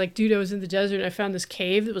where he's like, dude, I was in the desert and I found this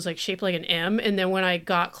cave that was like shaped like an M. And then when I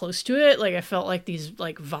got close to it, like I felt like these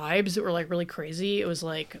like vibes that were like really crazy. It was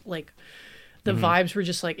like the vibes were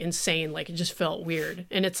just like insane. Like it just felt weird.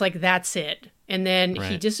 And it's like, that's it. And then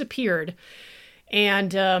he disappeared.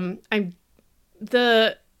 And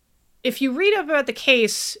if you read up about the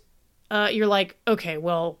case, you're like, okay,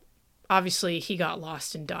 well, obviously he got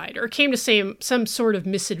lost and died, or came to some sort of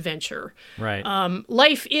misadventure. Right.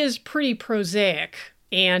 Life is pretty prosaic,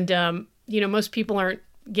 and you know, most people aren't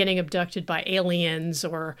getting abducted by aliens,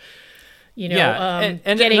 or you know, and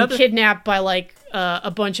getting kidnapped by like a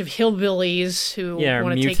bunch of hillbillies who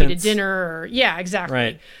want to take you to dinner. Or exactly.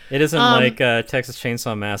 Right. It isn't like Texas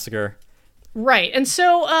Chainsaw Massacre. Right. And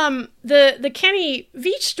so the Kenny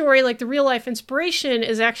Veach story, like the real life inspiration,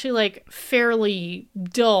 is actually like fairly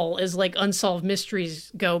dull as like unsolved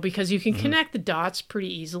mysteries go, because you can connect the dots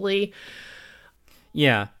pretty easily.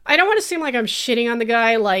 Yeah. I don't want to seem like I'm shitting on the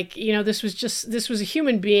guy. Like, you know, this was a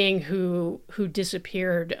human being who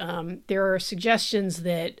disappeared. There are suggestions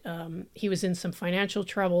that he was in some financial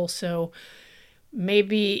trouble. So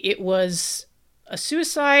maybe it was a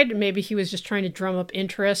suicide. Maybe he was just trying to drum up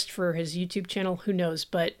interest for his YouTube channel. Who knows?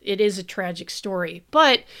 But it is a tragic story.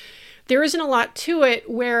 But there isn't a lot to it,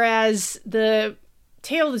 whereas the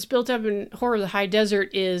tale that's built up in Horror of the High Desert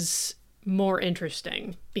is more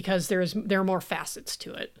interesting because there are more facets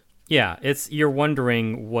to it. Yeah, you're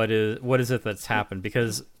wondering what is it that's happened,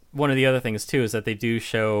 because one of the other things too is that they do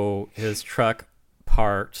show his truck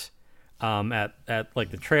parked at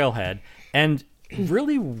like the trailhead. And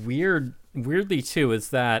really weirdly too is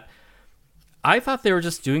that I thought they were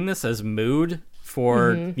just doing this as mood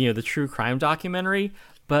for the true crime documentary,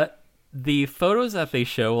 but the photos that they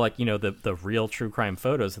show, like the real true crime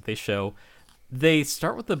photos that they show, they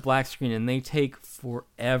start with the black screen and they take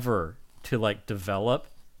forever to like develop,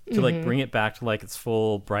 to like bring it back to like its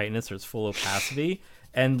full brightness or its full opacity.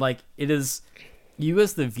 And like it is you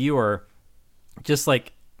as the viewer just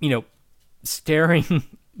like staring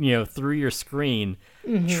through your screen,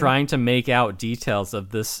 trying to make out details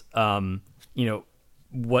of this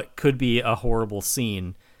what could be a horrible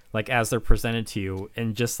scene, like as they're presented to you,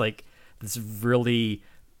 and just like this really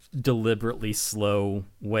deliberately slow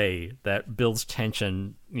way that builds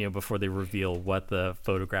tension before they reveal what the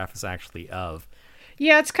photograph is actually of.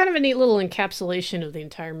 Yeah, it's kind of a neat little encapsulation of the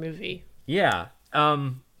entire movie. Yeah.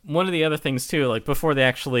 One of the other things too, like before they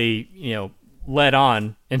actually let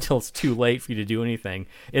on until it's too late for you to do anything,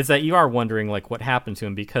 is that you are wondering like what happened to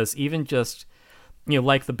him, because even just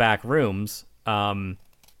like the back rooms,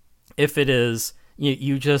 if it is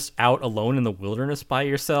you just out alone in the wilderness by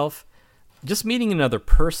yourself, just meeting another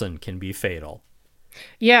person can be fatal.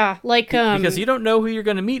 Yeah, like because you don't know who you're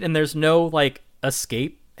going to meet, and there's no like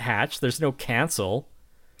escape hatch, there's no cancel.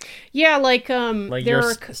 Yeah, like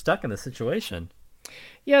you're stuck in the situation.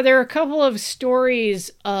 Yeah, there are a couple of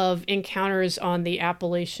stories of encounters on the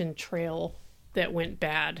Appalachian Trail that went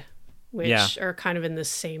bad, which are kind of in the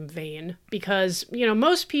same vein, because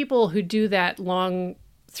most people who do that long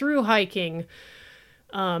through hiking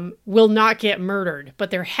will not get murdered,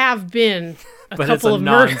 but there have been a couple of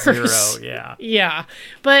murders. Yeah,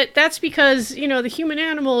 but that's because the human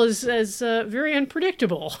animal is very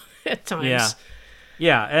unpredictable at times.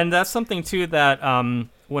 Yeah, and that's something too that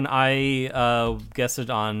when I guested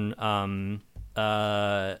on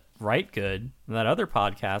Right Good, that other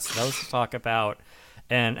podcast, that was to talk about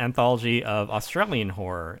an anthology of Australian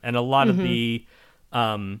horror, and a lot of the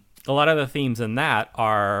themes in that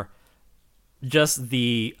are just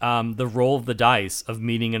the roll of the dice of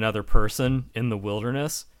meeting another person in the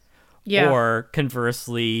wilderness. Yeah. Or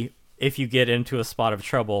conversely, if you get into a spot of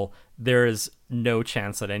trouble, there is no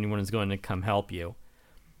chance that anyone is going to come help you.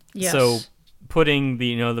 Yes. So putting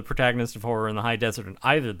the protagonist of horror in the high desert in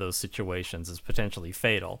either of those situations is potentially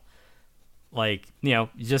fatal. Like, you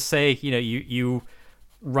just say, you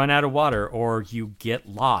run out of water or you get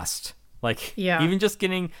lost. Like, even just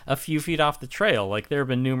getting a few feet off the trail. Like, there have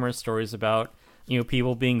been numerous stories about,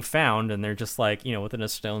 people being found and they're just like, within a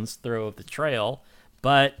stone's throw of the trail.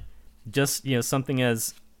 But just, something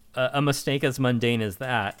as a mistake as mundane as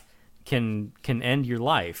that can end your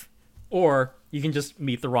life. Or you can just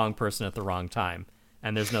meet the wrong person at the wrong time,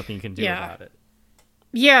 and there's nothing you can do about it.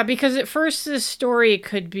 Yeah, because at first this story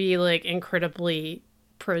could be like incredibly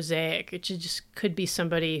prosaic. It just could be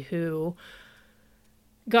somebody who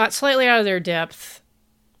got slightly out of their depth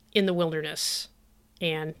in the wilderness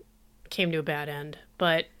and came to a bad end.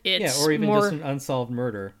 But it's or even more, just an unsolved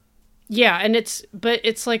murder. Yeah, and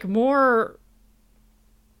it's like more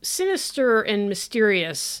sinister and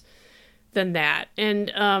mysterious than that.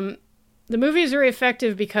 And the movie is very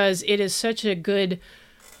effective because it is such a good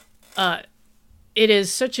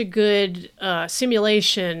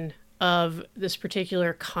simulation of this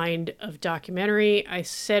particular kind of documentary. I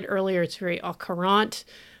said earlier it's very au courant,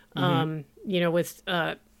 with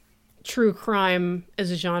true crime as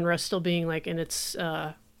a genre still being like in its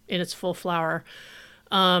full flower.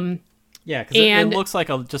 Because it looks like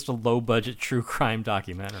just a low budget true crime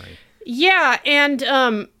documentary. Yeah, and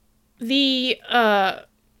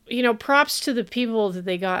props to the people that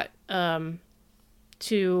they got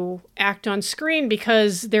to act on screen,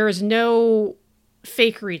 because there is no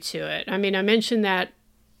fakery to it. I mean, I mentioned that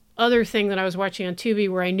other thing that I was watching on Tubi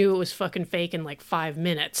where I knew it was fucking fake in like 5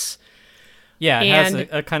 minutes. Yeah, it has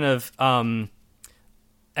a kind of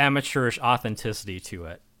amateurish authenticity to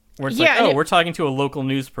it. Where it's we're talking to a local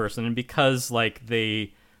news person, and because like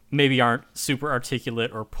they maybe aren't super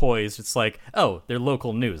articulate or poised, it's like, oh, they're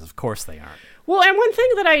local news. Of course they aren't. Well, and one thing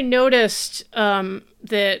that I noticed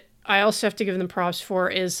that I also have to give them props for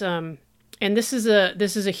is, and this is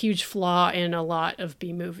a huge flaw in a lot of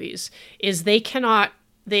B movies, is they cannot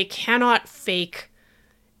fake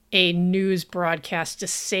a news broadcast to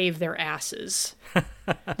save their asses.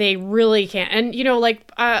 They really can't. And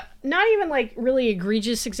not even like really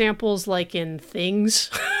egregious examples like in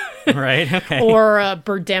Things. Right. Okay. Or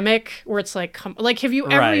Birdemic, where it's like have you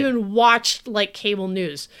ever even watched like cable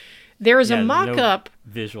news? There's a mock-up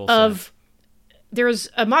there's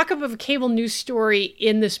a mock-up of a cable news story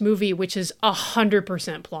in this movie, which is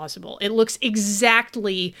 100% plausible. It looks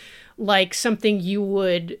exactly like something you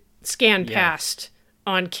would scan past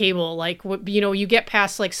on cable. Like, you get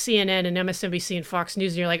past like CNN and MSNBC and Fox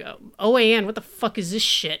News, and you're like, OAN, what the fuck is this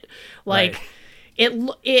shit? Like,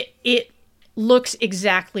 it looks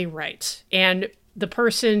exactly right, and the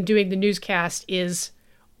person doing the newscast is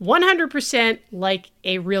 100% like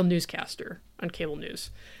a real newscaster on cable news.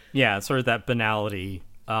 Yeah, it's sort of that banality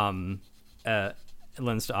lends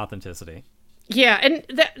to authenticity. Yeah, and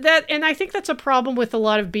and I think that's a problem with a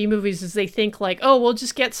lot of B movies is they think like, oh, we'll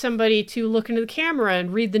just get somebody to look into the camera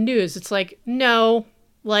and read the news. It's like, no,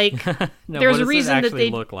 like No, there's what a reason does it that they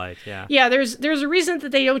look like. Yeah. Yeah, there's a reason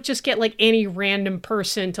that they don't just get like any random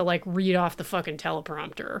person to like read off the fucking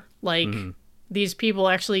teleprompter. Like these people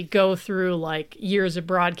actually go through like years of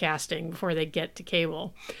broadcasting before they get to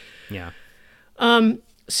cable. Yeah.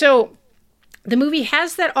 So the movie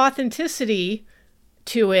has that authenticity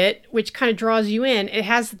to it, which kind of draws you in. It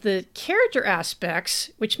has the character aspects,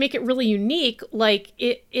 which make it really unique. Like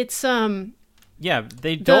it's Yeah,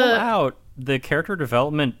 they dole out the character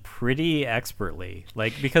development pretty expertly,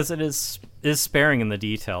 like, because it is sparing in the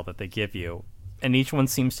detail that they give you, and each one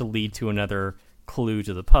seems to lead to another clue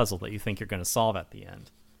to the puzzle that you think you're going to solve at the end.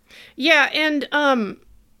 Yeah, and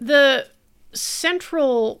the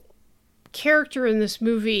central character in this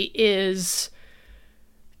movie is,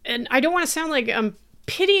 and I don't want to sound like I'm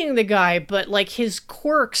pitying the guy, but like his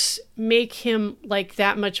quirks make him like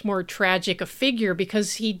that much more tragic a figure,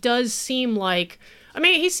 because he does seem like, I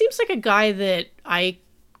mean, he seems like a guy that I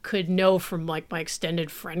could know from like my extended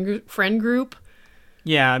friend group.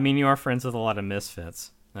 Yeah, I mean, you are friends with a lot of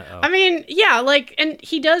misfits. I mean, yeah, like, and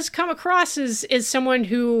he does come across as someone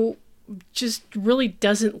who just really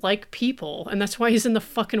doesn't like people, and that's why he's in the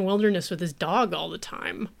fucking wilderness with his dog all the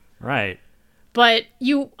time. Right. But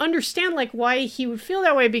you understand like why he would feel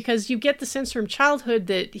that way, because you get the sense from childhood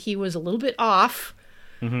that he was a little bit off.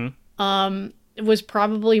 Was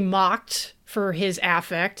probably mocked for his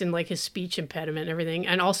affect and like his speech impediment and everything,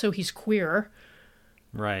 and also he's queer.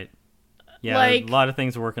 Right. Yeah, like, a lot of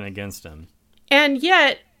things working against him. And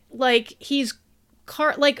yet, like, he's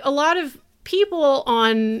like a lot of people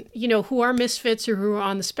on, who are misfits or who are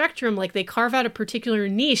on the spectrum, like they carve out a particular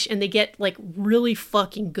niche and they get like really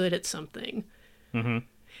fucking good at something.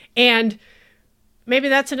 And maybe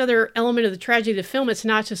that's another element of the tragedy of the film. It's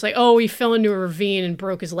not just like, oh, he fell into a ravine and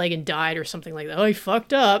broke his leg and died or something like that. Oh, he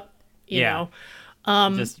fucked up, you know.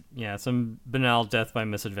 Some banal death by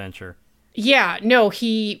misadventure. Yeah, no,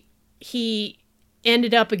 he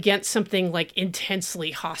ended up against something like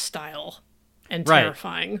intensely hostile and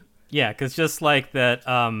terrifying. Right. Yeah, because just like that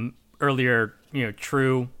earlier,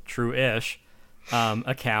 true-ish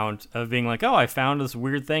account of being like, oh, I found this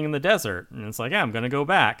weird thing in the desert, and it's like, yeah, I'm gonna go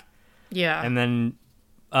back. Yeah. And then,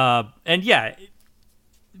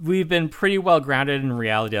 we've been pretty well grounded in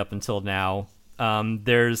reality up until now.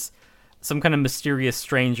 There's some kind of mysterious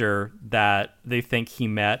stranger that they think he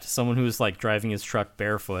met, someone who's like driving his truck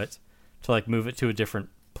barefoot to like move it to a different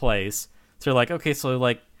place. So they're like, okay, so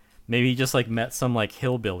like maybe he just like met some like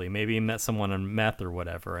hillbilly, maybe he met someone on meth or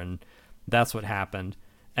whatever, and that's what happened.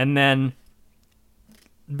 And then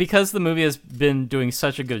because the movie has been doing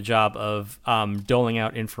such a good job of doling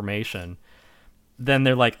out information, then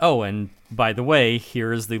they're like, oh, and by the way,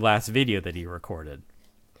 here's the last video that he recorded.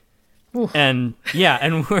 Oof. And yeah,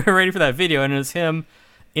 and we're ready for that video, and it's him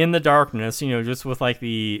in the darkness, just with like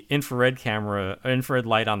the infrared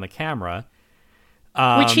light on the camera.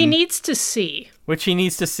 Which he needs to see.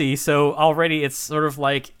 So already it's sort of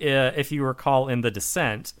like, if you recall in The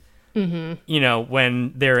Descent,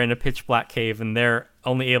 when they're in a pitch black cave and they're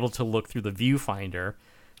only able to look through the viewfinder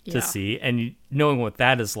to see, and knowing what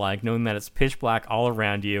that is like, knowing that it's pitch black all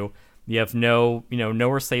around you, you have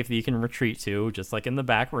nowhere safe that you can retreat to, just like in the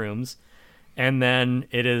back rooms. And then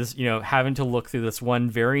it is, having to look through this one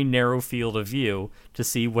very narrow field of view to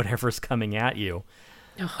see whatever's coming at you.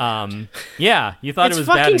 Yeah, you thought it was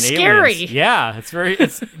bad in scary. Aliens. Yeah,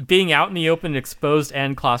 it's being out in the open, exposed,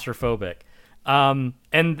 and claustrophobic. And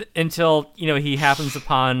until, he happens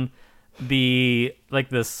upon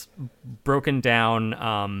this broken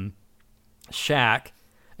down shack,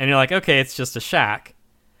 and you're like, okay, it's just a shack.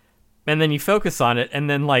 And then you focus on it, and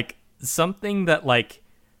then like something that like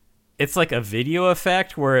it's like a video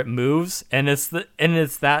effect where it moves, and that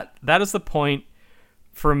is the point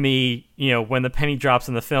for me, when the penny drops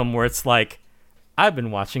in the film, where it's like, I've been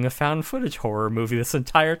watching a found footage horror movie this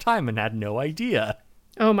entire time and had no idea.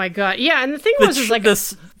 Oh my god. Yeah, and the thing was like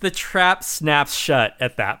the trap snaps shut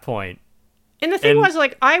at that point. And the thing was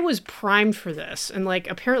like, I was primed for this, and like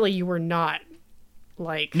apparently you were not.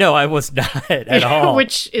 Like, no, I was not at all.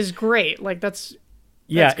 Which is great. Like, that's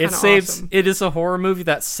it saves. awesome. It is a horror movie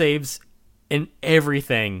that saves in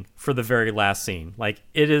everything for the very last scene. Like,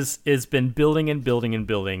 it's been building and building and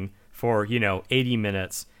building for, 80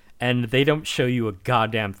 minutes, and they don't show you a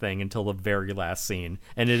goddamn thing until the very last scene.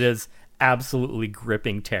 And it is absolutely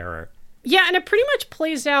gripping terror. Yeah, and it pretty much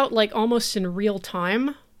plays out like almost in real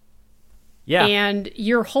time. Yeah. And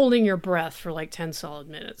you're holding your breath for like 10 solid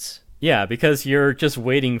minutes. Yeah, because you're just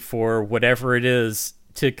waiting for whatever it is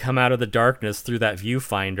to come out of the darkness through that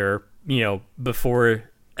viewfinder, before,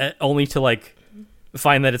 only to like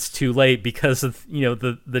find that it's too late because of,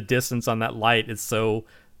 the distance on that light is so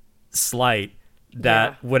slight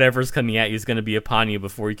that whatever's coming at you is going to be upon you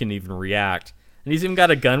before you can even react. And he's even got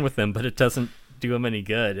a gun with him, but it doesn't do him any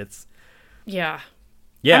good. Yeah.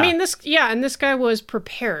 Yeah. I mean, this guy was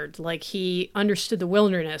prepared. Like, he understood the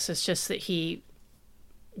wilderness. It's just that he,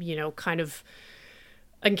 kind of,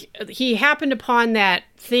 he happened upon that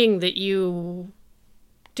thing that you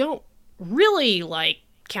don't really, like,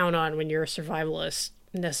 count on when you're a survivalist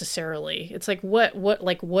necessarily. It's like,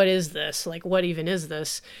 what is this? Like, what even is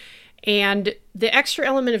this? And the extra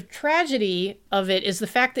element of tragedy of it is the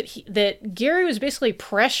fact that Gary was basically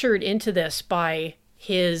pressured into this by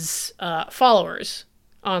his followers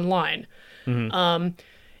online. Mm-hmm.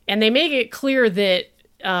 And they make it clear that,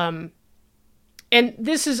 and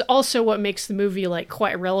this is also what makes the movie like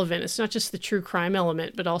quite relevant. It's not just the true crime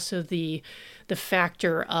element, but also the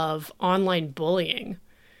factor of online bullying,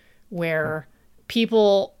 where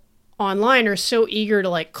people online are so eager to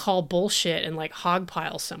like call bullshit and like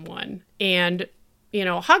hogpile someone. And,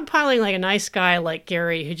 hogpiling like a nice guy like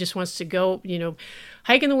Gary who just wants to go,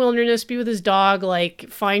 hike in the wilderness, be with his dog, like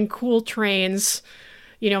find cool trains,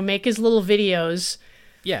 make his little videos.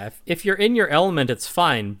 Yeah, if you're in your element, it's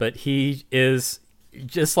fine, but he is,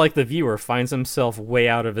 just like the viewer, finds himself way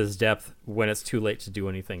out of his depth when it's too late to do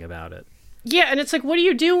anything about it. Yeah, and it's like, what do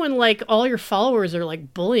you do when like all your followers are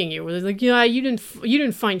like bullying you? Where they're like, yeah, you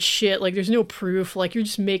didn't find shit. Like, there's no proof. Like, you're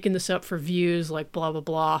just making this up for views. Like, blah blah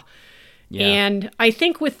blah. Yeah. And I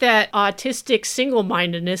think with that autistic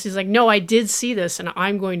single-mindedness, he's like, no, I did see this, and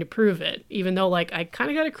I'm going to prove it. Even though, like, I kind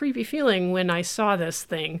of got a creepy feeling when I saw this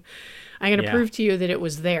thing. I'm going to prove to you that it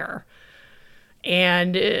was there.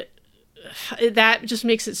 And that just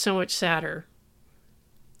makes it so much sadder.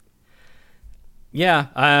 Yeah,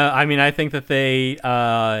 I mean, I think that they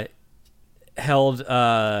held,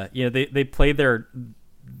 they played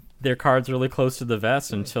their cards really close to the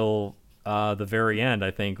vest until the very end.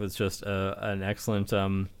 I think was just an excellent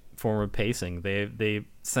form of pacing. They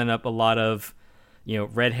sent up a lot of,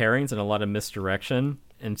 red herrings and a lot of misdirection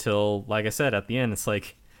until, like I said, at the end, it's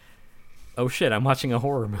like, oh shit, I'm watching a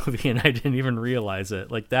horror movie and I didn't even realize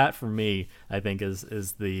it. Like, that for me, I think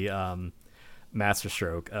is the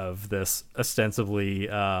masterstroke of this ostensibly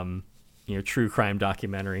true crime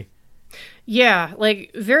documentary. Yeah,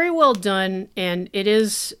 like, very well done, and it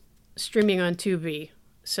is streaming on Tubi.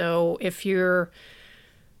 So if you're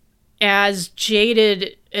as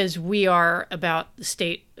jaded as we are about the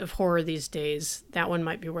state of horror these days, that one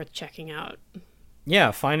might be worth checking out.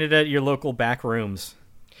 Yeah, find it at your local back rooms.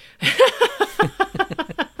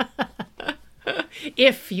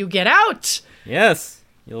 If you get out. Yes.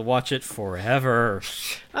 You'll watch it forever.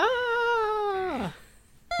 Ah!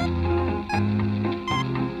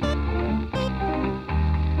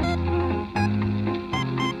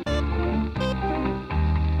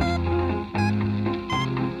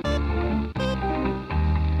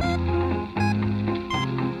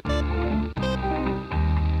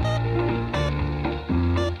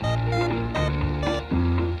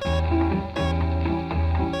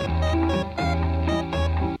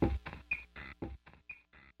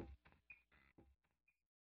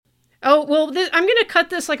 Oh, well, I'm going to cut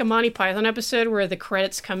this like a Monty Python episode where the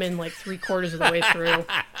credits come in like 3/4 of the way through.